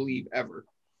expect me to leave ever.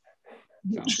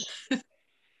 So,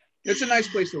 it's a nice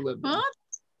place to live.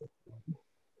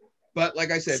 But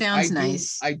like I said,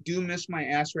 I do miss my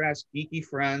ASRAS geeky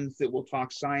friends that will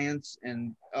talk science,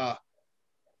 and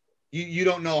you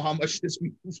don't know how much this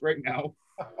means right now.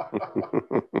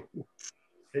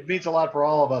 It means a lot for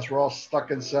all of us. We're all stuck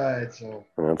inside, so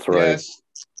that's right.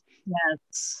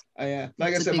 Yes.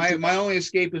 Like I said, my only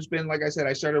escape has been, like I said,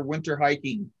 I started winter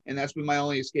hiking, and that's been my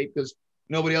only escape because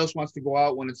nobody else wants to go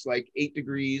out when it's like 8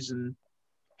 degrees and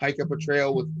hike up a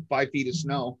trail with 5 feet of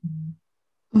snow.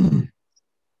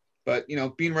 But you know,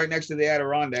 being right next to the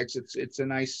Adirondacks, it's a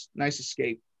nice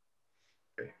escape.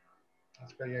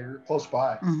 That's great. Yeah, you're close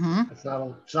by. It's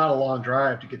not a long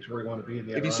drive to get to where you want to be in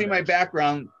the If you see my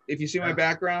background,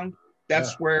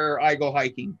 that's where I go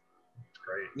hiking. That's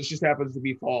great. This just happens to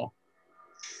be fall.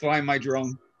 Flying my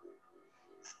drone.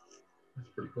 That's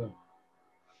pretty cool.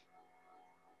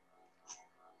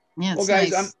 Yeah, it's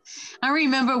nice. I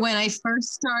remember when I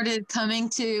first started coming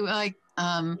to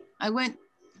when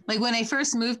I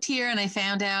first moved here and I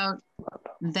found out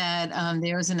that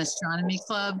there was an astronomy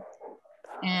club,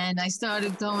 and I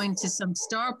started going to some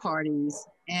star parties,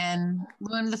 and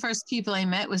one of the first people I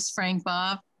met was Frank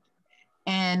Bob.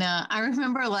 And I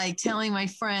remember like telling my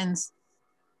friends,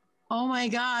 oh my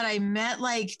God, I met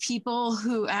like people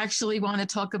who actually want to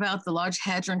talk about the Large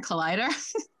Hadron Collider.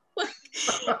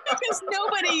 Because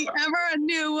nobody ever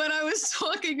knew what I was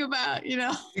talking about, you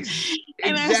know.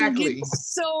 And I was like,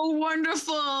 it's so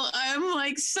wonderful. I'm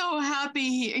like so happy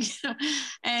here. You know?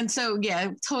 And so, yeah,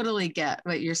 I totally get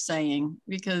what you're saying,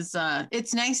 because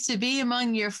it's nice to be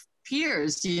among your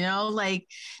peers, you know, like,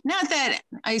 not that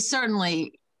I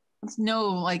certainly know,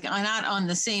 like, I'm not on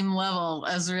the same level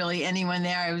as really anyone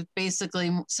there. I was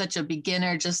basically such a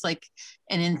beginner, just like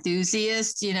an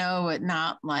enthusiast, you know, but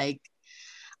not like,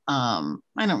 I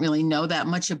don't really know that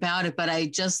much about it, but I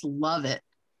just love it.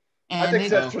 And I think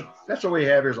that's what we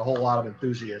have here is a whole lot of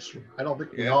enthusiasts. I don't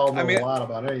think we all know a lot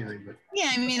about anything, but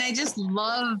yeah, I mean, I just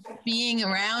love being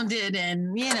around it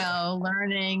and, you know,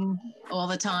 learning all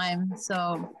the time.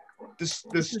 So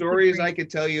the stories I could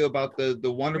tell you about the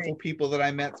wonderful people that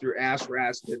I met through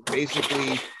ASRAS that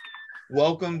basically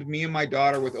welcomed me and my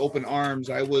daughter with open arms.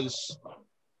 I was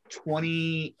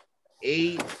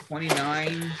 28,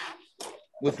 29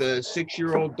 with a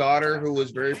 6-year-old daughter who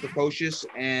was very precocious,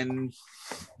 and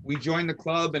we joined the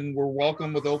club and were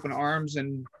welcomed with open arms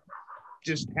and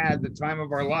just had the time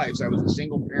of our lives. I was a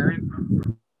single parent,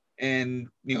 and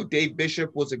you know, Dave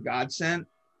Bishop was a godsend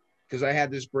because I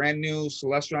had this brand new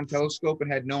Celestron telescope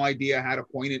and had no idea how to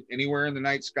point it anywhere in the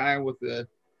night sky with the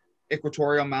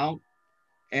equatorial mount.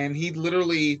 And he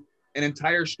literally, an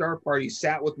entire star party,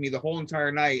 sat with me the whole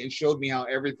entire night and showed me how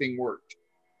everything worked.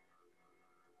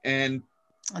 And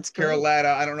that's Carol Latta,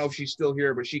 I don't know if she's still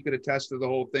here, but she could attest to the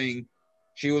whole thing.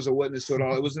 She was a witness to it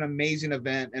all. It was an amazing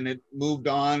event, and it moved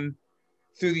on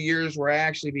through the years where I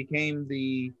actually became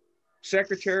the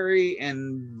secretary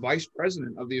and vice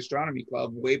president of the astronomy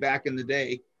club way back in the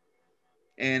day,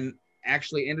 and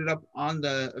actually ended up on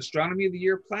the Astronomy of the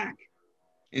Year plaque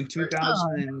in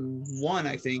 2001,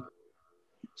 I think,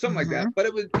 something like that. But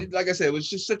it was, like I said, it was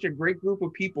just such a great group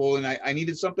of people, and I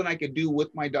needed something I could do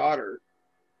with my daughter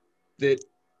that,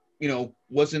 you know,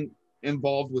 wasn't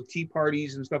involved with tea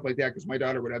parties and stuff like that, because my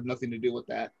daughter would have nothing to do with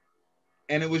that.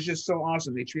 And it was just so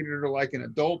awesome. They treated her like an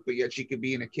adult, but yet she could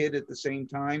be a kid at the same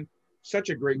time. Such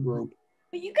a great group.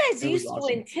 But you guys used to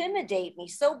intimidate me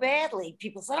so badly.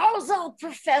 People said, oh, it's all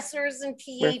professors and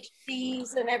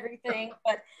PhDs and everything.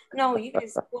 But no, you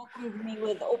guys welcomed me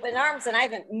with open arms, and I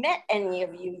haven't met any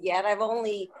of you yet. I've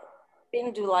only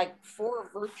been to like 4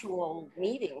 virtual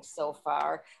meetings so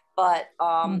far. But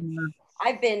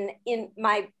I've been in,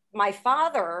 my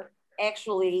father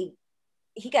actually,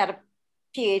 he got a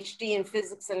PhD in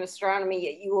physics and astronomy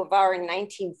at U of R in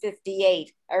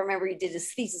 1958. I remember he did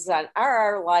his thesis on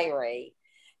R.R. Lyrae.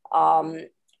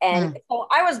 And so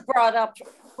I was brought up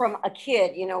from a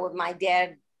kid, you know, with my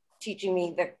dad teaching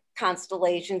me the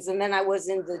constellations. And then I was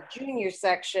in the junior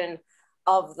section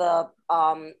of the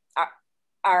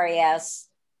RAS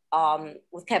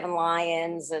with Kevin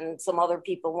Lyons and some other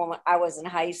people when I was in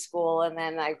high school. And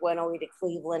then I went away to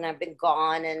Cleveland. I've been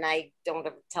gone and I don't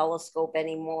have a telescope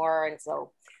anymore. And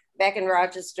so back in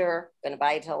Rochester, gonna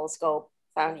buy a telescope,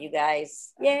 found you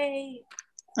guys. Yay.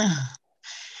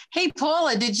 Hey,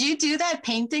 Paula, did you do that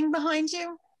painting behind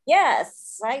you?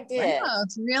 Yes, I did. Wow,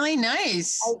 it's really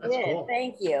nice. I did. Cool.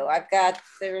 Thank you.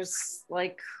 There's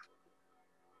like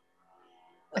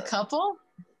a couple.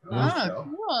 Oh,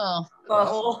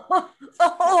 cool. The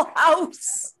whole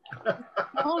house.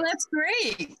 Oh, that's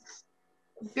great.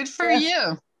 Good for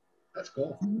you. That's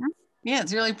cool. Yeah,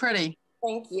 it's really pretty.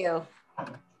 Thank you.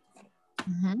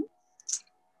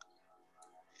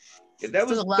 Yeah, that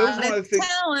was one of the things.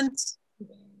 Talent.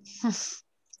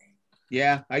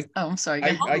 Yeah, I'm sorry.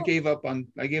 I gave up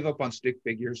on stick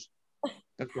figures.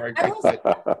 That's where I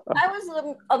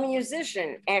was a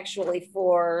musician actually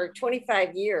for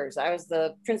 25 years. I was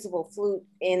the principal flute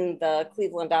in the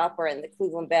Cleveland Opera and the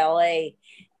Cleveland Ballet.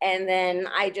 And then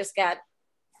I just got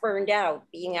burned out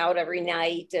being out every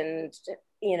night and,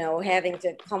 you know, having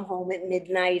to come home at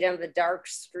midnight on the dark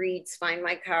streets, find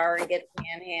my car and get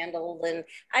manhandled. And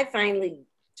I finally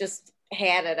just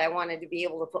had it. I wanted to be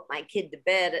able to put my kid to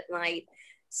bed at night.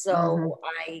 So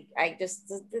I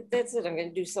just, that's it. I'm going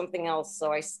to do something else.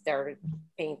 So I started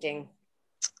painting.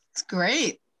 It's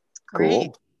great. Great.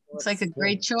 Cool. Looks like a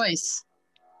great choice.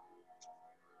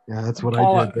 Yeah, that's what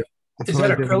I did. That's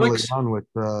what I did early on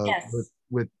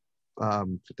with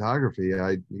photography.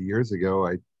 Years ago,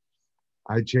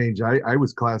 I changed. I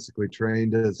was classically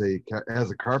trained as a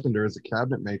carpenter, as a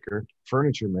cabinet maker,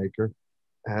 furniture maker,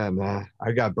 and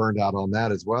I got burned out on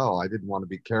that as well. I didn't want to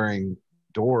be carrying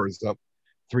doors up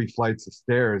 3 flights of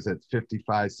stairs at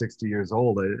 55, 60 years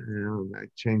old. I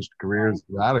changed careers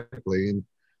radically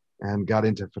and got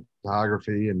into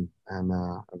photography and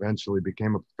eventually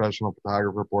became a professional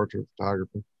photographer, portrait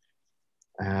photographer.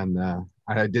 And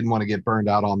I didn't want to get burned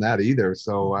out on that either.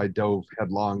 So I dove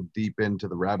headlong deep into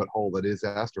the rabbit hole that is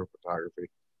astrophotography.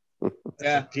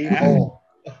 Yeah. Deep hole.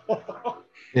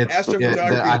 Astrophotography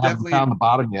I haven't found the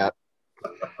bottom yet.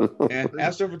 And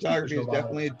astrophotography is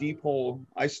definitely a deep hole.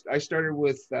 I started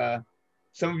with,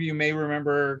 some of you may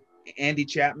remember Andy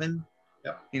Chapman.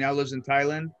 Yep. He now lives in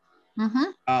Thailand.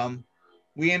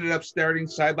 We ended up starting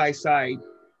side by side.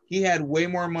 He had way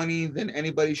more money than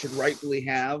anybody should rightfully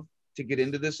have to get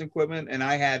into this equipment, and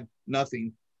I had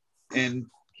nothing. And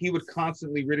he would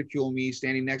constantly ridicule me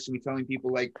standing next to me, telling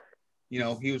people like, you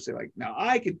know, he would say like, now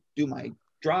I could do my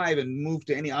drive and move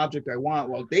to any object I want,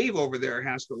 while Dave over there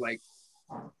has to like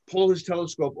pull his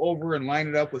telescope over and line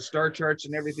it up with star charts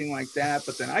and everything like that.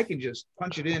 But then I can just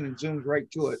punch it in and zooms right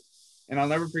to it. And I'll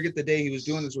never forget the day he was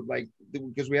doing this with like,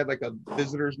 because we had like a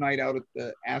visitors night out at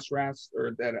the ASRAS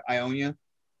or at Ionia.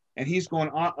 And he's going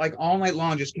on like all night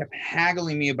long, just kept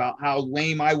haggling me about how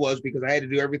lame I was because I had to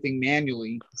do everything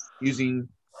manually using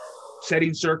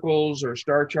setting circles or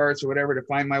star charts or whatever to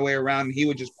find my way around. And he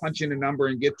would just punch in a number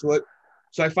and get to it.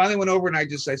 So I finally went over and I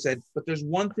said, but there's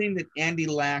one thing that Andy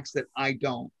lacks that I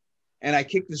don't. And I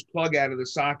kicked his plug out of the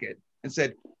socket and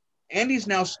said, Andy's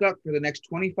now stuck for the next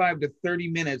 25 to 30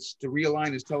 minutes to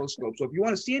realign his telescope. So if you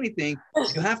want to see anything,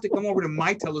 you have to come over to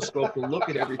my telescope to look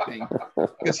at everything,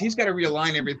 because he's got to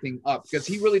realign everything up, because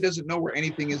he really doesn't know where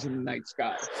anything is in the night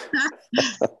sky.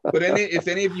 But if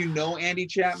any of you know Andy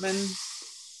Chapman,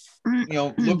 you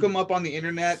know, look him up on the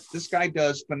internet. This guy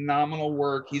does phenomenal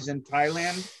work. He's in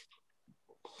Thailand.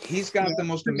 He's got the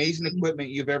most amazing equipment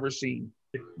you've ever seen.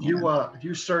 If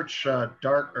you search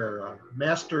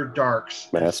Master Darks,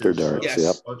 yes.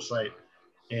 Yep. Website,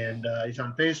 and he's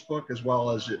on Facebook as well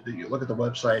as you look at the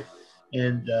website,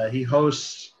 and he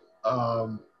hosts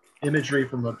imagery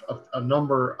from a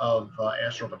number of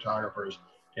astrophotographers,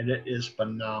 and it is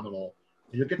phenomenal.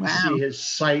 You get to see his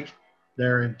site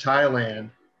there in Thailand,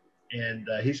 and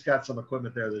he's got some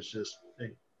equipment there that's just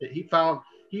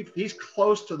he's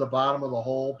close to the bottom of the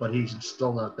hole, but he's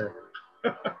still not there.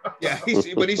 Yeah,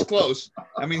 but he's close.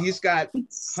 I mean, he's got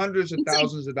hundreds of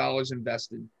thousands of dollars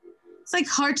invested. It's like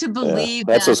hard to believe.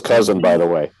 That's his cousin, by the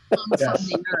way. From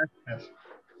the earth,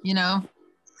 you know.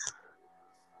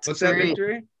 What's that,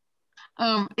 Victory?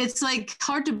 It's like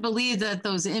hard to believe that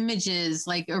those images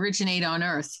like originate on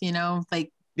Earth. You know,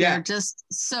 like they're just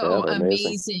so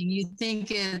amazing. You think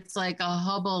it's like a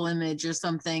Hubble image or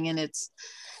something, and it's.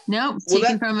 Nope,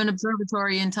 taken from an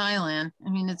observatory in Thailand.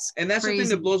 I mean, it's and that's crazy. The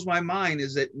thing that blows my mind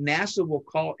is that NASA will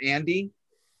call Andy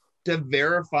to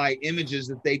verify images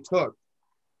that they took,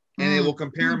 and they will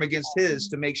compare them against his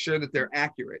to make sure that they're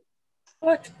accurate.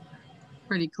 What?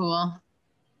 Pretty cool.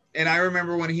 And I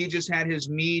remember when he just had his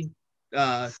Meade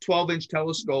 12-inch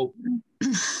telescope,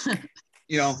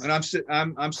 you know, and I'm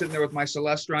sitting there with my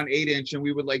Celestron 8-inch, and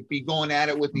we would like be going at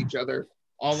it with each other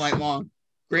all night long.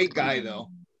 Great guy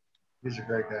though. He's a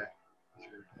great guy.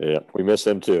 Yeah, we miss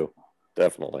him too.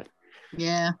 Definitely.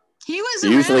 Yeah. He was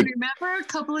around, remember, a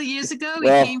couple of years ago? He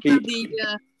came from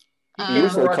the... he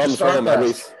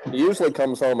usually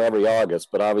comes home every August,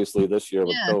 but obviously this year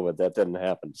with COVID, that didn't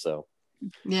happen, so.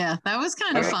 Yeah, that was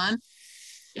kind of fun.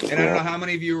 And I don't know how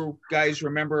many of you guys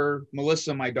remember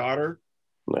Melissa, my daughter.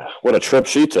 What a trip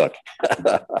she took.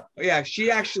 Yeah,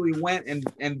 she actually went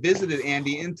and visited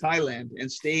Andy in Thailand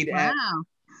and stayed at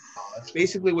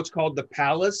basically what's called the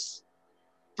Palace.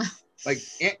 Like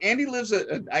Andy lives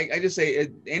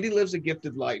Andy lives a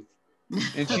gifted life.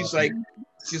 And she's like,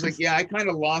 yeah, I kind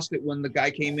of lost it when the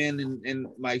guy came in and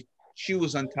my shoe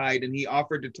was untied and he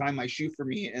offered to tie my shoe for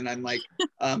me. And I'm like,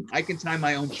 I can tie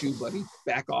my own shoe, buddy.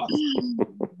 Back off.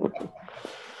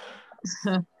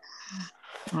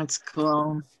 That's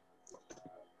cool.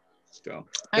 So,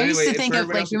 I used to think of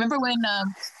like, remember when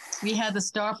we had the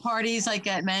star parties like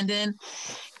at Mendon?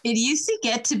 It used to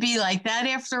get to be like that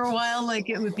after a while,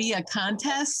 like it would be a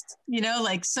contest, you know,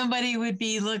 like somebody would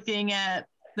be looking at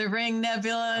the Ring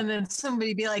Nebula and then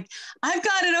somebody be like, I've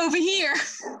got it over here.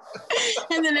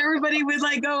 And then everybody would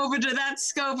like go over to that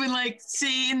scope and like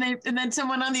see, and then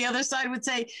someone on the other side would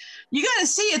say, you got to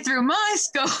see it through my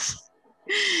scope.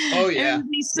 Oh yeah. It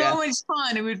would be so much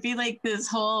fun. It would be like this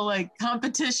whole like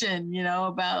competition, you know,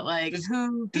 about like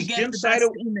who could get the best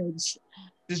image.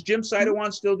 Does Jim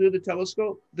Sidewan still do the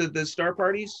telescope, the star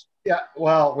parties? Yeah,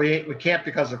 well, we can't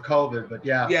because of COVID, but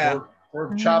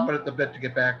we're chopping at the bit to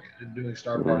get back to doing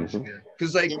star parties again.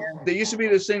 Because like there used to be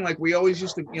this thing, like we always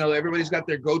used to, you know, everybody's got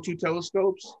their go-to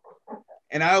telescopes,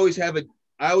 and I always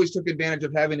took advantage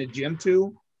of having a Jim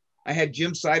too. I had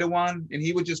Jim Sidewan, and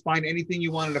he would just find anything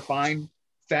you wanted to find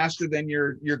faster than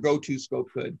your go-to scope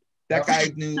could. That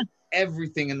guy knew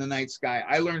everything in the night sky.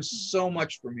 I learned so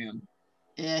much from him.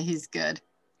 Yeah, he's good.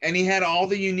 And he had all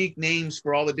the unique names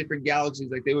for all the different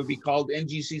galaxies. Like they would be called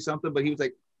NGC something, but he was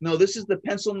like, no, this is the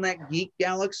Pencil Neck Geek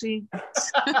Galaxy.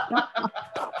 You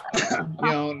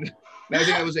know, I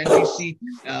think it was NGC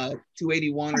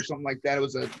 281 or something like that. It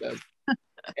was a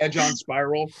Edge-on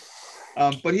Spiral.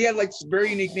 But he had like some very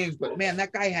unique names. But man,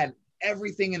 that guy had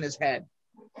everything in his head.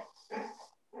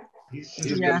 He's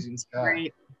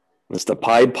great. It's the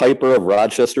Pied Piper of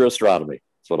Rochester astronomy.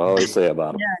 That's what I always say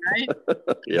about him. Yeah, right.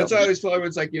 That's what I always tell everyone.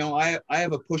 It's like, you know, I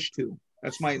have a push to.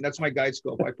 That's my guide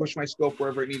scope. I push my scope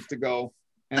wherever it needs to go,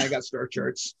 and I got star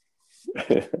charts.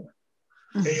 Hey,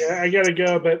 I gotta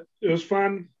go, but it was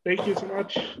fun. Thank you so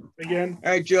much again.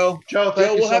 All right, Joe. Joe,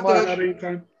 thank you so much.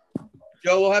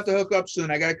 Joe, we'll have to hook up soon.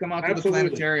 I gotta come out to the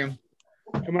planetarium.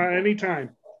 Come on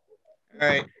anytime. All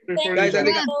right, guys.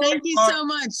 Thank you so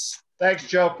much. Thanks,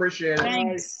 Joe. Appreciate it.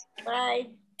 Thanks. Bye.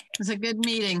 It was a good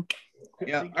meeting.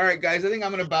 Yeah. All right, guys. I think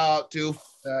I'm gonna bow out too.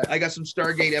 I got some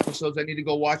Stargate episodes I need to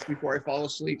go watch before I fall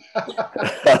asleep. Good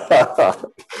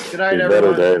night,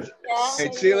 everyone.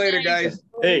 Hey, see you later, guys.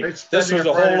 Hey, this was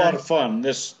a whole lot of fun.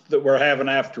 This that we're having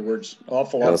afterwards.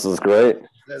 Awful lot. This is great.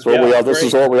 This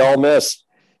is what we all miss.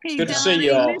 Hey, Good to Don, see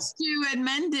you all. I missed you at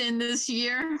Mendon this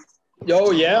year. Oh,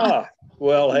 yeah.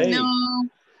 Well, hey, No,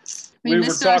 we were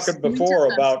talking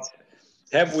before about,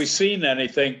 have we seen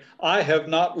anything? I have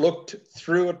not looked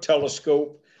through a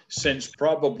telescope since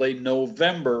probably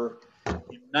November in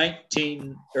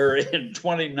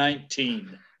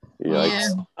 2019. Yeah.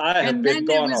 I have been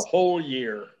gone a whole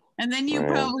year. And then you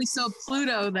probably saw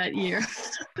Pluto that year.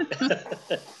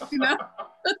 You know?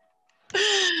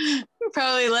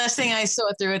 Probably last thing I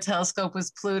saw through a telescope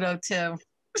was Pluto too.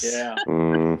 Yeah.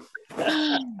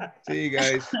 See you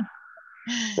guys.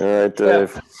 All right,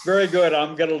 Dave. Well, very good.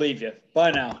 I'm going to leave you.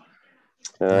 Bye now.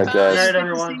 All right, Good guys. night,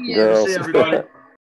 everyone. Girls. See everybody.